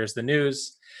song, Here's the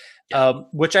News,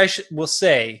 which I will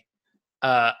say,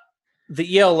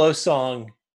 the ELO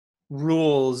song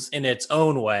rules in its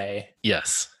own way.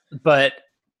 Yes. But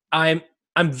I'm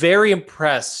very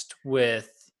impressed with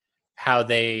how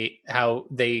they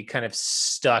kind of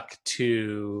stuck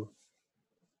to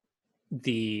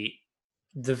the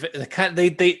kind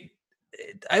they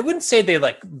I wouldn't say they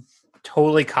like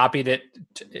totally copied it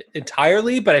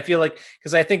entirely, but I feel like,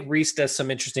 because I think Reese does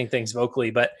some interesting things vocally,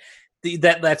 but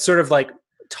that sort of like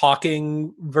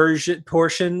talking version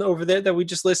portion over there that we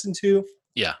just listened to,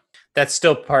 that's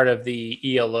still part of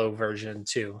the ELO version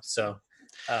too. So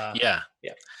I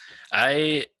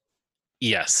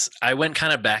went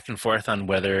kind of back and forth on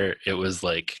whether it was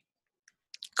like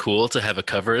cool to have a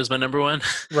cover as my number one,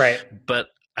 right? But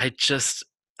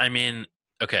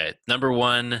okay, number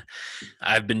one,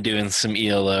 I've been doing some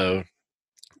ELO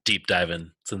deep diving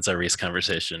since our Reese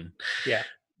conversation. Yeah.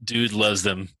 Dude loves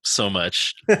them so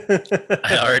much.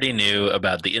 I already knew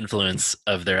about the influence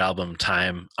of their album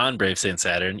Time on Brave Saint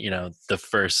Saturn. You know, the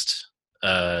first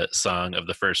song of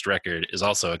the first record is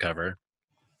also a cover.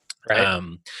 Right.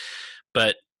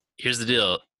 But here's the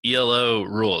deal. ELO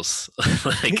rules.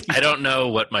 Like, I don't know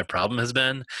what my problem has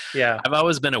been. Yeah. I've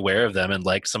always been aware of them and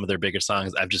liked some of their bigger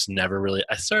songs. I've just never really,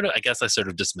 I sort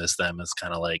of dismissed them as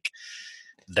kind of like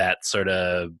that sort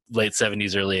of late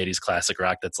 70s, early 80s classic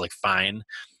rock that's like fine.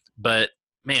 But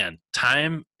man,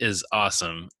 Time is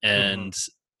awesome. And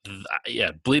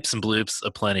bleeps and bloops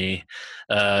aplenty.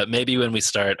 Maybe when we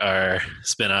start our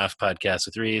spin-off podcast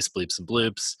with Reese, bleeps and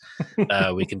bloops,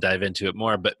 we can dive into it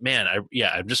more. But man,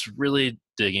 I'm just really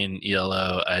digging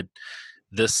ELO.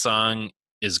 This song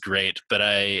is great, but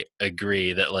I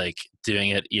agree that like doing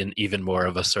it in even more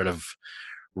of a sort of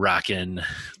rockin'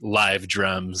 live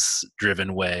drums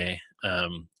driven way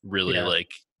really like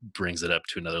brings it up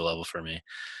to another level for me.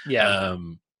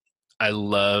 I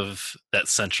love that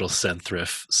central synth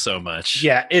riff so much.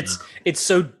 Yeah, it's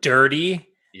so dirty.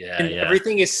 And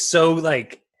everything is so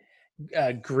like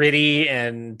gritty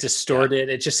and distorted.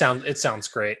 It sounds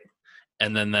great.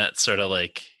 And then that sort of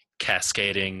like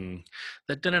cascading,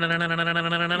 that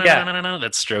stroby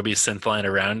synth line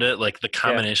around it, like the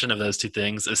combination of those two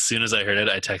things. As soon as I heard it,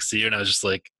 I texted you and I was just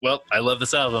like, well, I love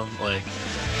this album. Like,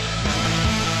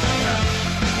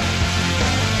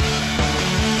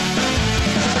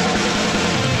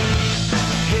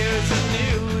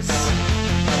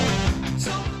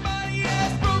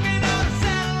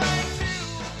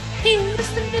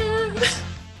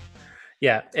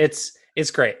 yeah, it's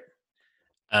great.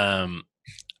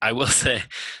 I will say,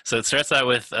 so it starts out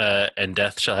with "And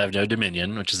Death Shall Have No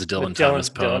Dominion," which is a Dylan Thomas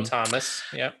poem. Dylan Thomas,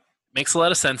 yeah. Makes a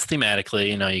lot of sense thematically.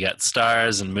 You know, you got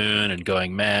stars and moon and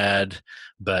going mad,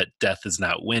 but death is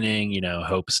not winning. You know,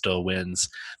 hope still wins.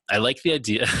 I like the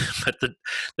idea, but the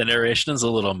narration is a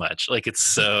little much. Like, it's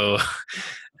so...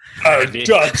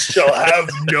 Death shall have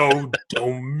no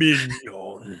dominion.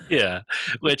 Yeah,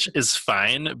 which is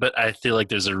fine, but I feel like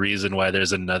there's a reason why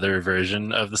there's another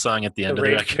version of the song at the end of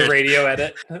the record. The radio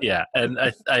edit. Yeah, and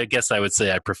I guess I would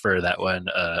say I prefer that one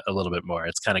a little bit more.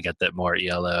 It's kind of got that more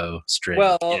ELO string.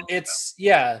 Well, it's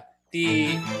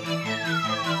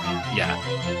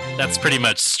that's pretty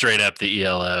much straight up the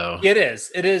ELO. It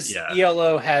is. Yeah.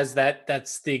 ELO has that.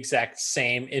 That's the exact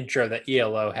same intro that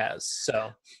ELO has.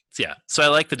 So I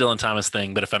like the Dylan Thomas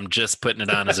thing, but if I'm just putting it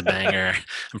on as a banger,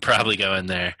 I'm probably going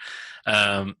there.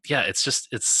 It's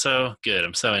so good.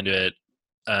 I'm so into it.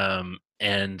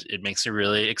 And it makes me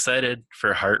really excited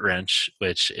for Heart Wrench,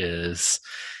 which is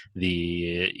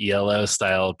the ELO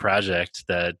style project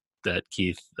that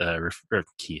Keith,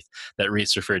 that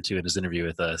Reese referred to in his interview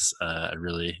with us. I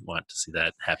really want to see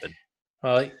that happen.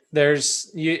 Well,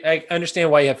 I understand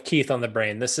why you have Keith on the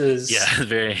brain. This is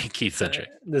very Keith-centric.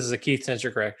 This is a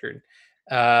Keith-centric record.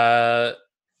 Shall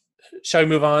we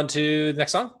move on to the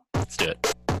next song? Let's do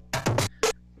it.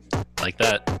 Like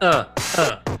that. I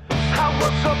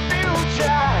was a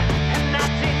future in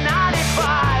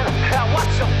 1995. I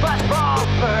watch a fastball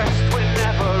burst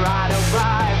whenever I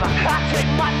arrive. I take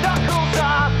my knuckles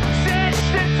off, cinch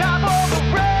the top of the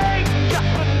ring, just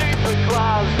beneath the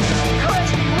gloves.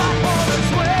 Crazy life on the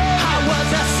swing. I was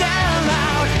a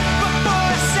sellout before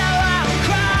a sellout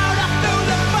crowd. I threw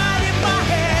the fight in my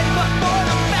head before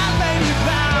the fat lady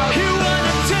bowed. You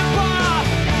wanna tip off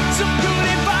some good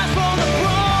advice for the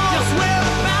pros? Just wear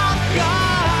a mouth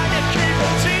guard and keep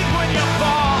the teeth.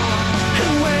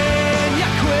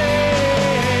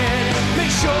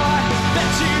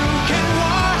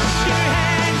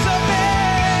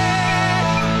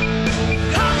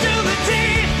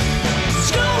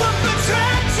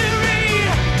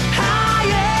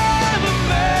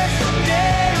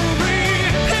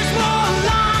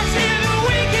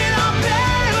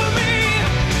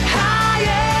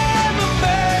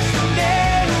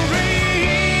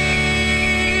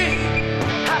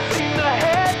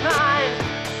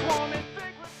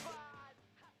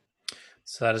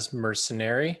 So that is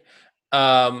Mercenary.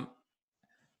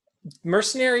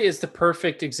 Mercenary is the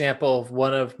perfect example of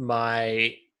one of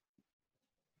my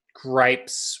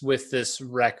gripes with this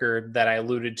record that I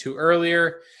alluded to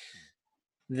earlier.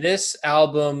 This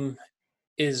album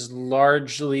is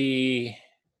largely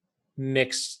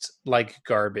mixed like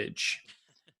garbage.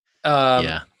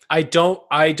 I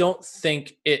don't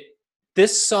think it.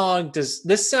 This song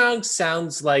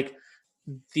sounds like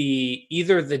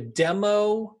either the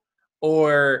demo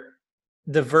or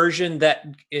the version that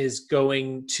is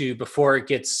going to before it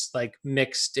gets like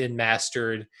mixed and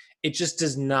mastered. It just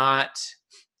does not.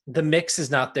 The mix is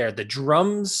not there. The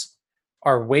drums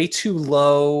are way too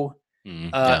low.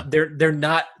 They're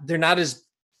not as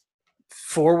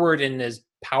forward and as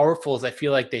powerful as I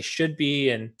feel like they should be,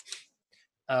 and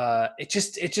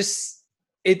it's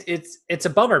a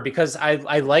bummer because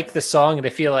I like the song and I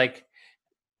feel like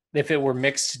if it were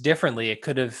mixed differently, it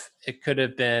could have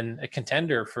been a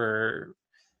contender for,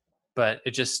 but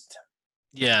it just.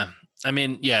 Yeah. I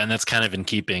mean, yeah. And that's kind of in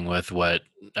keeping with what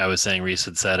I was saying Reese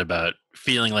had said about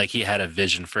feeling like he had a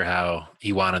vision for how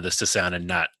he wanted this to sound and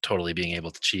not totally being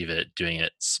able to achieve it, doing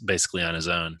it basically on his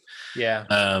own. Yeah.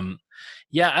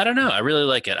 Yeah, I don't know. I really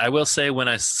like it. I will say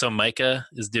so Micah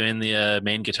is doing the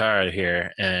main guitar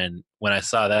here. And when I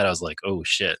saw that, I was like, oh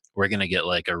shit, we're going to get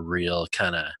like a real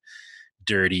kind of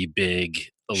dirty, big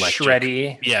electric.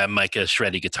 Shreddy. Yeah, Micah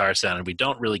shreddy guitar sound. And we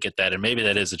don't really get that. And maybe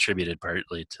that is attributed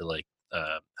partly to like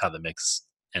how the mix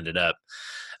ended up.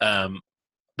 But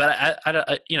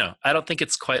I don't think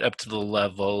it's quite up to the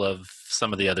level of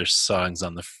some of the other songs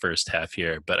on the first half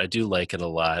here, but I do like it a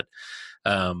lot.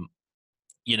 I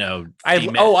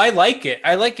like it.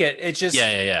 I like it. It's just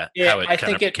how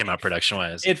it came out production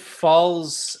wise. It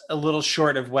falls a little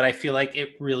short of what I feel like it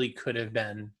really could have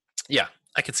been. Yeah,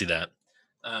 I could see that.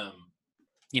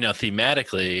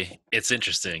 Thematically, it's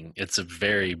interesting. It's a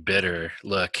very bitter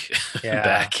look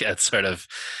back at sort of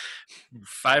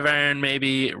Five Iron,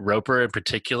 maybe Roper in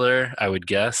particular, I would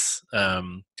guess.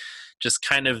 Just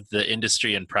kind of the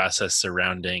industry and process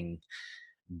surrounding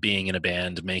being in a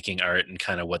band, making art, and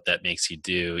kind of what that makes you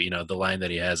do. The line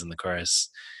that he has in the chorus,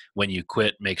 when you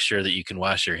quit, make sure that you can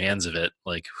wash your hands of it.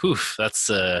 Like, that's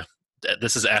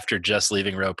this is after just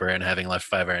leaving Roper and having left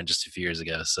Five Iron just a few years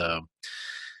ago. So I'm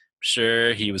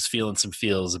sure he was feeling some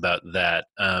feels about that.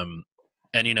 And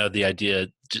the idea,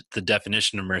 the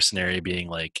definition of mercenary being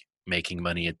like making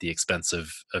money at the expense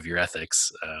of your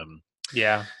ethics.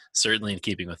 Certainly in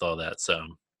keeping with all that. So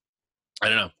I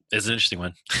don't know. It's an interesting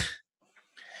one.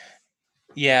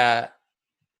 Yeah.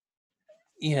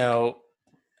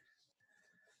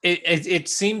 It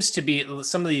seems to be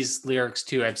some of these lyrics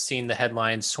too. I've seen the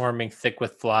headlines swarming thick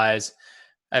with flies.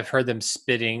 I've heard them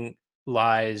spitting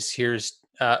lies.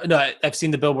 I've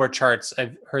seen the Billboard charts.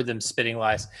 I've heard them spitting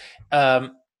lies.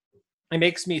 It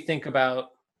makes me think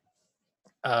about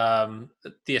the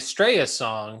Estrella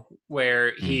song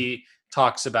where he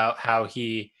talks about how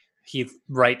he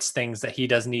writes things that he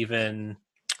doesn't even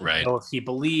know if he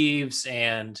believes,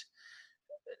 and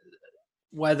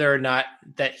whether or not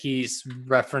that he's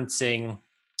referencing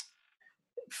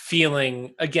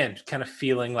feeling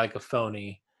like a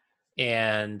phony,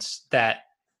 and that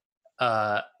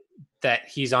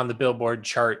he's on the Billboard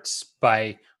charts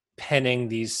by penning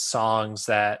these songs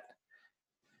that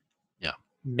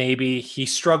maybe he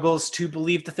struggles to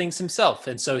believe the things himself,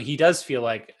 and so he does feel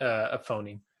like a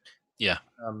phony.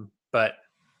 But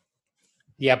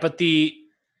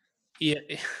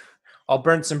I'll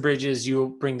burn some bridges,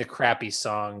 you bring the crappy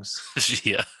songs.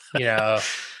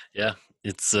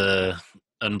 It's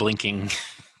unblinking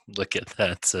look at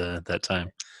that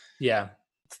time.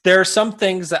 There are some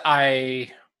things that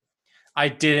I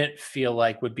didn't feel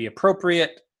like would be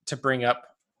appropriate to bring up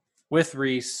with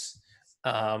Reese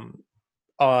on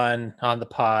the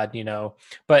pod,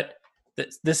 but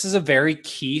this is a very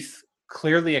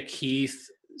clearly a Keith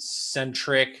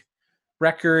centric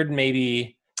record.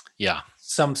 Maybe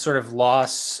some sort of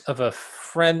loss of a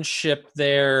friendship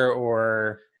there,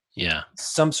 or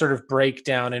some sort of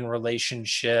breakdown in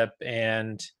relationship,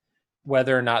 and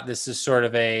whether or not this is sort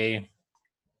of a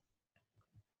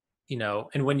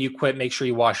and when you quit, make sure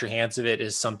you wash your hands of it,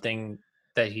 is something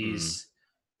that he's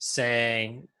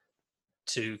saying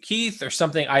to Keith or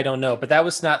something. I don't know, but that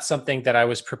was not something that I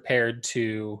was prepared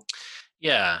to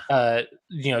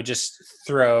just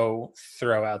throw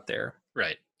out there.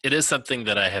 Right. It is something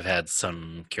that I have had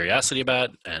some curiosity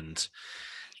about, and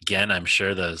again, I'm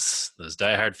sure those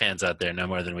diehard fans out there know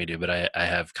more than we do, but I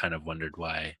have kind of wondered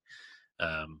why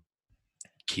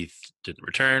Keith didn't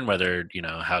return, whether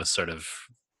how sort of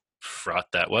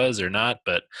fraught that was or not,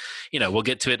 but we'll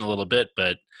get to it in a little bit.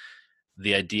 But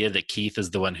the idea that Keith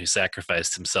is the one who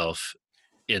sacrificed himself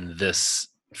in this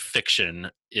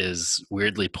fiction is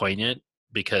weirdly poignant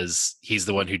because he's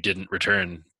the one who didn't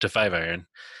return to Five Iron.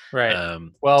 Right.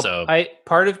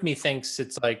 Part of me thinks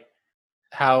it's like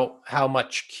how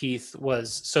much Keith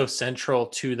was so central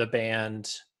to the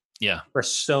band for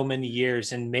so many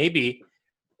years. And maybe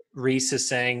Reese is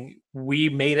saying, we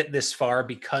made it this far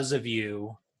because of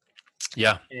you.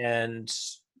 Yeah. And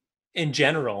in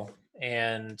general.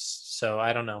 And so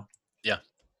I don't know. Yeah.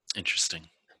 Interesting.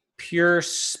 Pure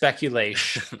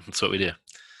speculation. That's what we do.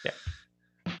 Yeah.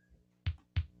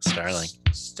 Starling.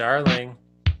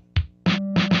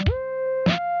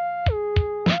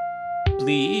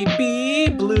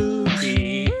 Bleepy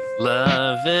bloopy.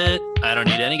 Love it. I don't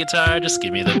need any guitar, just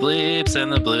give me the bleeps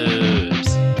and the bloops.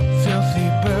 Filthy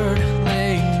bird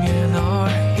laying in our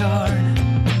yard.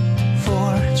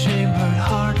 Four-chambered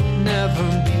heart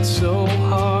never beat so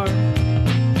hard.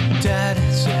 Dad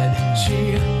said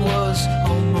she was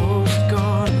almost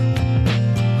gone.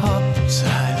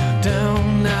 Upside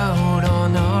down out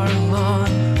on our lawn.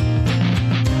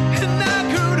 And I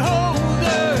could hold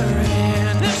her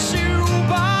in a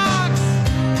shoebox.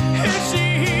 If she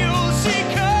heals, she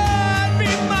could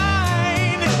be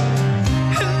mine.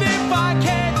 And if I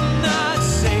cannot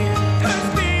save her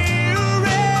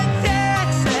spirit, Dad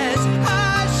says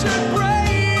I should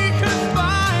break her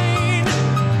spine.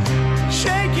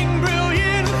 Shaking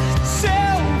brilliant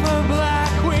silver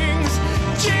black wings.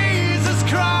 Jesus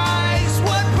Christ,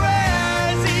 what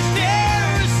prayers he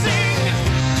dares sing.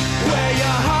 Wear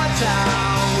your heart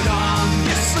out on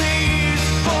your sleeve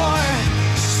for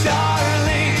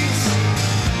starlings.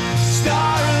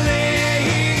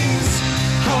 Starlings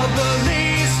are the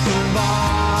least of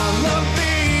all of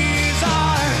these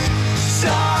are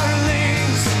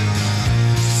starlings.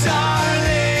 Starlings.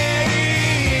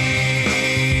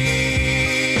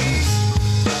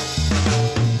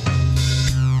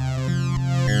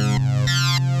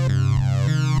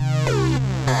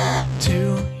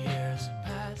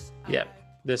 Yep.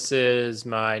 This is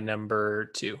my number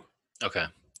 2. Okay.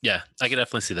 Yeah, I can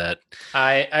definitely see that.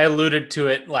 I alluded to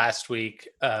it last week.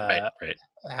 Right.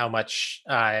 How much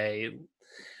I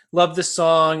love the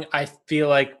song. I feel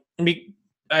like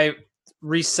I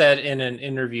resaid in an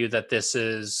interview that this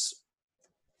is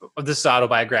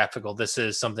autobiographical. This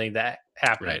is something that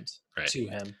happened to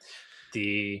him.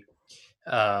 The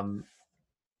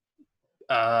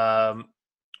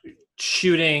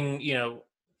shooting,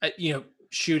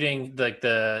 shooting like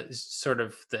the sort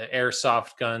of the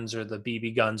airsoft guns or the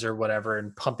BB guns or whatever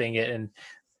and pumping it and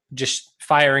just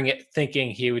firing it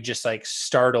thinking he would just like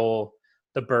startle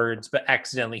the birds but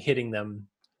accidentally hitting them,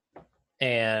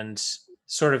 and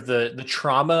sort of the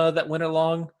trauma that went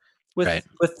along with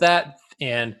that,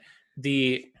 and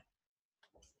the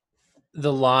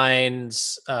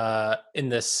lines in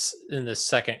this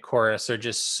second chorus are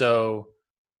just so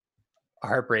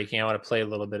heartbreaking. I want to play a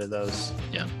little bit of those.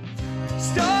 Yeah.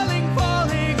 Starling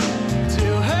falling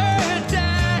to her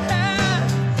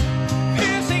death.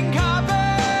 Piercing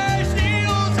copper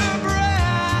steals her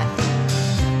breath.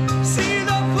 See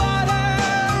the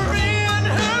flutter in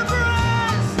her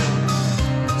breast.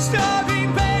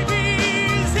 Starving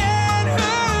babies in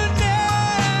her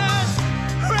nest.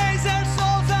 Raise their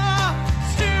souls up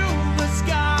to the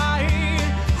sky.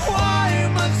 Why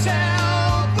must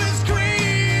helpless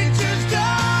creatures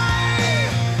die?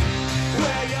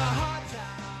 Where your heart's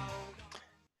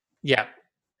Yeah.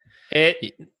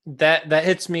 That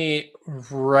hits me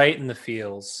right in the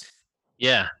feels.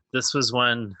 Yeah, this was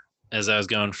one, as I was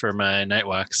going for my night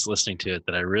walks, listening to it,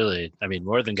 that I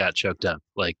more than got choked up,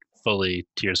 like fully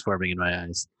tears forming in my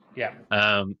eyes. Yeah.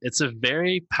 It's a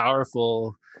very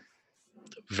powerful,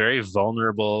 very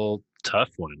vulnerable,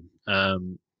 tough one.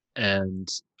 And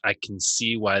I can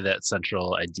see why that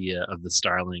central idea of the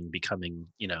starling becoming,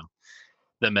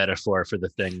 the metaphor for the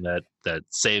thing that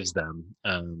saves them.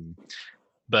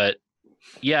 But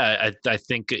yeah, I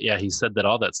think, he said that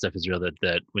all that stuff is real,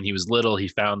 that when he was little, he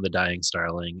found the dying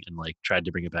starling and like tried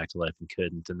to bring it back to life and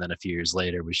couldn't. And then a few years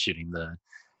later was shooting the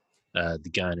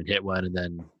gun and hit one, and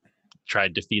then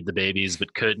tried to feed the babies,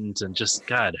 but couldn't. And just,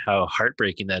 God, how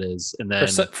heartbreaking that is. And then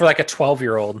for like a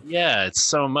 12-year-old. Yeah, it's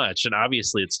so much. And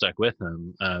obviously it stuck with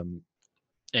him.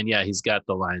 And yeah, he's got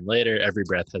the line later, every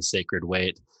breath has sacred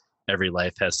weight. Every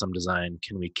life has some design.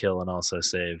 Can we kill and also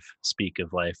save? Speak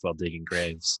of life while digging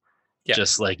graves. Yeah.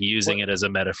 Just like using it as a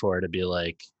metaphor to be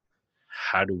like,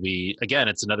 how do we, again,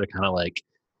 it's another kind of like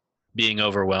being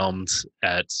overwhelmed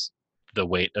at the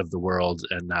weight of the world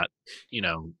and not,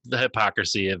 the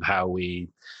hypocrisy of how we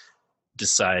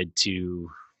decide to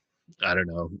I don't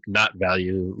know, not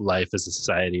value life as a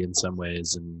society in some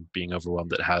ways, and being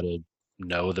overwhelmed at how to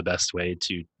know the best way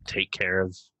to take care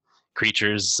of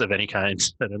creatures of any kind.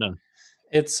 I don't know.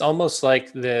 It's almost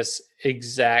like this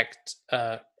exact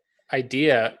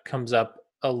idea comes up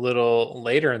a little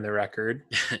later in the record.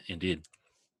 Indeed.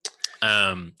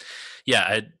 I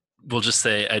will just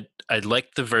say I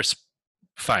like the verse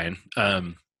fine.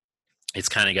 It's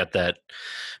kind of got that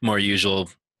more usual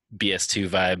BS2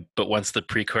 vibe, but once the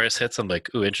pre-chorus hits, I'm like,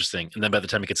 ooh, interesting. And then by the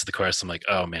time it gets to the chorus, I'm like,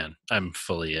 oh man, I'm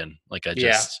fully in. Like I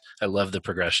love the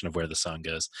progression of where the song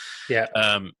goes. Yeah.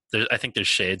 I think there's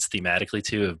shades thematically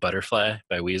too of Butterfly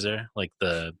by Weezer, like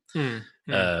the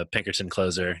Pinkerton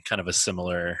closer, kind of a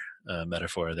similar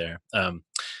metaphor there.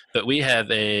 But we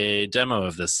have a demo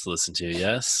of this to listen to,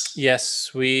 yes?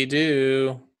 Yes, we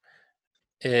do.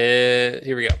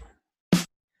 Here we go.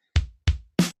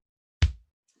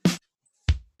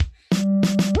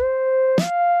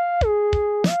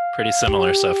 Pretty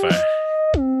similar so far.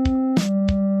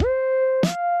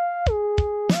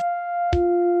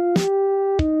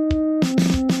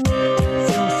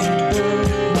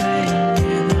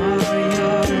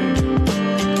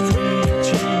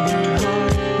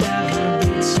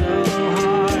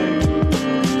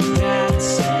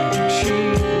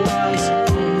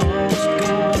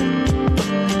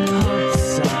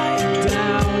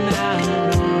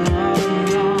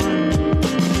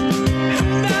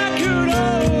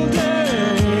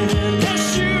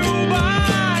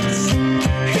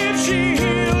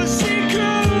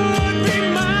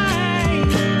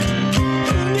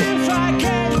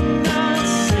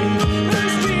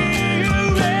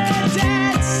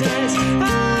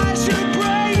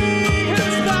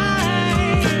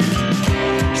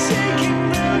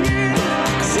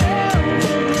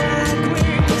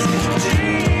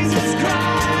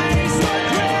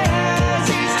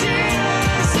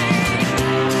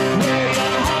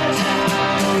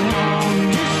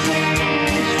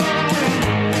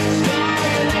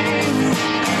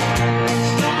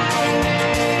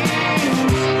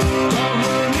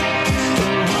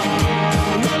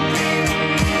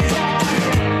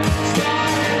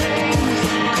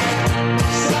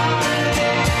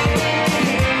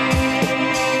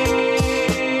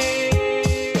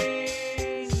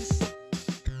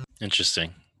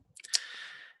 Interesting.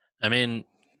 I mean,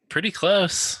 pretty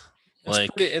close.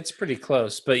 It's pretty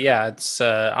close, but yeah, it's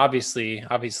obviously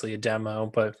a demo.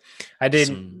 But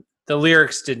the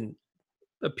lyrics didn't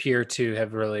appear to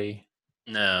have really.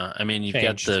 No, I mean you've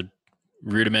changed. got the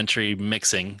rudimentary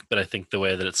mixing, but I think the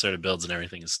way that it sort of builds and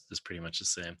everything is pretty much the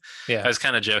same. Yeah, I was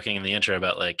kind of joking in the intro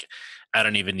about like, I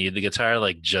don't even need the guitar,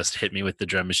 like just hit me with the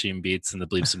drum machine beats and the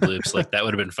bleeps and bloops. Like that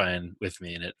would have been fine with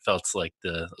me, and it felt like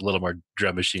a little more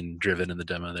drum machine driven in the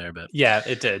demo there. But yeah,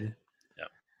 it did. Yeah.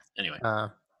 Anyway.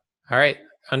 All right,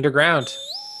 Underground.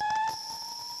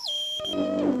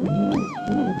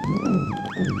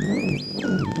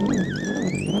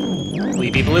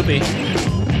 Bleepy bloopy.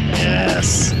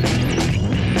 Yes.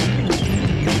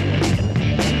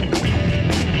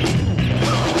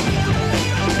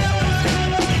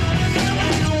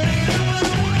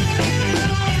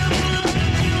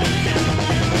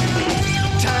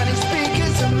 Tiny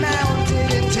speakers are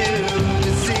mounted into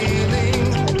the ceiling,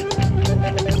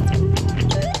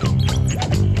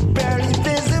 barely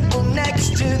visible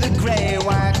next to the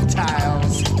gray-white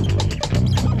tiles.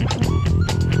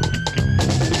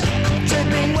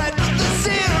 Dripping wet with the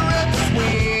syrup,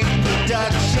 sweet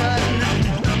production.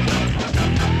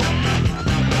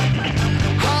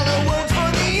 Hollow words for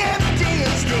the empty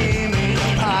and steaming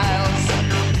piles.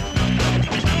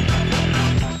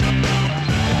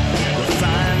 We'll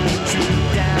find the truth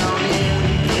down in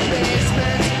the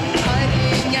basement,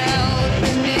 hiding out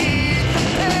beneath the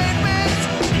pavement,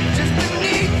 just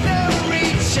beneath the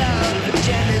reach of the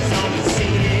agendas on the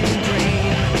ceiling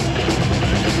green.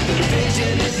 The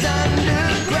vision is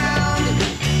underground,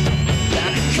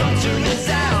 like the culture is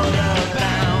out of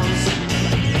bounds.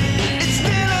 It's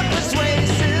still a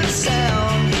persuasive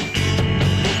sound.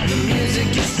 The music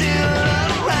is still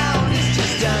around, it's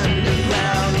just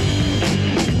underground.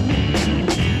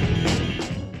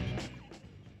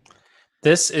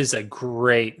 This is a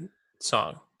great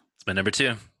song. It's my number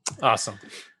 2. Awesome.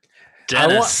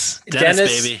 Dennis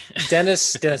baby.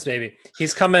 Dennis baby.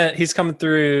 He's coming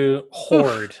through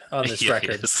horde on this Yeah,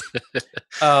 record. yes.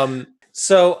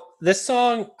 So this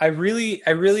song, I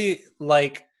really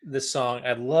like this song.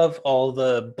 I love all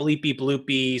the bleepy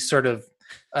bloopy sort of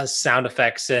sound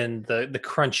effects and the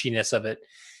crunchiness of it.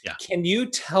 Yeah. Can you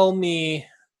tell me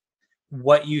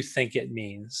what you think it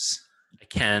means? I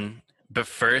can, but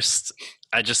first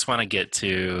I just want to get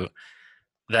to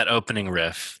that opening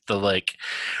riff, the like,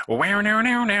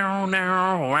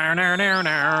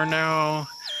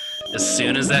 as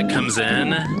soon as that comes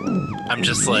in, I'm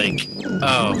just like,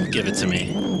 oh, give it to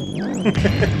me.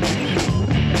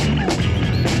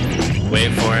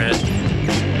 Wait for it.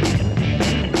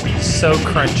 So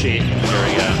crunchy. Here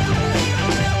we go.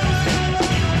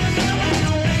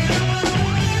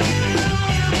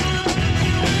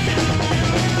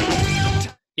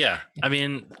 Yeah, I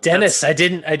mean, Dennis, I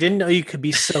didn't know you could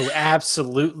be so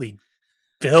absolutely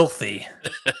filthy.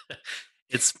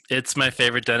 It's my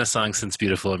favorite Dennis song since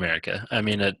Beautiful America. I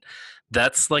mean,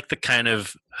 that's like the kind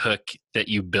of hook that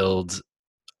you build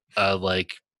a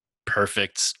like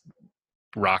perfect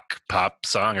rock pop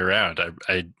song around.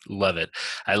 I love it.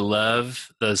 I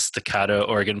love those staccato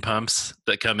organ pumps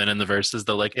that come in the verses.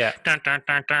 The like, dun, dun,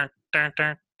 dun, dun, dun,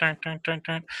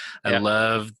 dun. I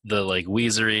love the like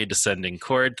Weezery descending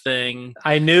chord thing.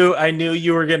 I knew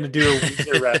you were going to do a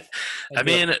Weezer rep. I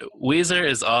mean, Weezer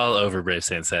is all over Brave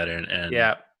Saint Saturn, and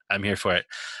I'm here for it.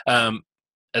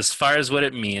 As far as what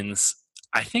it means,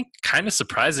 I think kind of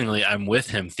surprisingly, I'm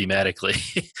with him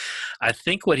thematically. I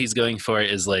think what he's going for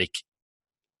is like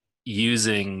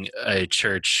using a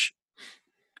church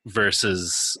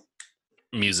versus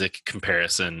music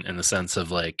comparison in the sense of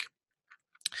like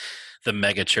the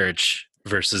mega church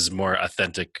versus more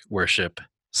authentic worship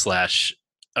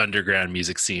 / underground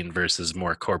music scene versus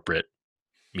more corporate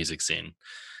music scene.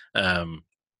 I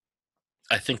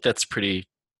think that's pretty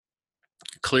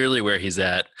clearly where he's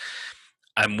at.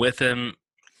 I'm with him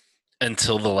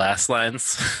until the last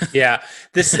lines. Yeah.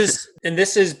 This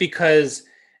is because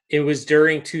it was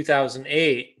during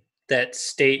 2008 that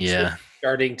states were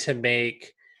starting to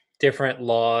make different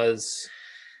laws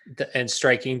and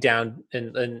striking down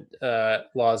and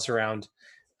laws around,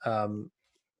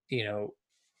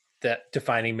 that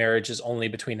defining marriage is only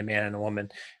between a man and a woman.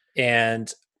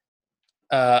 And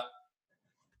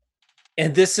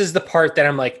this is the part that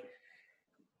I'm like,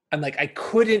 I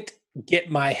couldn't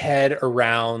get my head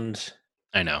around.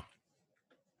 I know.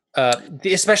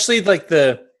 Especially like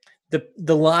the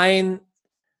line,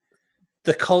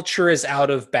 the culture is out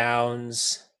of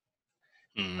bounds,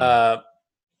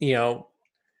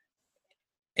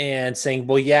 and saying,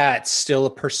 well, yeah, it's still a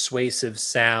persuasive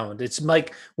sound. It's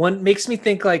like, one makes me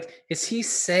think like, is he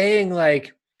saying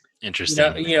like, interesting,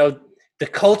 the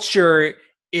culture,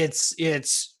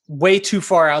 it's way too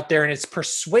far out there and it's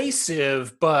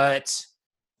persuasive, but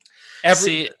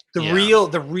the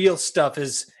real stuff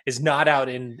is not out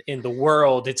in the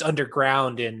world. It's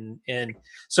underground. And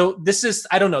so this is,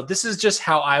 I don't know, this is just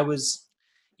how I was.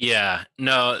 Yeah,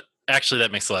 no, actually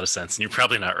that makes a lot of sense. And you're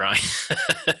probably not wrong.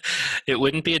 It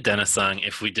wouldn't be a Dennis song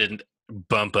if we didn't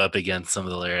bump up against some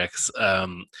of the lyrics.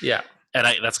 And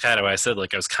that's kind of why I said,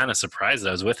 like, I was kind of surprised that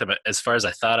I was with him as far as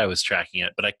I thought I was tracking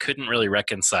it, but I couldn't really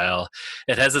reconcile.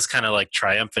 It has this kind of like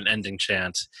triumphant ending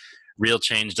chant. Real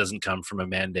change doesn't come from a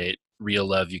mandate. Real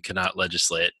love you cannot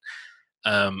legislate.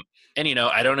 And,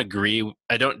 I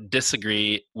don't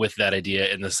disagree with that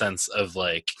idea in the sense of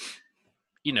like,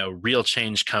 real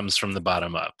change comes from the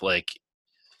bottom up. Like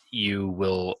you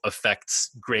will affect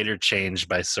greater change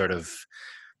by sort of,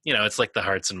 it's like the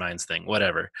hearts and minds thing,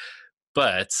 whatever.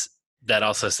 But that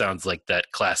also sounds like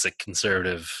that classic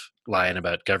conservative line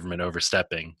about government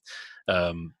overstepping.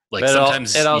 Like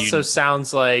sometimes it also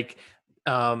sounds like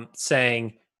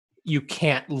saying you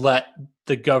can't let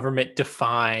the government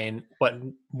define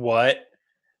what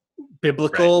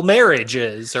biblical marriage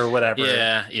is or whatever.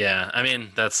 Yeah. I mean,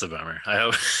 that's the bummer. I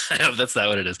hope that's not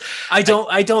what it is. I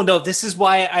don't know. This is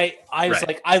why I was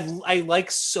like, I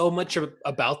like so much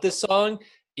about this song.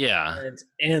 Yeah.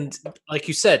 And like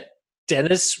you said,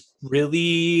 Dennis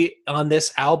really on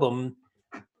this album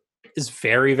is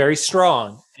very, very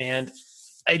strong. And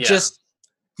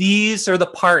these are the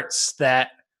parts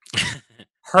that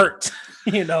hurt,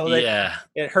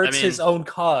 it hurts his own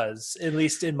cause, at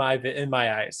least in my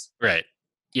eyes. Right.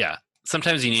 Yeah.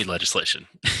 Sometimes you need legislation.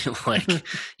 Like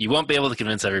you won't be able to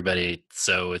convince everybody.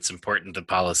 So it's important that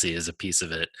policy is a piece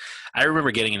of it. I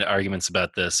remember getting into arguments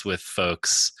about this with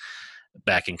folks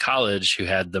back in college who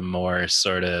had the more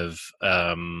sort of,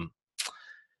 I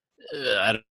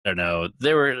don't know,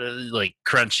 they were like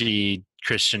crunchy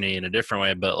Christian-y in a different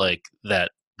way, but like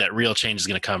that real change is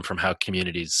going to come from how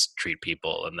communities treat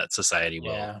people and that society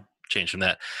will change from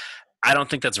that. I don't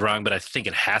think that's wrong, but I think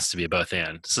it has to be a both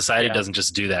and. Society doesn't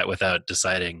just do that without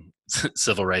deciding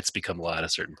civil rights become law at a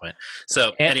certain point.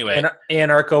 So anyway.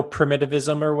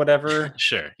 Anarcho-primitivism or whatever.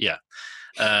 Sure, yeah.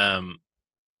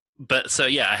 But so,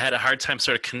 I had a hard time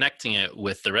sort of connecting it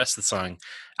with the rest of the song.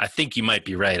 I think you might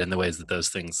be right in the ways that those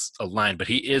things align, but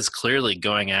he is clearly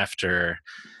going after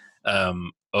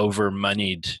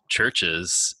over-moneyed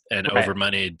churches and Right.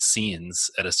 over-moneyed scenes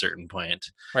at a certain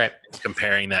point. Right.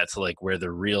 Comparing that to like where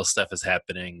the real stuff is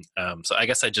happening. So I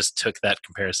guess I just took that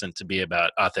comparison to be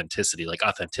about authenticity. Like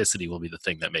authenticity will be the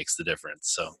thing that makes the difference.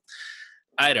 So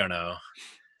I don't know.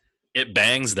 It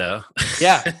bangs though.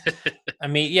 Yeah. I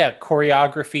mean, yeah,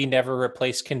 choreography never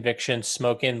replaced conviction.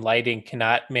 Smoking, lighting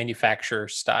cannot manufacture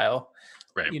style.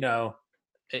 Right. You know,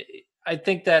 I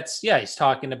think that's, yeah, he's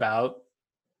talking about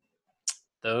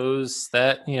those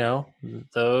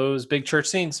big church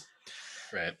scenes.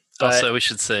 Right. But, also, we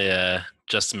should say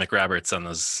Justin McRoberts on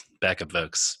those backup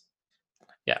vocals.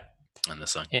 Yeah. On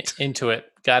this song. Into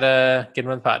it. Gotta get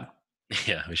him on the pod.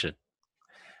 Yeah, we should.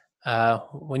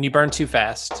 When you burn too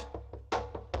fast.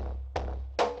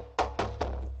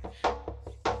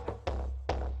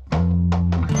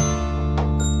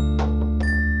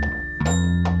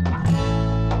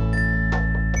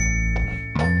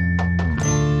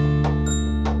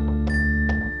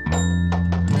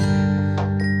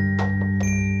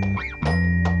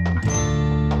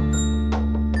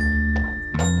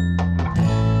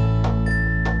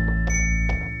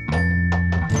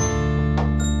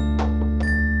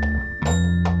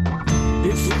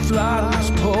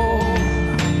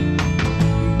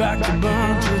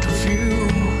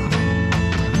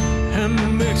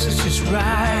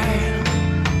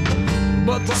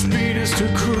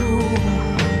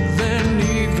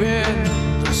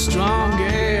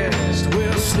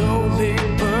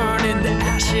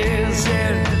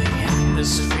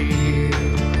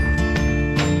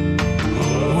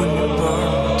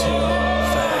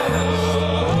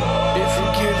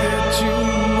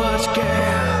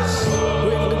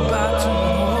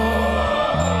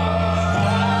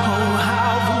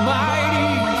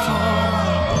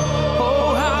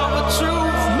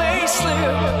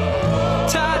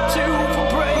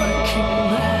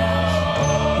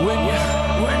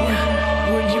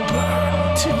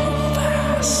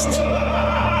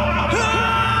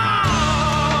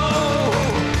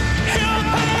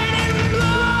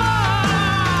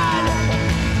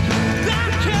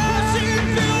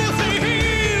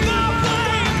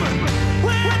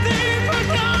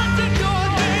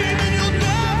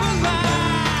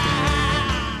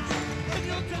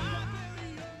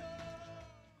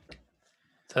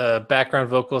 Background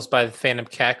vocals by the Phantom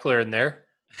Cackler in there.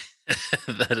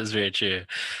 That is very true.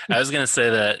 I was going to say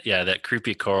that, yeah, that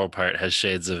creepy choral part has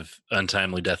shades of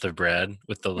Untimely Death of Brad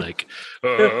with the like,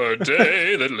 a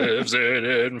day that lives in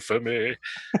infamy.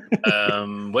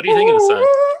 What do you think of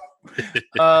the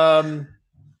song?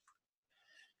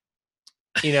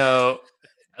 You know,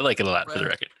 I like it a lot for the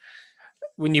record.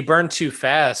 When you burn too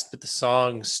fast, but the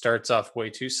song starts off way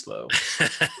too slow.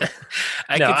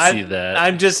 I can see that.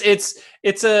 I'm just it's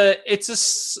a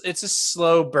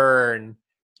slow burn.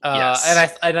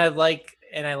 Yes. and I like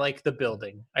the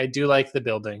building. I do like the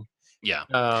building. Yeah.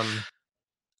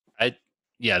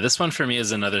 This one for me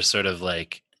is another sort of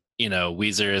like, you know,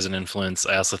 Weezer is an influence.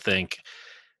 I also think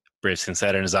Brave King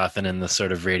Saturn is often in the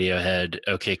sort of Radiohead,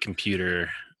 OK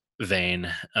Computer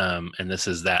vein. And this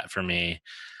is that for me.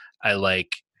 I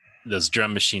like those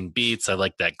drum machine beats. I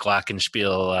like that glockenspiel a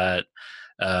lot.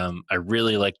 I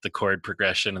really like the chord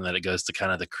progression and that it goes to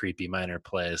kind of the creepy minor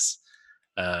plays.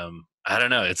 I don't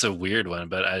know. It's a weird one,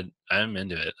 but I'm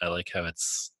into it. I like how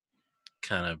it's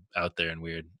kind of out there and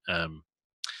weird.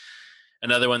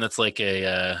 Another one that's like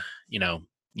a,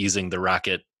 using the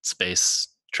rocket space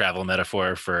travel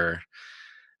metaphor for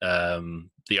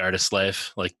the artist's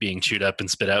life, like being chewed up and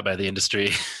spit out by the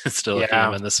industry. It's still a theme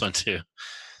on this one too.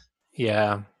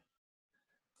 Yeah.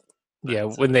 Yeah,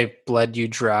 when they've bled you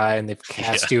dry and they've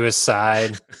cast you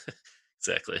aside.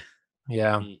 Exactly.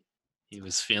 Yeah. He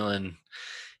was feeling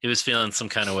some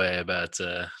kind of way about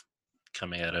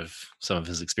coming out of some of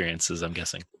his experiences, I'm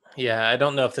guessing. Yeah, I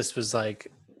don't know if this was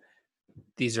like,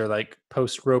 these are like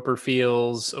post Roper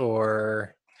feels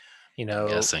or,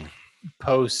 guessing.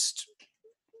 Post,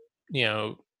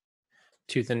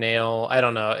 Tooth and Nail. I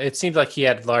don't know. It seems like he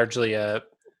had largely a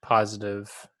positive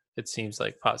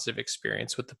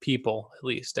experience with the people, at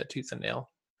least at Tooth and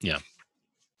Nail. Yeah.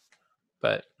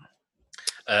 But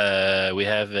we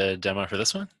have a demo for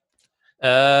this one?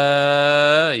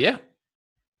 Yeah.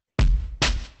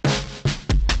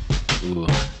 Ooh.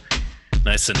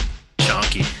 Nice and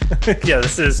chonky. Yeah,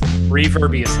 this is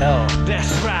reverby as hell.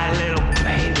 That's right, little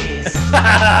babies.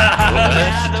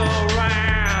 Gather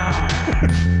around.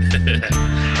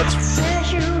 Let's tell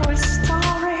you a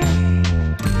story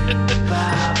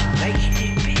about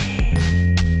making it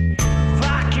big.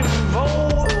 Rock and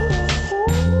roll.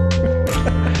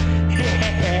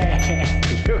 Yeah,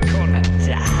 you're gonna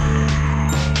die.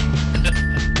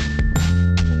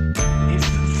 It's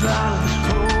the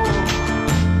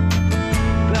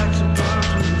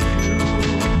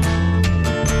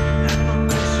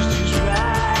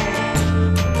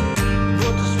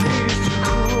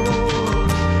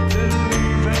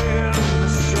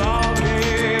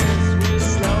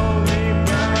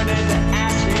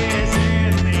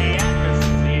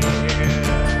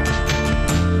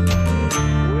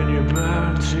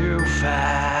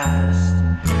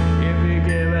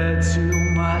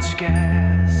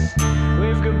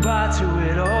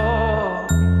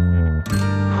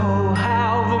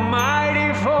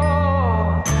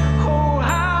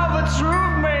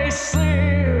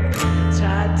slip,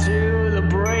 tied to the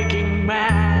breaking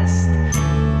mast.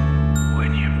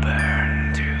 When you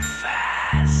burn too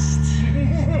fast.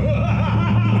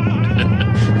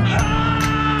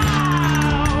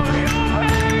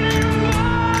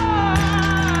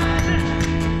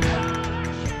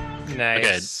 Nice.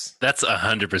 Okay, that's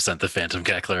 100% the Phantom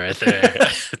Cackler right there.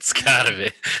 It's gotta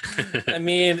be. I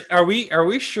mean, are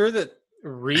we sure that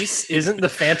Reese isn't the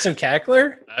Phantom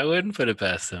Cackler? I wouldn't put it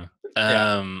past him.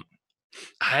 I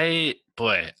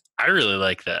really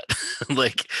like that.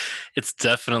 Like, it's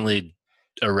definitely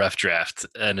a rough draft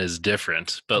and is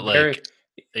different, but like,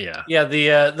 yeah,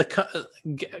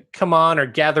 the come on or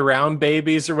gather round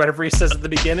babies or whatever he says at the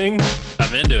beginning.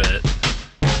 I'm into it.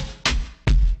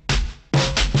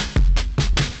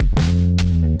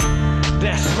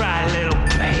 That's right, little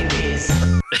babies.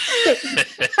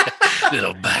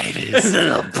 Little babies.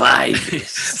 Little babies.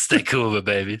 Stay cool with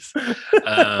babies.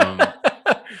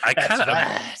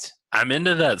 I'm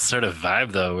into that sort of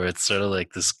vibe though, where it's sort of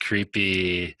like this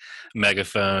creepy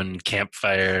megaphone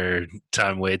campfire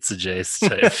Tom Waits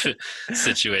adjacent type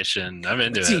situation. I'm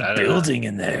into it. I don't building know.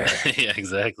 in there. Yeah,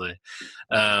 exactly.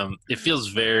 It feels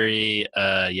very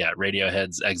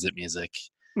Radiohead's Exit music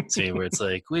to me, where it's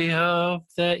like, we hope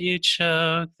that you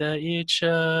choke.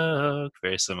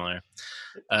 Very similar.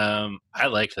 I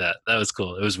liked that. That was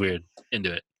cool. It was weird.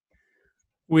 Into it.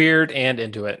 Weird and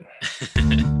into it.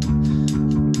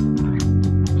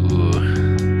 Ooh.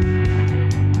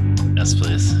 Yes,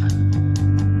 please.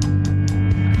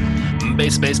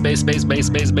 Bass.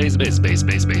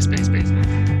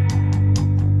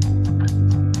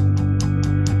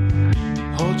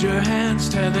 Hold your hands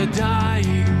to the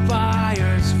dying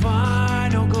fire's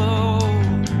final glow.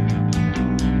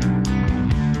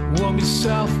 Warm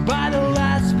yourself by the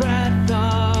last breath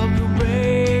of the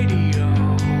radio.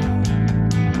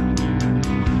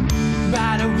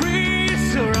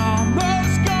 Batteries are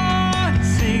almost gone.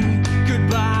 Sing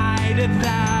goodbye to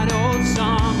that old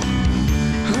song.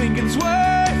 Lincoln's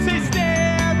words, they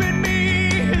stare at me.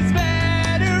 His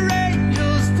better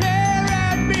angels stare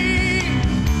at me.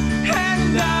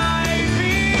 And I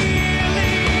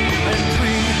believe in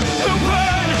 3, 2, 1,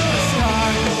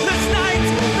 starless night.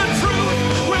 The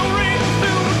truth will ring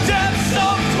through depths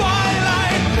of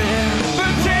twilight.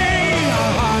 Liberty,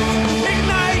 our hearts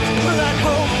ignite. That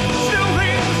hope still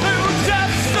rings through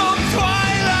depths of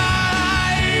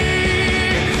twilight.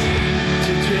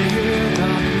 Did you hear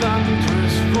the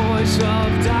thunderous voice of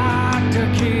Dr.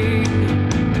 King?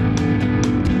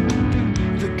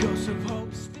 The ghost of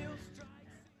hope still.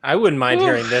 I wouldn't mind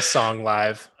hearing this song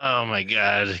live. Oh my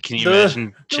god! Can you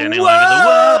imagine chanting along to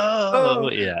the whoa?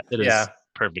 Yeah, it is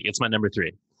perfect. It's my number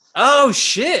 3. Oh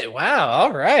shit! Wow.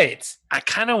 All right. I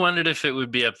kind of wondered if it would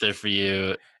be up there for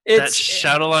you. That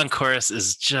shout along chorus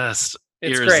is just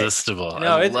irresistible. Great.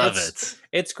 No, I love it.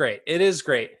 It's great. It is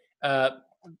great.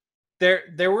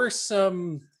 There were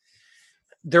some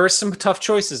tough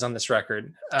choices on this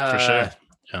record. For sure.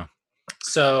 Yeah.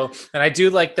 So, and I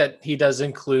do like that he does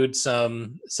include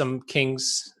some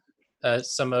King's,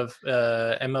 some of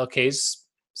MLK's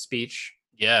speech.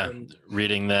 Yeah,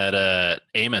 reading that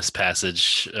Amos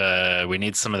passage. We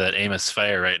need some of that Amos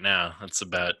fire right now. That's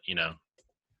about,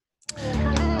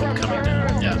 coming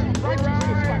down.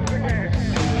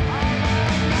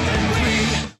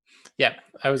 Yeah,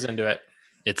 I was into it.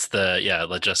 It's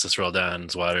let justice roll down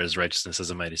as waters, righteousness as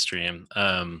a mighty stream.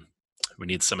 We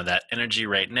need some of that energy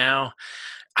right now.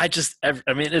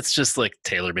 It's just like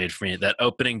tailor-made for me. That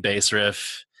opening bass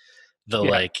riff,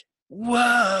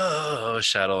 whoa,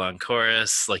 shout along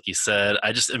chorus, like you said.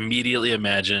 I just immediately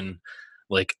imagine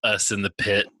like us in the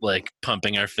pit, like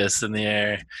pumping our fists in the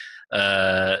air.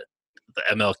 The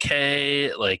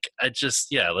MLK, like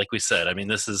we said. I mean,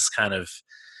 this is kind of,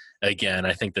 again,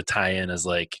 I think the tie-in is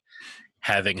like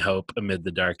having hope amid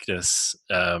the darkness,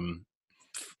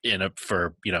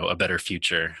 for a better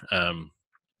future.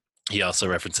 He also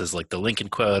references like the Lincoln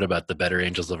quote about the better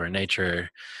angels of our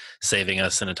nature saving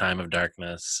us in a time of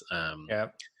darkness.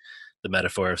 The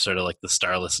metaphor of sort of like the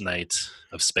starless night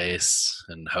of space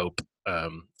and hope.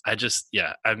 I'm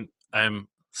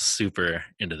super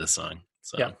into this song.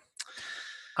 So yeah,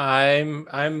 I'm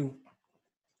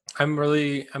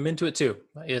into it too.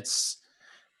 It's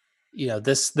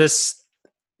this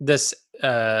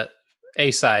A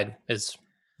side is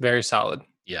very solid.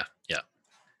 Yeah.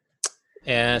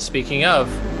 And speaking of,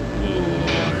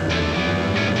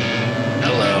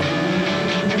 hello,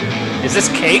 is this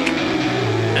Cake?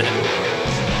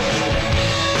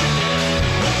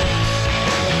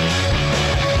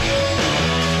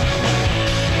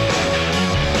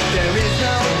 There is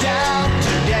no doubt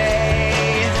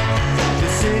today. The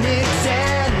cynics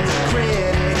and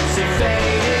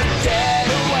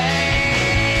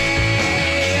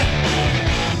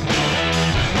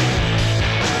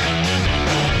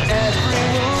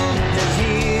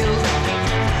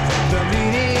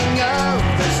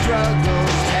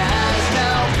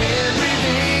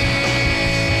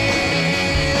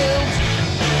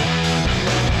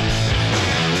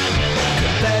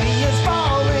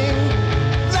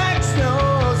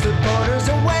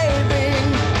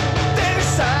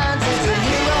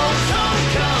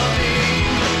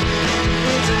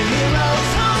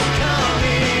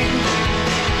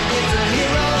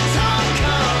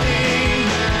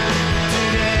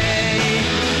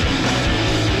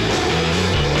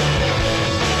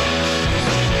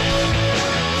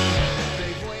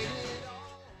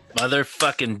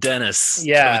Motherfucking Dennis.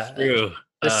 Yeah. Through.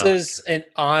 This is an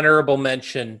honorable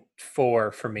mention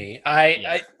for me.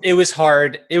 It was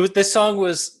hard. This song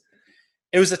was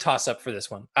a toss up for this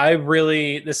one.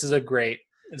 This is a great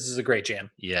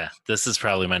jam. Yeah. This is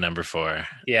probably my number 4.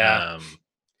 Yeah.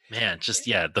 Man, just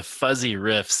the fuzzy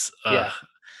riffs.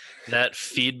 That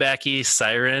feedbacky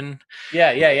siren. Yeah.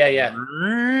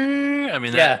 I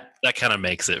mean, that kind of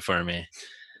makes it for me.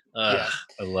 I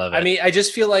love it. I mean, I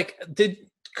just feel like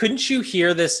couldn't you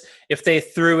hear this if they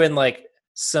threw in like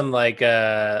some like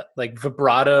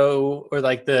vibrato or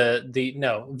like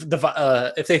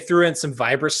if they threw in some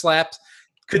vibra slaps,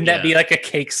 couldn't that be like a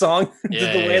Cake song?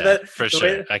 For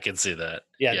sure. I can see that.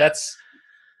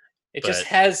 It just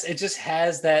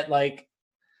has that like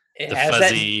it has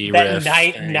that riff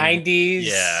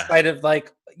 90s kind of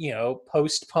like,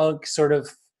 post-punk sort of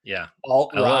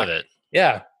alt rock. I love it.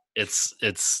 Yeah.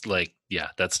 It's like,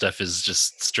 that stuff is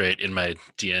just straight in my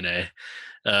DNA.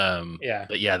 But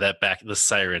the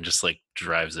siren just like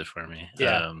drives it for me. Hit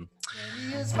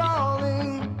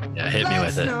me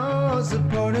with it.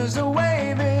 Supporters are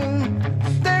waving.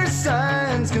 There's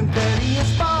signs, confetti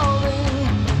is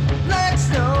falling. Like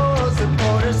snow,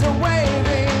 supporters are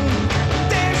waving.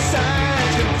 There's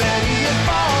signs, confetti is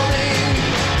falling.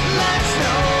 Like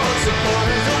snow,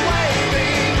 supporters are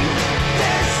waving.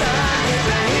 There's signs,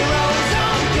 the heroes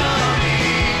are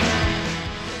coming.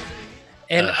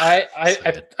 And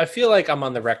I feel like I'm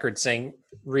on the record saying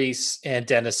Reese and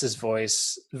Dennis's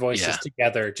voices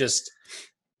together are just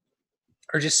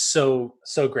so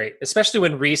great, especially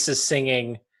when Reese is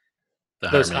singing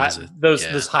those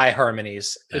high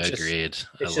harmonies. Agreed.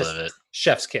 I love it.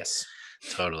 Chef's kiss.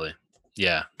 Totally.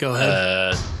 Yeah. Go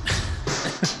ahead.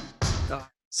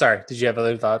 Sorry, did you have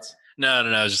other thoughts? No.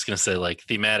 I was just gonna say, like,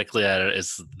 thematically,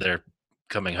 they're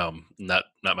coming home. Not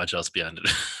much else beyond it.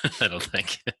 I don't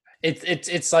think.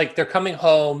 It's like they're coming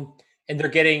home and they're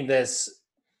getting this,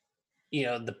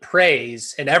 the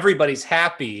praise, and everybody's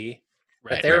happy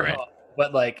that they're home,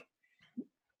 but like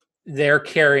they're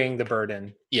carrying the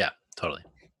burden. Yeah, totally.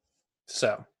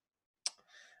 So,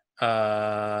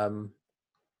 and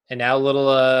now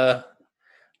a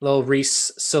little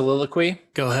Reese soliloquy.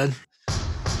 Go ahead.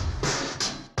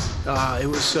 It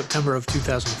was September of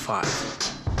 2005.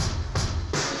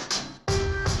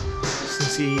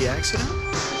 Since the accident?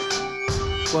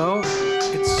 Well,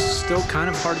 it's still kind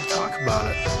of hard to talk about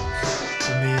it.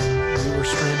 I mean, we were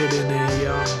stranded in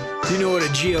do you know what a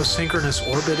geosynchronous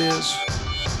orbit is?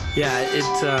 Yeah,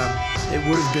 it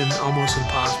would have been almost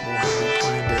impossible when we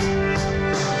planned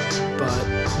it. But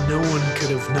no one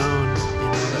could have known,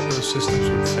 that those systems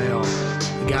would fail.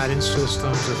 The guidance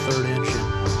system's a third engine.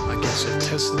 I guess they've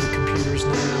tested the computers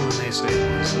now, and they say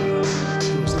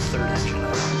it was the third engine. I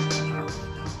don't really know.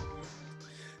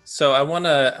 So I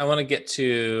wanna get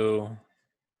to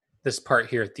this part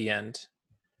here at the end.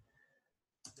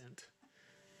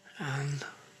 And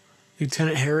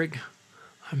Lieutenant Herrig,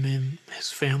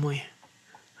 his family,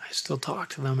 I still talk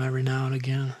to them every now and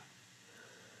again.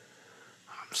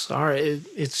 I'm sorry,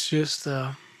 it's just,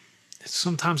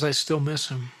 sometimes I still miss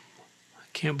him. I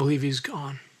can't believe he's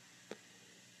gone.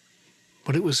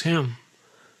 But it was him.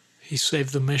 He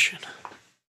saved the mission.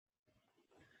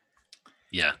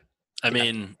 Yeah.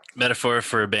 Metaphor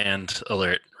for a band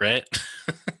alert, right?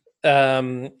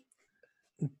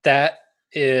 That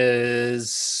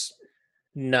is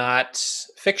not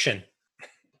fiction.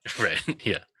 Right.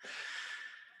 Yeah.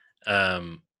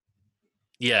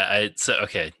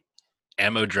 Okay.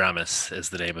 Ammodramus is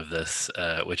the name of this,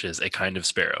 which is a kind of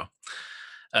sparrow.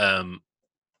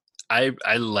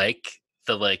 I like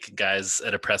the guys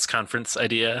at a press conference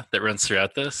idea that runs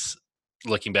throughout this,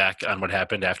 looking back on what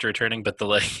happened after returning, but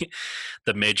the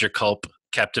Major Culp,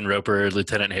 Captain Roper,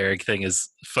 Lieutenant Herrig thing is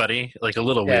funny, like a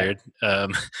little weird,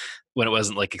 when it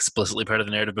wasn't like explicitly part of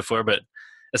the narrative before, but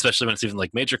especially when it's even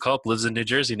like Major Culp lives in New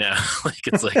Jersey now.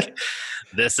 It's like,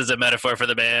 this is a metaphor for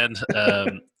the band.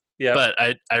 But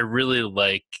I really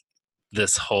like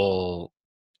this whole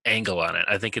angle on it.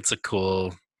 I think it's a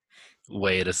cool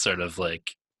way to sort of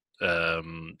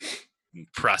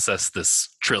process this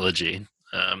trilogy,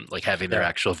 having their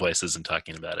actual voices and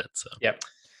talking about it. So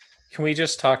can we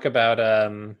just talk about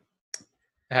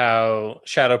how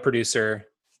shadow producer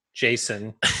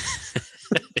Jason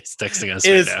is texting us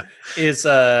right now. Is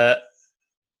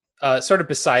sort of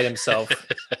beside himself.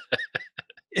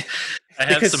 I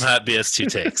have some hot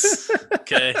BS2 takes.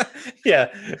 Okay. Yeah,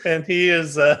 and he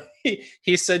is.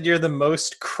 He said you're the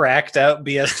most cracked out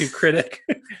BS2 critic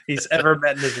he's ever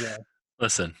met in his life.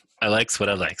 Listen, I likes what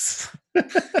I likes.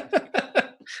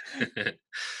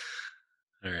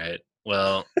 All right.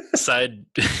 Well,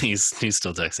 he's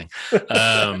still texting.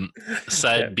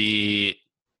 Side B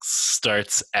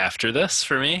starts after this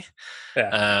for me.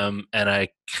 Yeah. And I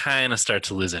kind of start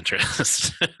to lose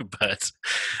interest, but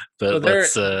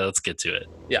let's get to it.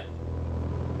 Yeah.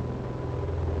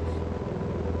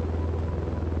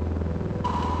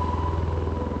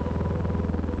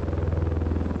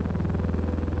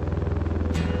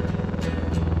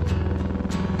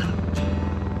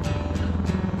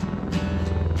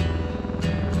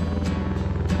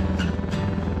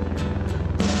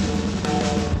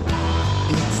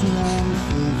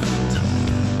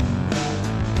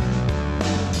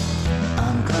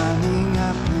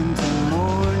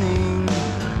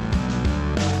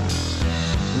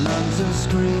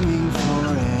 Screaming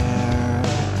for air,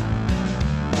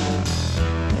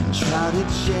 and shrouded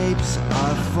shapes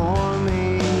are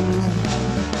forming.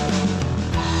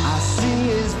 I see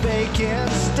his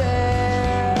vacant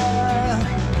stare.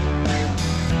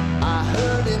 I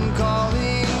heard him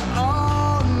calling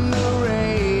on the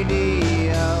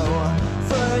radio.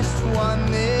 First one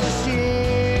this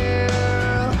year.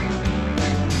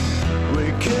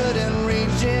 We couldn't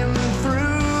reach him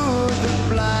through the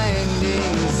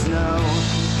blinding snow.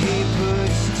 He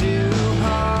pushed too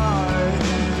hard,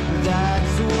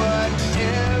 that's what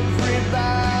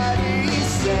everybody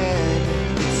said.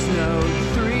 It snowed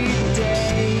 3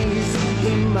 days,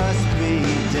 he must be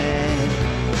dead.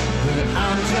 But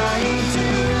I'm trying to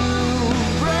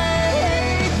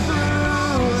break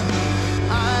through.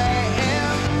 I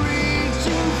am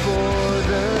reaching for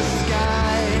the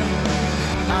sky.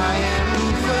 I am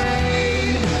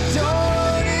afraid,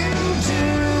 torn in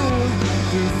two,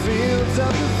 through fields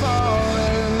of the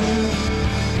fallen,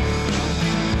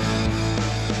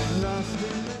 lost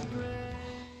in the gray.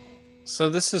 So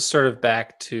this is sort of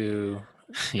back to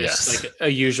Yes. like a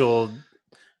usual.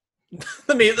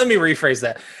 let me rephrase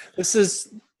that.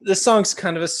 This song's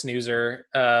kind of a snoozer.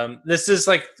 This is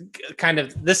like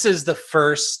this is the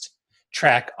first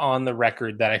track on the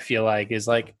record that I feel like is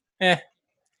like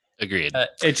Agreed.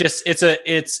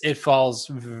 It falls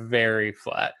very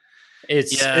flat.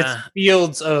 It's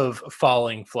fields of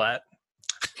falling flat.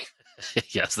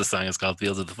 Yes, the song is called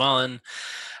Fields of the Fallen.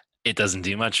 It doesn't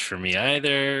do much for me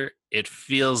either. It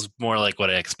feels more like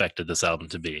what I expected this album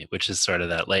to be, which is sort of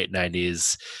that late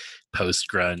 90s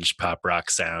post-grunge pop rock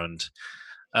sound.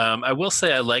 I will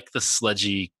say I like the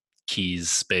sludgy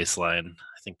keys bass line.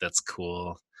 I think that's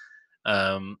cool.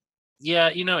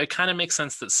 It kind of makes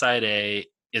sense that side A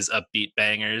is upbeat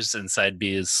bangers and side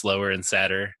B is slower and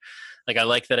sadder. Like, I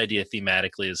like that idea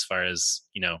thematically as far as,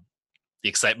 the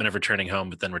excitement of returning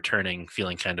home, but then returning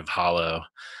feeling kind of hollow.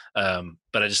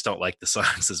 But I just don't like the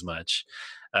songs as much.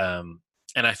 And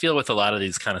I feel with a lot of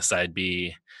these kind of side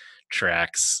B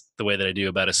tracks, the way that I do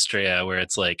about Estrella, where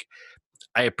it's like,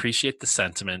 I appreciate the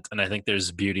sentiment and I think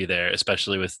there's beauty there,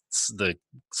 especially with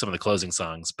some of the closing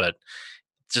songs, but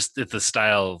just the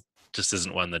style just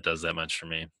isn't one that does that much for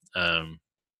me.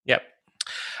 Yep.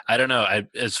 I don't know.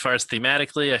 As far as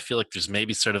thematically, I feel like there's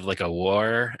maybe sort of like a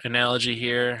war analogy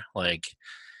here. Like,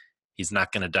 he's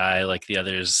not going to die like the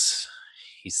others.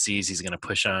 He sees he's going to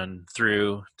push on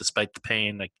through despite the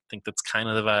pain. I think that's kind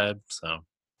of the vibe. So,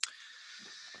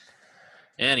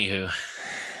 anywho.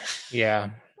 Yeah.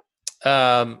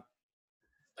 I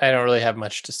don't really have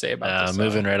much to say about this.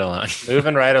 Moving right along.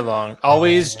 Moving right along.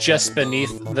 Always just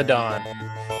beneath the dawn.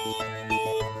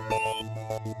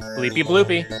 Bleepy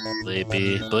bloopy.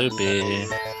 Bleepy bloopy.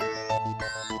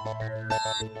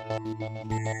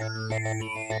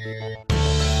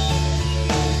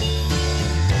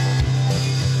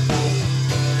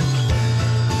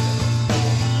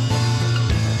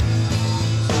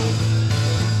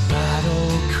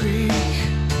 Battle Creek,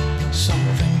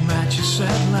 something that you said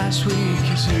last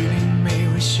week is hitting me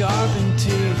with sharpened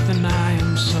teeth, and I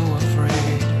am so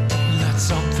afraid that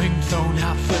something thrown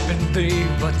out flippantly,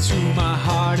 but to my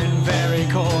heart and very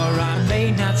core, I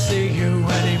may not see you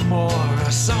anymore,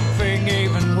 or something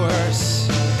even worse.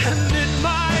 And in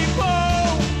my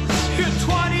bones, your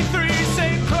 23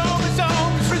 same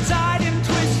chromosomes reside in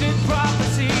twisted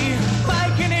prophecy,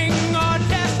 likening our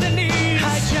destiny.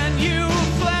 I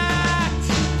genuflect,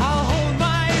 I'll hold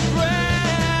my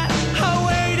breath, I'll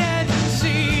wait and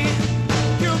see.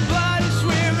 Your blood is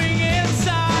swimming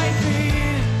inside me,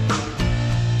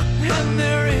 and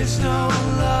there is no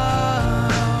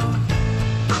love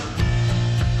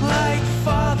like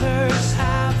fathers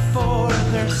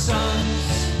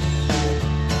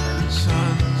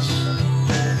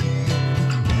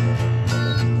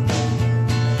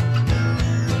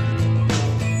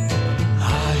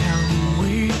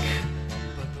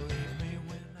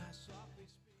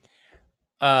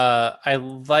I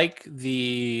like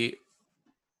the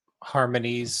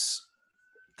harmonies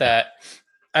that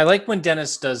I like when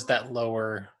Dennis does that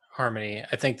lower harmony.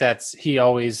 I think he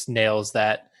always nails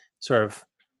that sort of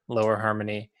lower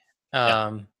harmony.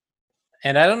 And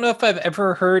I don't know if I've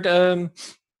ever heard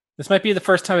this might be the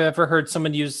first time I've ever heard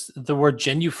someone use the word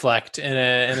genuflect in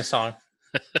a song.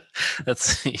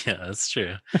 That's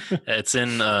true. It's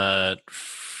in Aladdin,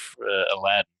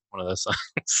 one of those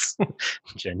songs.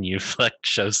 Genuflect,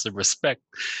 show some respect.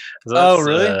 So that's,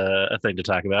 really? A thing to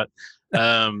talk about.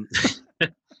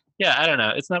 Yeah, I don't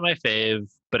know. It's not my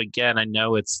fave, but again, I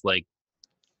know it's like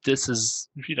this is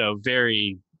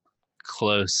very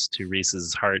close to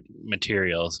Reese's heart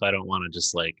material, so I don't want to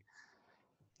just like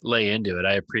lay into it.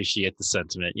 I appreciate the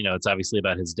sentiment. It's obviously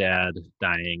about his dad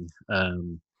dying,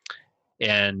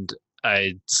 and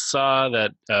I saw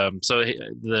that.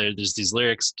 There's these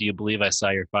lyrics. Do you believe I saw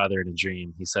your father in a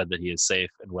dream? He said that he is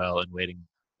safe and well and waiting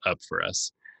up for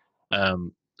us.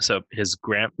 So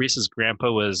Reese's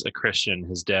grandpa was a Christian.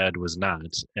 His dad was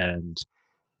not, and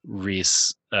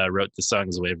Reese wrote the song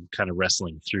as a way of kind of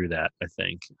wrestling through that. I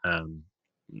think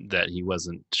that he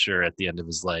wasn't sure at the end of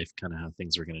his life kind of how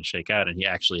things were going to shake out, and he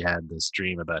actually had this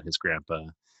dream about his grandpa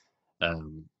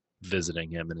visiting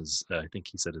him, and I think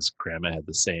he said his grandma had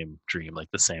the same dream,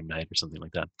 like the same night or something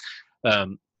like that.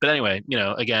 But anyway,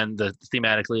 again,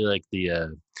 thematically, like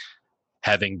the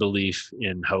having belief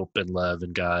in hope and love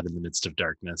and God in the midst of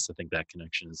darkness. I think that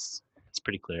connection is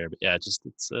pretty clear. But yeah, it's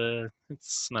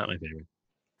not my favorite.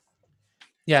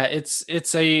 Yeah, it's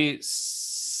a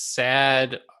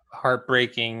sad,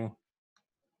 heartbreaking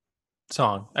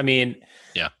song. I mean,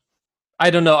 yeah,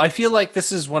 I don't know. I feel like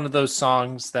this is one of those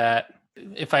songs that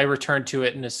if I return to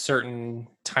it in a certain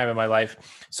time of my life,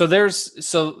 so just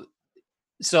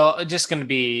going to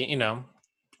be,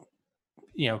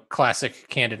 classic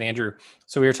Candid Andrew.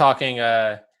 So we were talking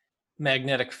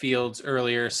Magnetic Fields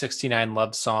earlier, 69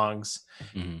 love songs.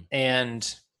 Mm-hmm.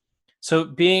 And so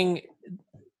being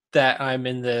that I'm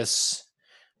in this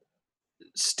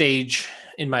stage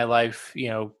in my life,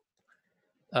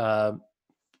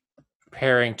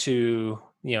 preparing to,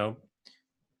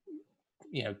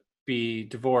 be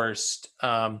divorced.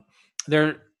 There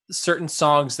are certain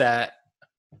songs that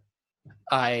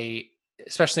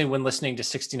especially when listening to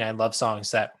 69 love songs,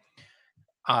 that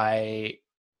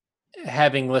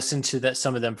having listened to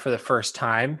some of them for the first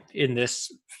time in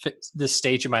this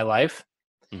stage of my life,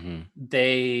 mm-hmm.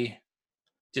 they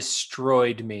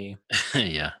destroyed me.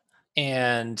 Yeah.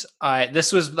 And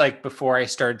this was like before I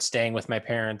started staying with my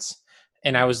parents,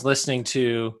 and I was listening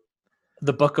to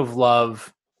The Book of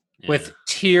Love with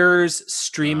tears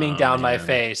streaming down my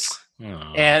face.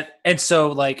 And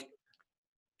so like,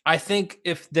 I think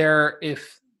if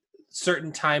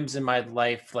certain times in my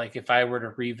life, like if I were to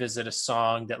revisit a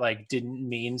song that like didn't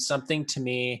mean something to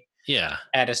me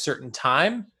at a certain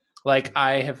time, like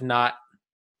I have not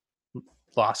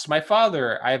lost my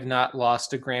father. I have not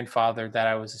lost a grandfather that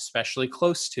I was especially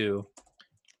close to.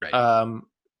 Right.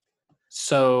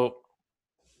 So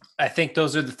I think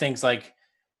those are the things, like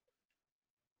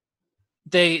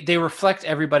they reflect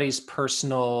everybody's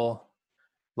personal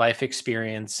life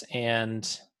experience. And,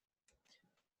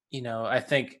 I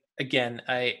think again,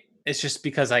 it's just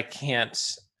because I can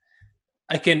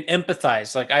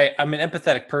empathize. Like I'm an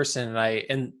empathetic person, and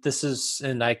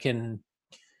I can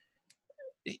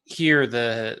hear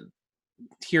that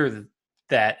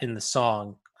in the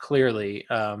song clearly.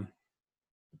 Yeah.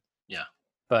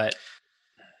 But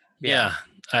yeah,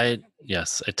 I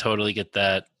totally get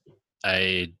that.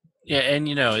 And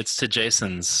it's to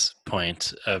Jason's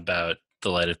point about The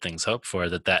Light of Things Hoped For,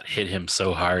 that hit him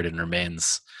so hard and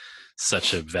remains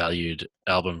such a valued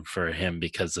album for him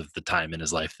because of the time in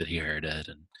his life that he heard it.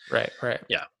 And right.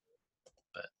 Yeah.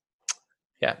 But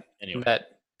yeah. Anyway.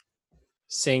 That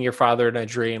seeing your father in a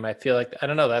dream, I feel like, I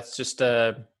don't know, that's just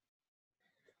kind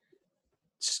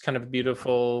of a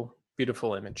beautiful,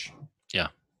 beautiful image. Yeah.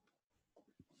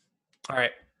 All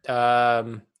right.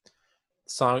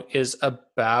 Song is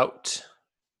about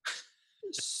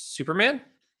Superman.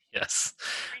 Yes.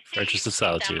 Fortress of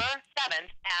Solitude. December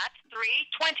 7th at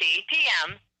 3:20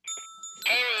 p.m.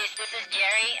 Hey Reese, this is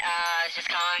Jerry. I was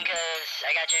just calling because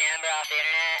I got your number off the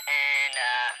internet, and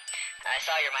I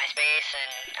saw your MySpace,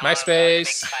 and I'm a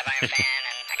big Five Iron fan,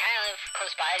 and I kind of live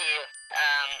close by to you.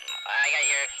 I got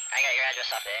your address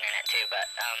off the internet too, but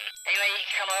anyway, you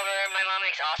can come over. My mom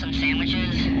makes awesome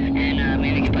sandwiches, and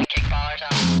maybe we can play kickball or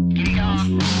something. Give me a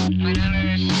call. My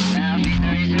number's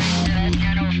 337.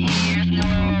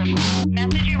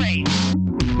 Message erased.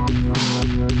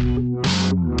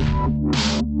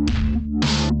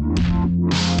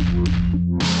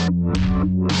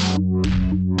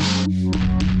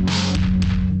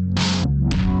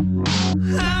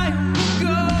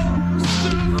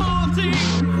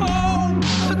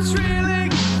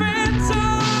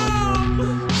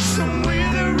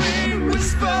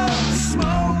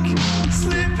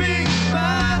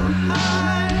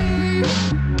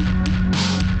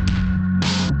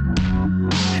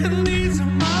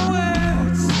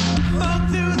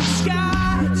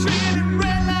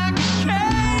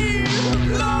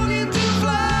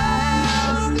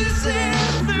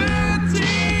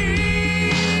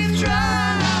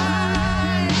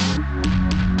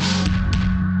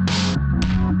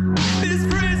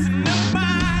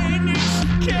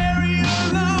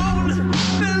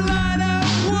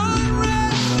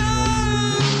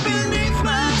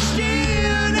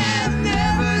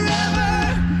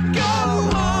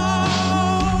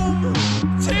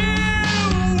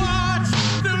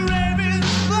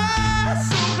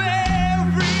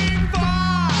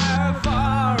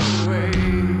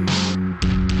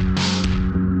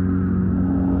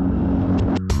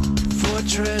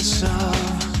 fortress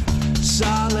of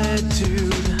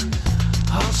solitude.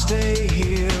 I'll stay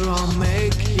here, I'll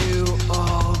make you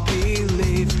all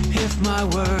believe. If my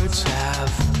words have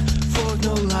forked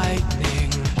no lightning,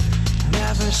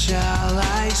 never shall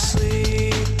I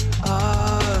sleep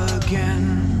again.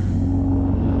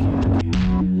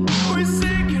 We're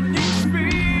sinking each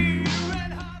spirit.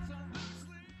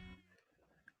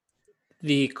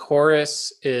 The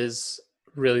chorus is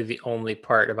really the only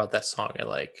part about that song I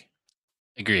like.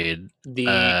 Agreed. The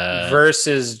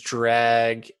verses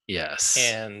drag, yes,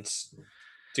 and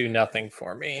do nothing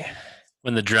for me.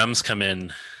 When the drums come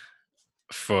in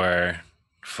for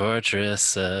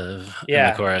Fortress of in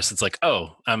the chorus, it's like,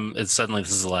 oh, it's suddenly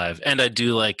this is alive. And I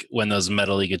do like when those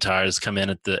metally guitars come in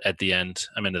at the end.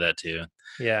 I'm into that too.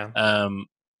 Yeah.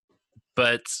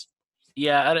 But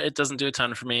yeah, it doesn't do a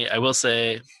ton for me. I will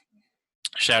say,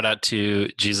 shout out to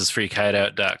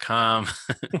JesusFreakHideout.com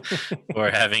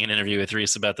for having an interview with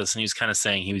Reese about this. And he was kind of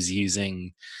saying he was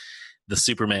using the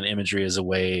Superman imagery as a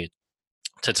way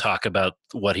to talk about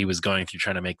what he was going through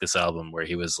trying to make this album, where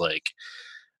he was like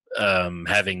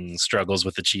having struggles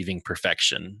with achieving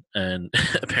perfection. And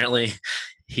apparently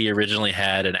he originally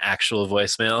had an actual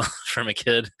voicemail from a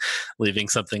kid leaving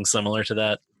something similar to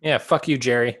that. Yeah, fuck you,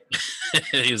 Jerry.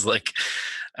 He was like,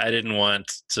 I didn't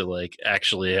want to like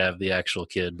actually have the actual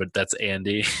kid, but that's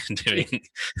Andy doing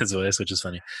his voice, which is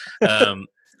funny. But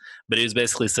he was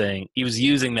basically saying he was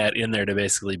using that in there to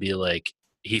basically be like,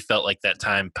 he felt like that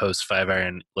time post 5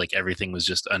 Iron, like everything was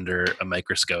just under a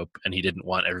microscope, and he didn't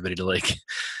want everybody to like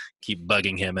keep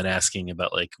bugging him and asking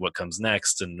about like what comes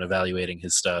next and evaluating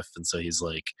his stuff. And so he's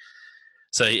like,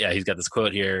 so yeah, he's got this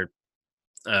quote here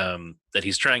that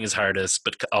he's trying his hardest,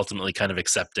 but ultimately kind of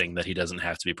accepting that he doesn't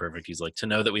have to be perfect. He's like, to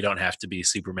know that we don't have to be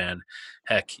Superman,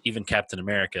 heck, even Captain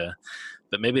America,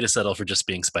 but maybe to settle for just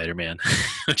being Spider-Man,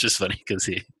 which is funny because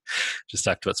he just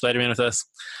talked about Spider-Man with us.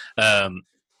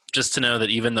 Just to know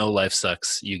that even though life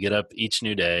sucks, you get up each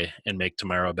new day and make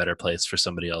tomorrow a better place for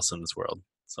somebody else in this world.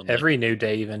 Every new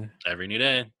day, even. Every new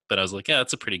day. But I was like, yeah,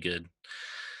 that's a pretty good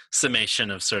summation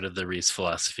of sort of the Reese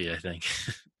philosophy, I think.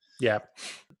 Yeah.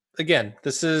 Again,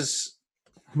 this is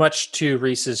much to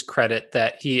Reese's credit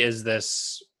that he is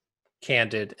this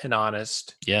candid and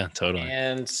honest. Yeah, totally.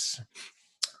 And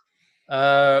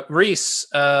Reese,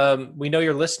 we know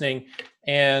you're listening,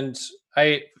 and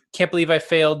I can't believe I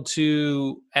failed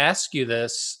to ask you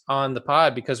this on the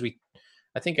pod because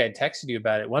I think I texted you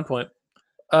about it at one point.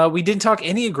 We didn't talk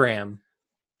Enneagram,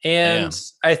 and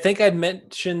I think I'd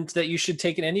mentioned that you should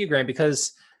take an Enneagram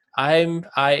because I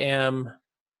am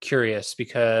curious,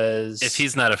 because if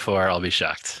he's not a 4, I'll be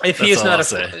shocked. If he is not a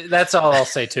 4, that's all I'll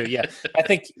say too. Yeah, I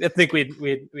think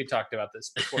we talked about this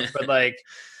before, but like,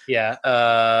 yeah,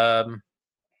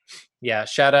 yeah.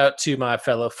 Shout out to my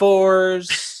fellow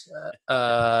 4s.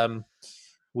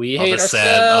 We all hate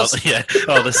ourselves.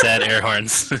 All the sad air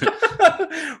horns.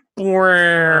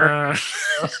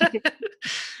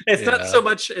 It's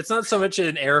not so much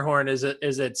an air horn as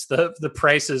it's the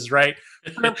prices right.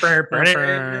 Yeah,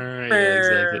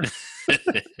 exactly.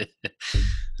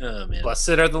 Oh man. Blessed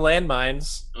are the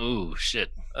landmines. Ooh,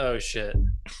 shit. Oh shit.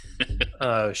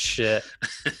 Oh shit.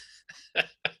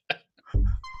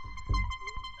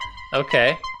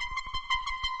 Okay.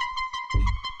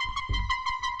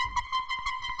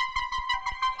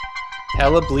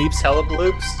 Hella bleeps, hella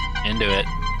bloops. Into it.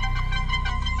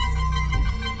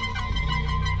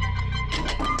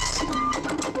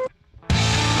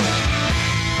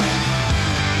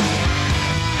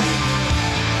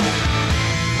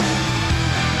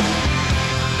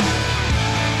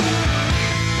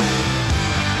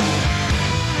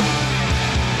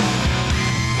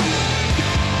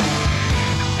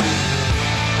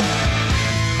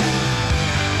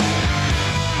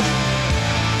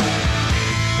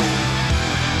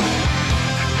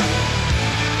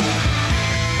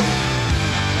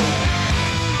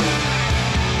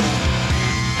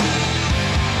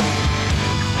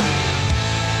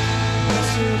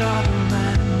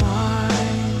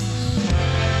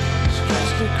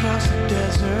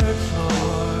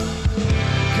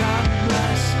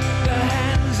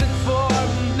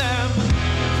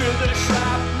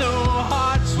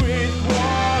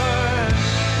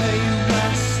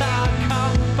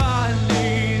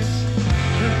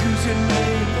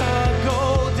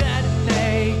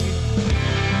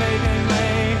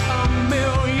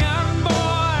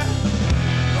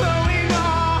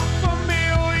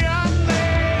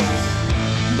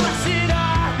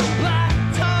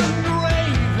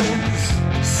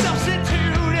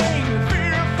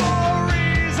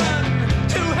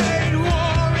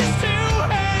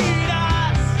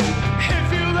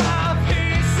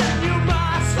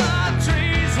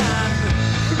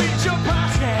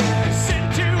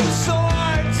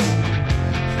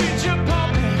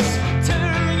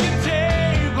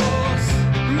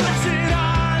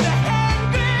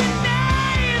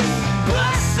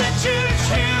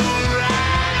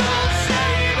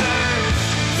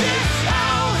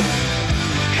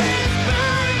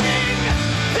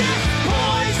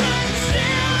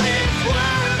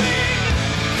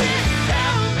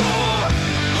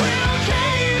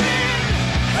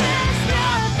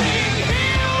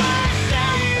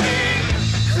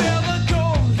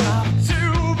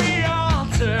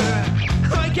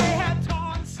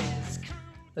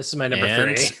 is my number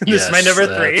 3. This is my number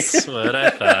 3. That's what I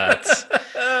thought.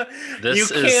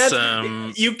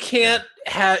 You can't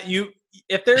have you.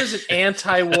 If there's an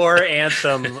anti-war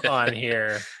anthem on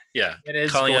here, yeah, it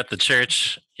is calling out the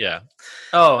church. Yeah.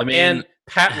 Oh, I mean, and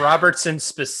Pat Robertson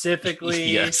specifically.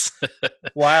 Yes.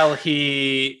 While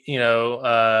he,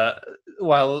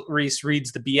 while Reese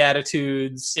reads the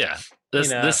Beatitudes. Yeah.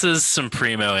 This is some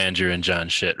primo Andrew and John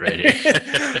shit right here.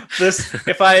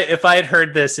 If I had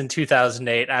heard this in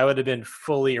 2008, I would have been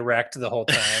fully erect the whole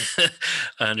time.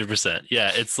 100%.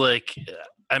 Yeah, it's like,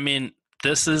 I mean,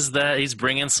 this is that he's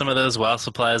bringing some of those While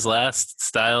Supplies Last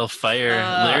style fire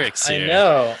lyrics here.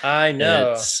 I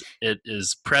know. It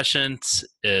is prescient.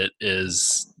 It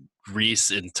is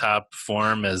Reese in top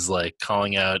form as like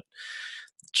calling out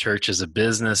church as a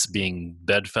business, being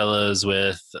bedfellows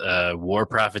with war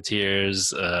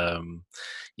profiteers,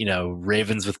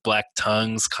 ravens with black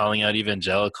tongues calling out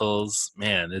evangelicals.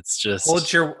 Man, it's just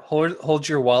hold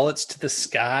your wallets to the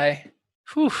sky.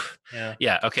 Whew.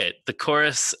 Yeah. Okay. The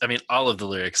chorus, I mean, all of the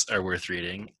lyrics are worth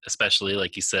reading, especially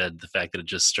like you said, the fact that it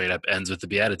just straight up ends with the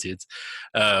Beatitudes.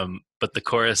 But the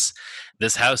chorus,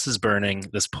 this house is burning,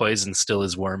 this poison still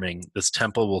is worming, this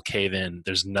temple will cave in,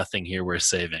 there's nothing here worth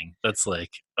saving. That's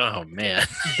like, oh man.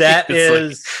 That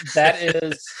is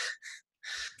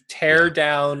tear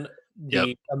down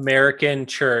the American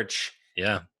church.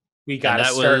 Yeah. We got to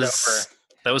start over.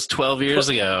 That was 12 years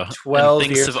ago. 12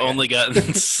 and things have only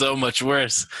gotten so much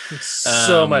worse.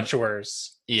 So much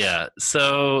worse. Yeah.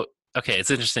 So, okay,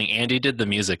 it's interesting. Andy did the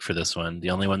music for this one,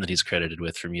 the only one that he's credited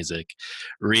with for music.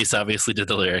 Reese obviously did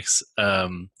the lyrics.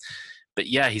 But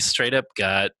yeah, he straight up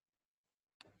got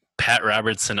Pat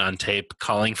Robertson on tape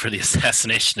calling for the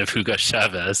assassination of Hugo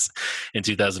Chavez in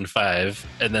 2005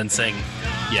 and then saying,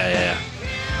 yeah.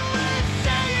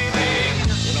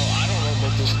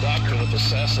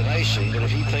 Assassination, but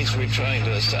if he thinks we're trying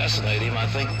to assassinate him, I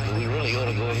think we really ought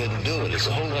to go ahead and do it. It's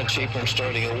a whole lot cheaper than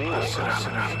starting a war.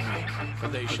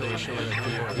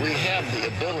 We have the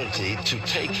ability to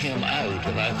take him out,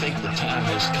 and I think the time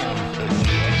has come that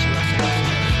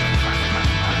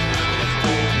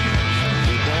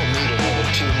we don't need another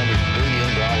 $200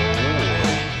 billion war.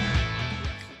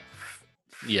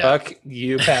 Yeah. Fuck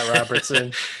you, Pat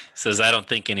Robertson. Says, I don't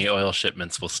think any oil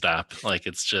shipments will stop. Like,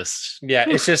 it's just... Yeah,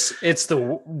 it's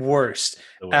the worst.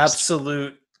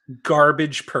 Absolute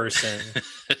garbage person.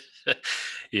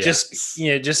 Yes.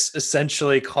 Just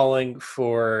essentially calling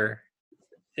for...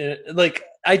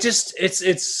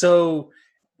 it's so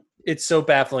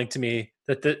baffling to me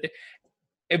that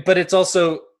but it's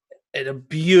also a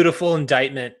beautiful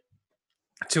indictment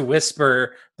to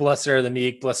whisper, blessed are the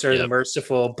meek, blessed are the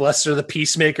merciful, blessed are the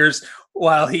peacemakers,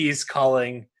 while he's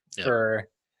calling for,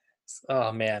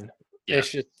 oh man, it's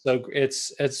just so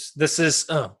this is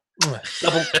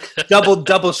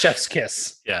double chef's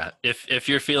kiss. Yeah, if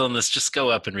you're feeling this, just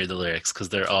go up and read the lyrics because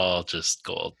they're all just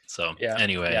gold. So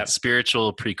anyway,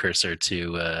 spiritual precursor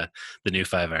to the new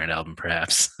Five Iron album,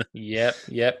 perhaps. Yep.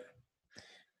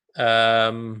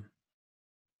 I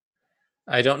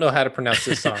don't know how to pronounce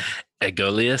this song.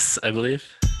 Egolius, I believe.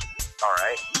 All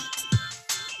right.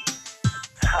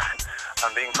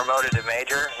 I'm being promoted to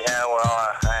major. Yeah,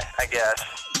 well, I guess.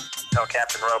 Tell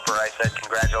Captain Roper I said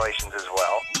congratulations as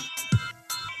well.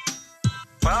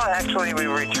 Well, actually, we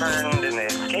returned in the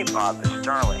escape pod, the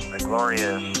Starling. The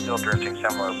Gloria is still drifting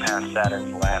somewhere past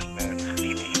Saturn's last moon,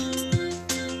 Phoebe.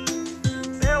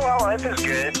 Yeah, well, life is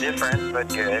good, different, but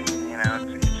good.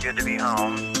 It's good to be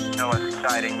home. No less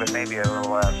exciting, but maybe a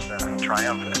little less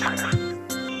triumphant.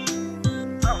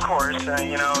 Of course,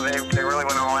 they really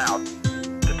went all out.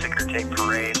 The ticker tape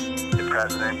parade, the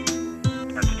president,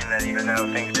 asking that even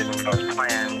though things didn't go as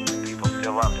planned, people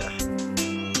still loved us.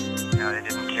 They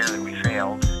didn't care that we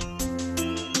failed.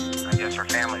 I guess our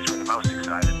families were the most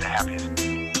excited, the happiest to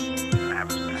have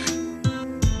us back.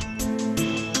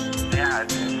 Yeah,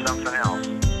 it's something else.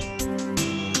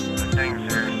 The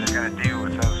things they're going to do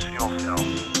with those fuel cells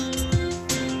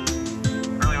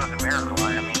really was a miracle. I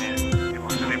mean, it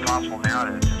wouldn't be possible now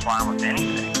to fly them with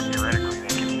anything. Theoretically, they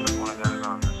could put one of those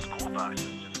on the school bus.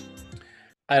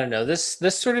 I don't know. This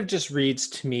sort of just reads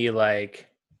to me like,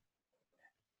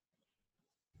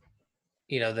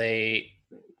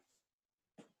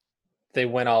 they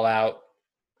went all out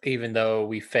even though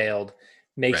we failed.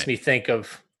 Makes me think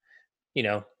of,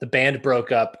 the band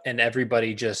broke up and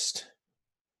everybody just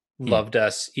loved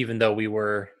us even though we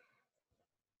were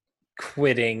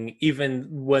quitting, even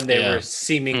when they were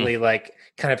seemingly like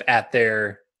kind of at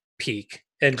their peak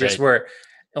and just were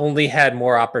only had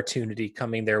more opportunity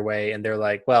coming their way. And they're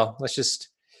like, well, let's just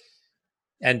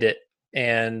end it.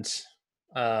 And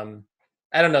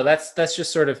I don't know. That's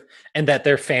just sort of, and that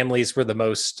their families were the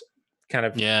most kind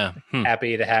of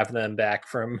happy to have them back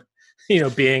from,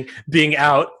 being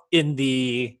out in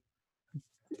the,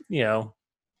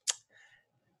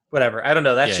 whatever. I don't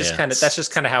know. That's just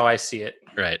kind of how I see it.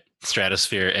 Right.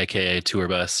 Stratosphere, aka tour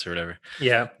bus or whatever.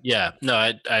 Yeah. Yeah. No,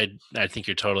 I think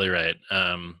you're totally right.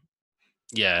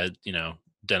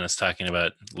 Dennis talking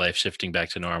about life shifting back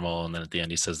to normal, and then at the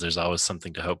end he says there's always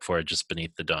something to hope for just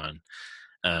beneath the dawn.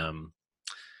 And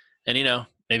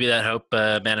maybe that hope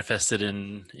manifested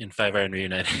in 5 Iron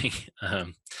reuniting.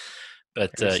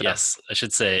 But yes, I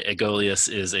should say Aegolius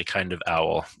is a kind of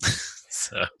owl.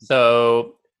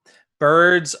 So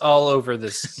birds all over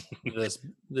this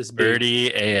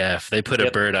birdie AF. They put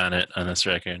a bird on it on this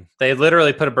record. They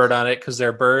literally put a bird on it because there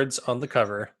are birds on the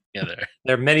cover. Yeah,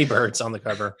 there are many birds on the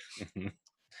cover.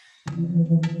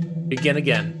 Begin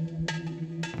again.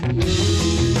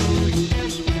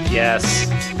 Yes.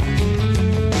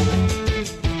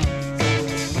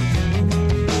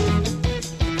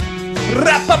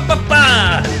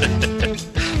 Ra-pa-pa-pa!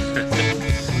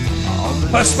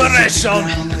 Perspiration!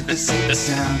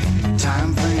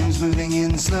 Time frames moving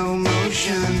in slow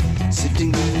motion.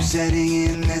 Sifting through, setting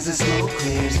in as the smoke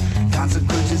clears.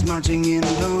 Consequences marching in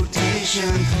rotation.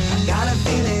 I got a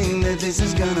feeling that this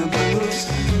is gonna bruise.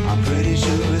 I'm pretty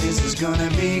sure this is gonna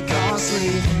be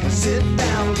costly. Sit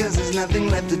down, cause there's nothing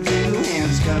left to do.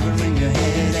 Hands covering your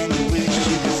head and you wish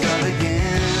you could start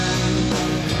again.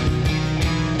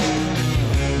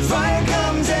 Fire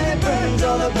comes and it burns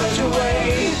all the bush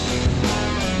away.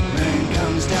 Rain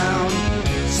comes down,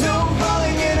 snow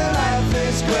falling in a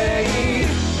lifeless gray.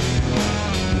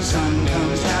 The sun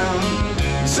comes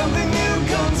down, something new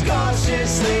comes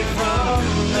cautiously from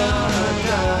the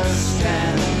dust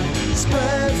and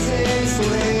spreads its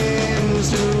wings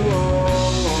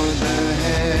toward the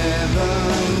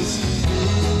heavens.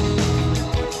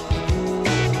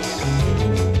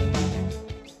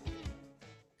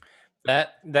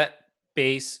 That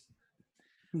bass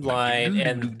line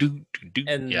and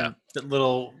the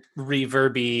little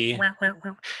reverby.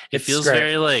 It feels great.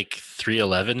 Very like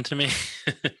 311 to me.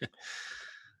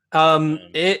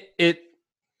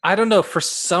 I don't know, for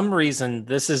some reason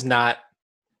this is not.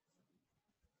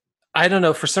 I don't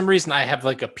know, for some reason I have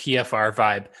like a PFR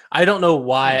vibe. I don't know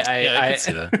why. I can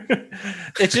see that.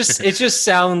 it just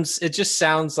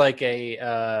sounds like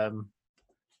a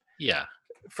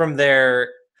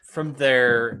from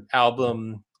their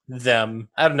album Them.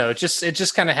 I don't know. It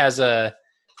just kind of has that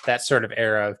sort of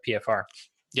era of PFR.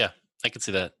 Yeah, I can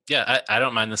see that. Yeah, I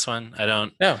don't mind this one. I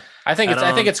don't. No, I think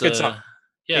it's a good song.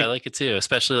 Yeah, I like it too.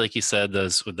 Especially like you said,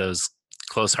 those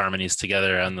close harmonies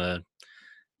together on the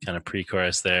kind of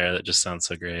pre-chorus there. That just sounds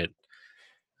so great.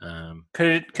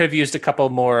 Could have used a couple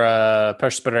more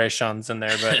perspirations in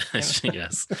there, but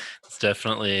yes, it's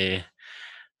definitely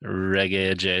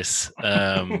reggae adjacent.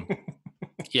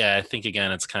 Yeah, I think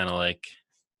again, it's kind of like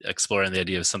exploring the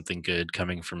idea of something good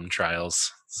coming from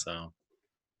trials. So,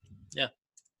 yeah,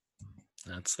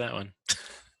 that's that one.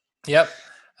 Yep.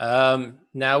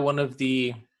 Now one of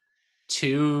the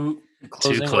two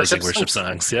closing worship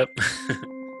songs. Yep.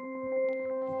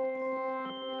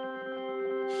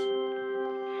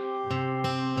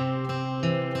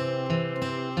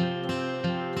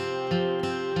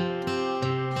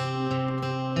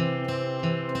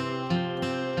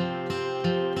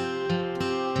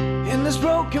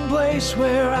 Broken place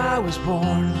where I was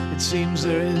born, it seems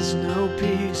there is no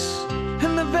peace.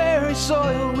 And the very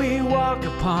soil we walk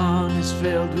upon is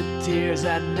filled with tears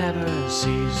that never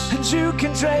cease. And you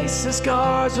can trace the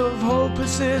scars of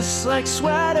hopelessness like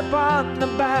sweat upon the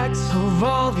backs of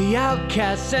all the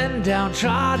outcasts and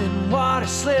downtrodden. Water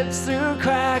slips through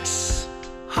cracks.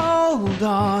 Hold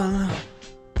on,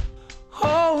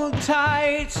 hold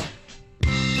tight.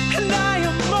 And I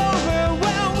am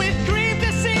overwhelmed with grief.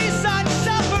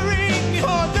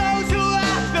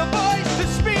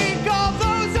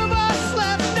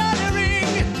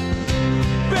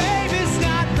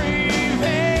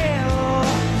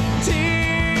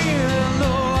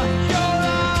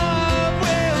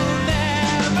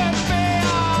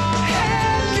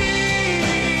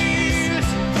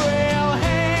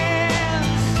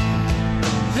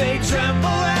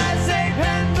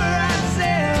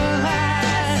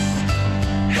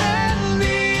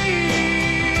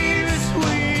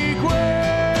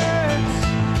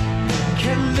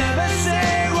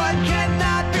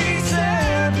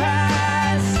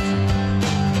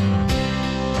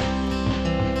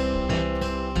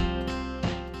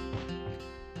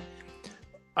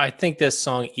 I think this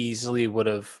song easily would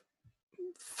have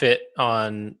fit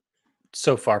on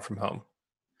So Far From Home.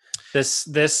 This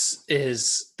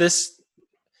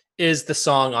is the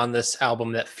song on this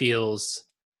album that feels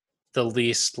the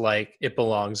least like it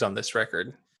belongs on this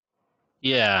record.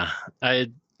 Yeah,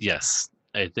 I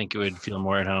think it would feel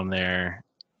more at home there.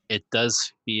 It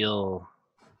does feel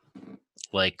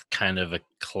like kind of a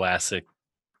classic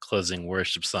closing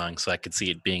worship song, so I could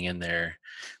see it being in there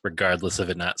regardless of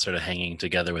it not sort of hanging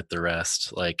together with the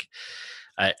rest. Like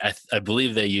I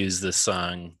believe they use this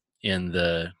song in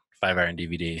the 5 Iron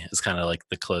DVD. It's kind of like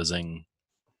the closing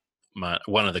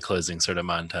one of the closing sort of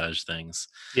montage things.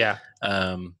 Yeah.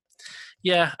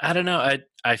 Yeah, I don't know.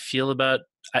 I feel about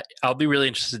I'll be really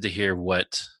interested to hear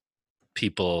what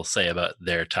people say about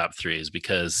their top threes,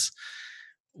 because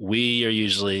we are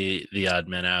usually the odd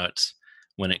men out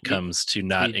when it comes to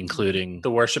not including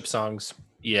the worship songs.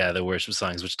 Yeah, the worship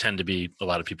songs, which tend to be a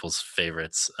lot of people's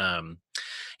favorites.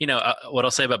 What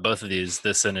I'll say about both of these,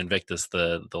 this and Invictus,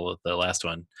 the last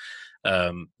one,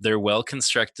 they're well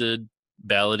constructed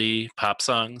ballady pop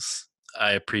songs.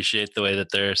 I appreciate the way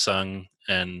that they're sung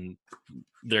and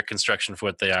their construction for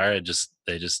what they are.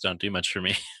 They just don't do much for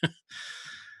me.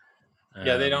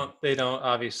 Yeah, they don't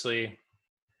obviously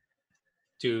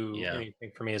do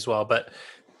anything for me as well. But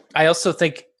I also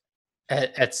think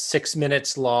at 6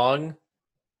 minutes long,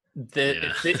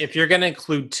 if you're going to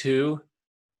include two,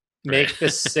 make the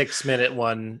 6 minute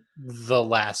one the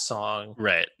last song.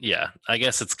 Right. Yeah. I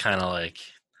guess it's kind of like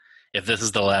if this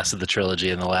is the last of the trilogy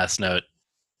and the last note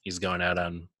he's going out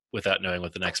on without knowing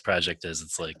what the next project is,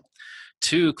 it's like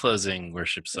 2 closing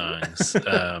worship songs.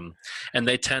 And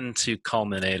they tend to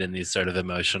culminate in these sort of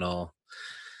emotional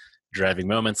driving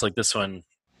moments. Like this one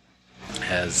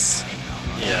has,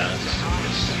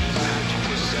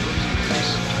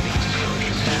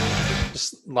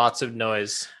 just lots of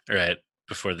noise. Right.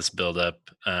 Before this build up.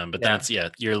 But that's,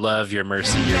 your love, your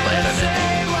mercy, your light on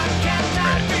it.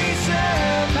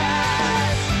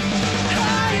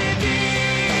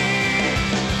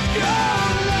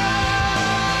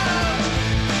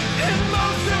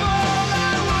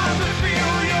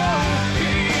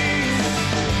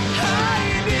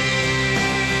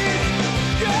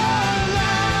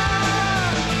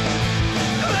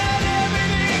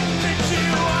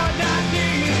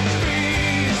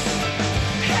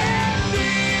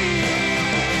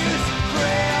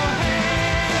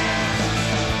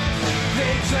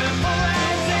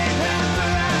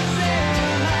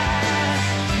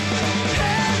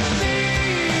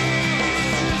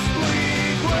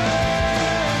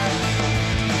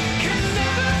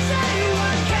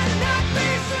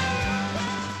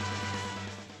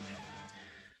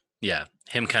 Yeah,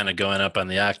 him kind of going up on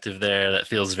the octave there. That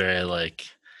feels very like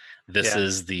this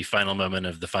is the final moment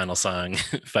of the final song,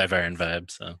 5 Iron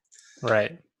vibe. So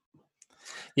right,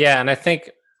 yeah, and I think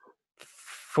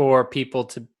for people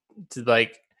to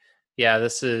like,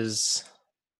 this is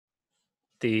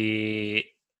the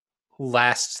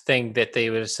last thing that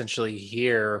they would essentially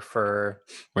hear for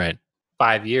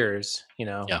 5 years.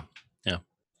 Yeah.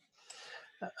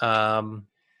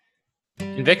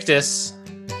 Invictus.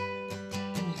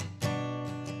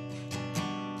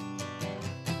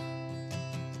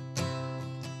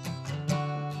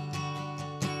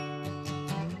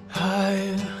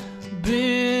 I've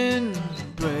been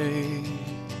breaking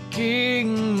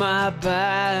my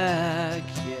back,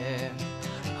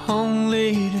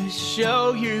 only to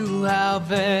show you how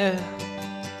very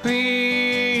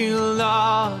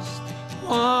lost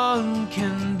one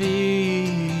can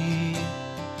be,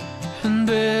 and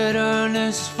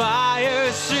bitterness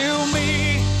fires through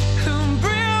me, and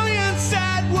brilliance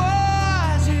that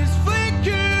was his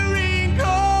flickering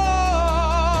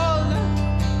cold,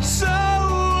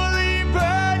 slowly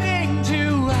burning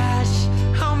to ash.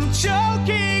 I'm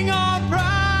choking on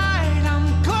pride,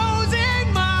 I'm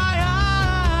closing my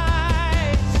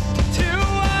eyes to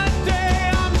one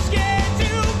day I'm scared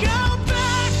to go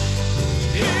back.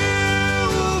 You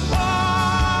are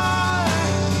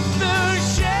the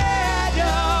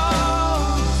shadows,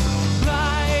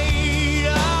 light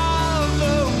of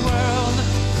the world,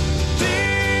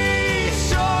 destroy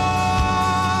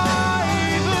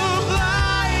the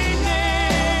blindness,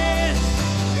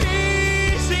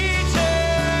 peace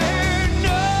eternal.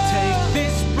 Take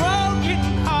this broken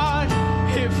heart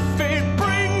if it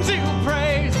brings you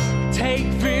praise. Take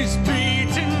this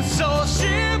beaten soul,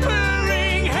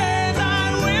 shivering hands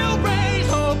I will raise.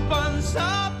 Hope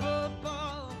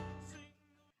unstoppable.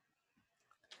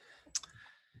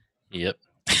 Yep.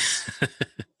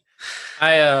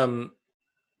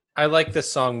 I like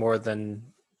this song more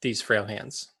than These Frail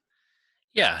Hands.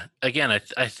 Yeah. Again,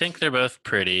 I think they're both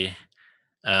pretty,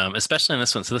 especially in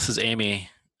this one. So this is Amy,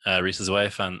 Reese's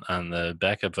wife, on the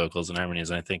backup vocals and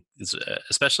harmonies. And I think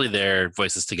especially their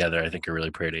voices together, I think are really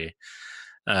pretty.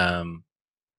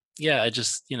 I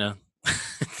just,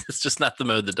 it's just not the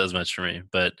mode that does much for me.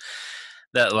 But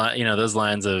that line, those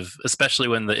lines of, especially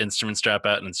when the instruments drop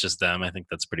out and it's just them, I think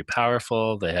that's pretty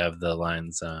powerful. They have the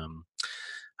lines,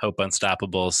 hope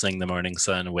unstoppable, sing the morning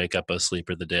sun, wake up, O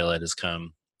sleeper, the daylight has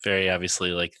come. Very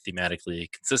obviously like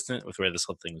thematically consistent with where this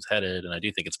whole thing was headed. And I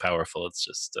do think it's powerful. It's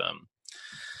just,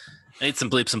 I need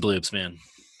some bleeps and bloops, man.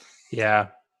 Yeah.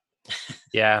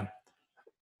 Yeah.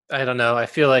 I don't know. I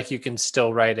feel like you can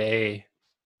still write a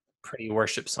pretty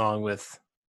worship song with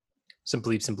some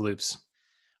bleeps and bloops.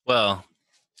 Well,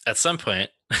 at some point,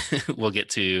 we'll get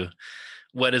to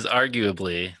what is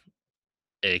arguably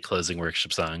a closing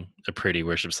worship song, a pretty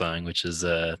worship song, which is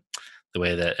the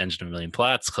way that Engine of a Million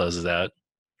Plots closes out,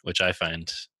 which I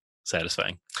find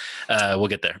satisfying. We'll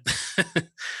get there.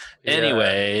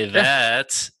 Anyway,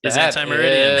 that is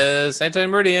Anti-Meridian.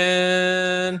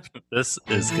 Anti-Meridian. This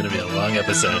is going to be a long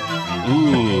episode.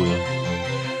 Ooh.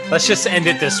 Let's just end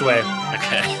it this way.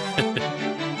 Okay.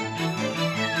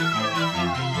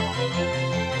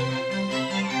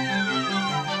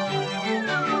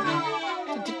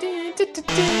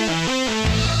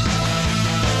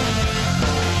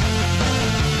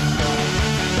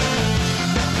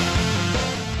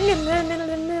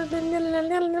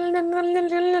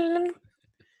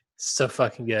 So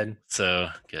fucking good. So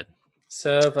good.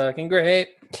 So fucking great.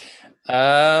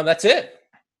 That's it.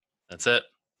 That's it.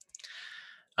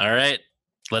 All right.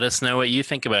 Let us know what you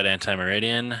think about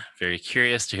Anti-Meridian. Very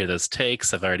curious to hear those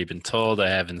takes. I've already been told I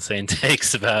have insane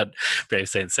takes about Brave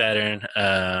Saint Saturn.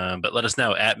 But let us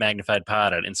know at Magnified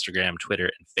Pod on Instagram,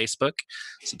 Twitter, and Facebook.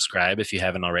 Subscribe if you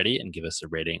haven't already and give us a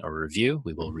rating or review.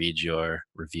 We will read your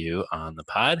review on the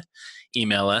pod.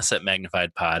 Email us at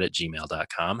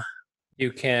magnifiedpod@gmail.com.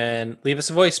 You can leave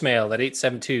us a voicemail at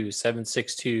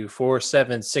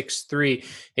 872-762-4763,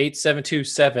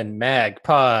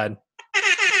 8727-MAG-POD.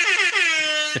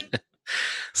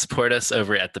 Support us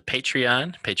over at the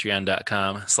Patreon,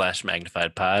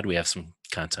 patreon.com/magnifiedpod. We have some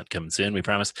content coming soon, we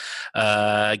promise.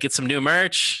 Get some new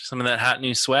merch, some of that hot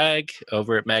new swag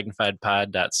over at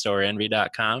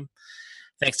magnifiedpod.storeenvy.com.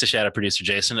 Thanks to Shadow Producer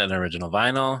Jason and Original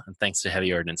Vinyl, and thanks to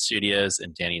Heavy Ordnance Studios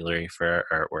and Danny Lurie for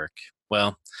our artwork.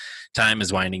 Well, time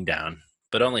is winding down,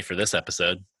 but only for this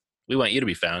episode. We want you to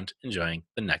be found enjoying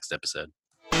the next episode.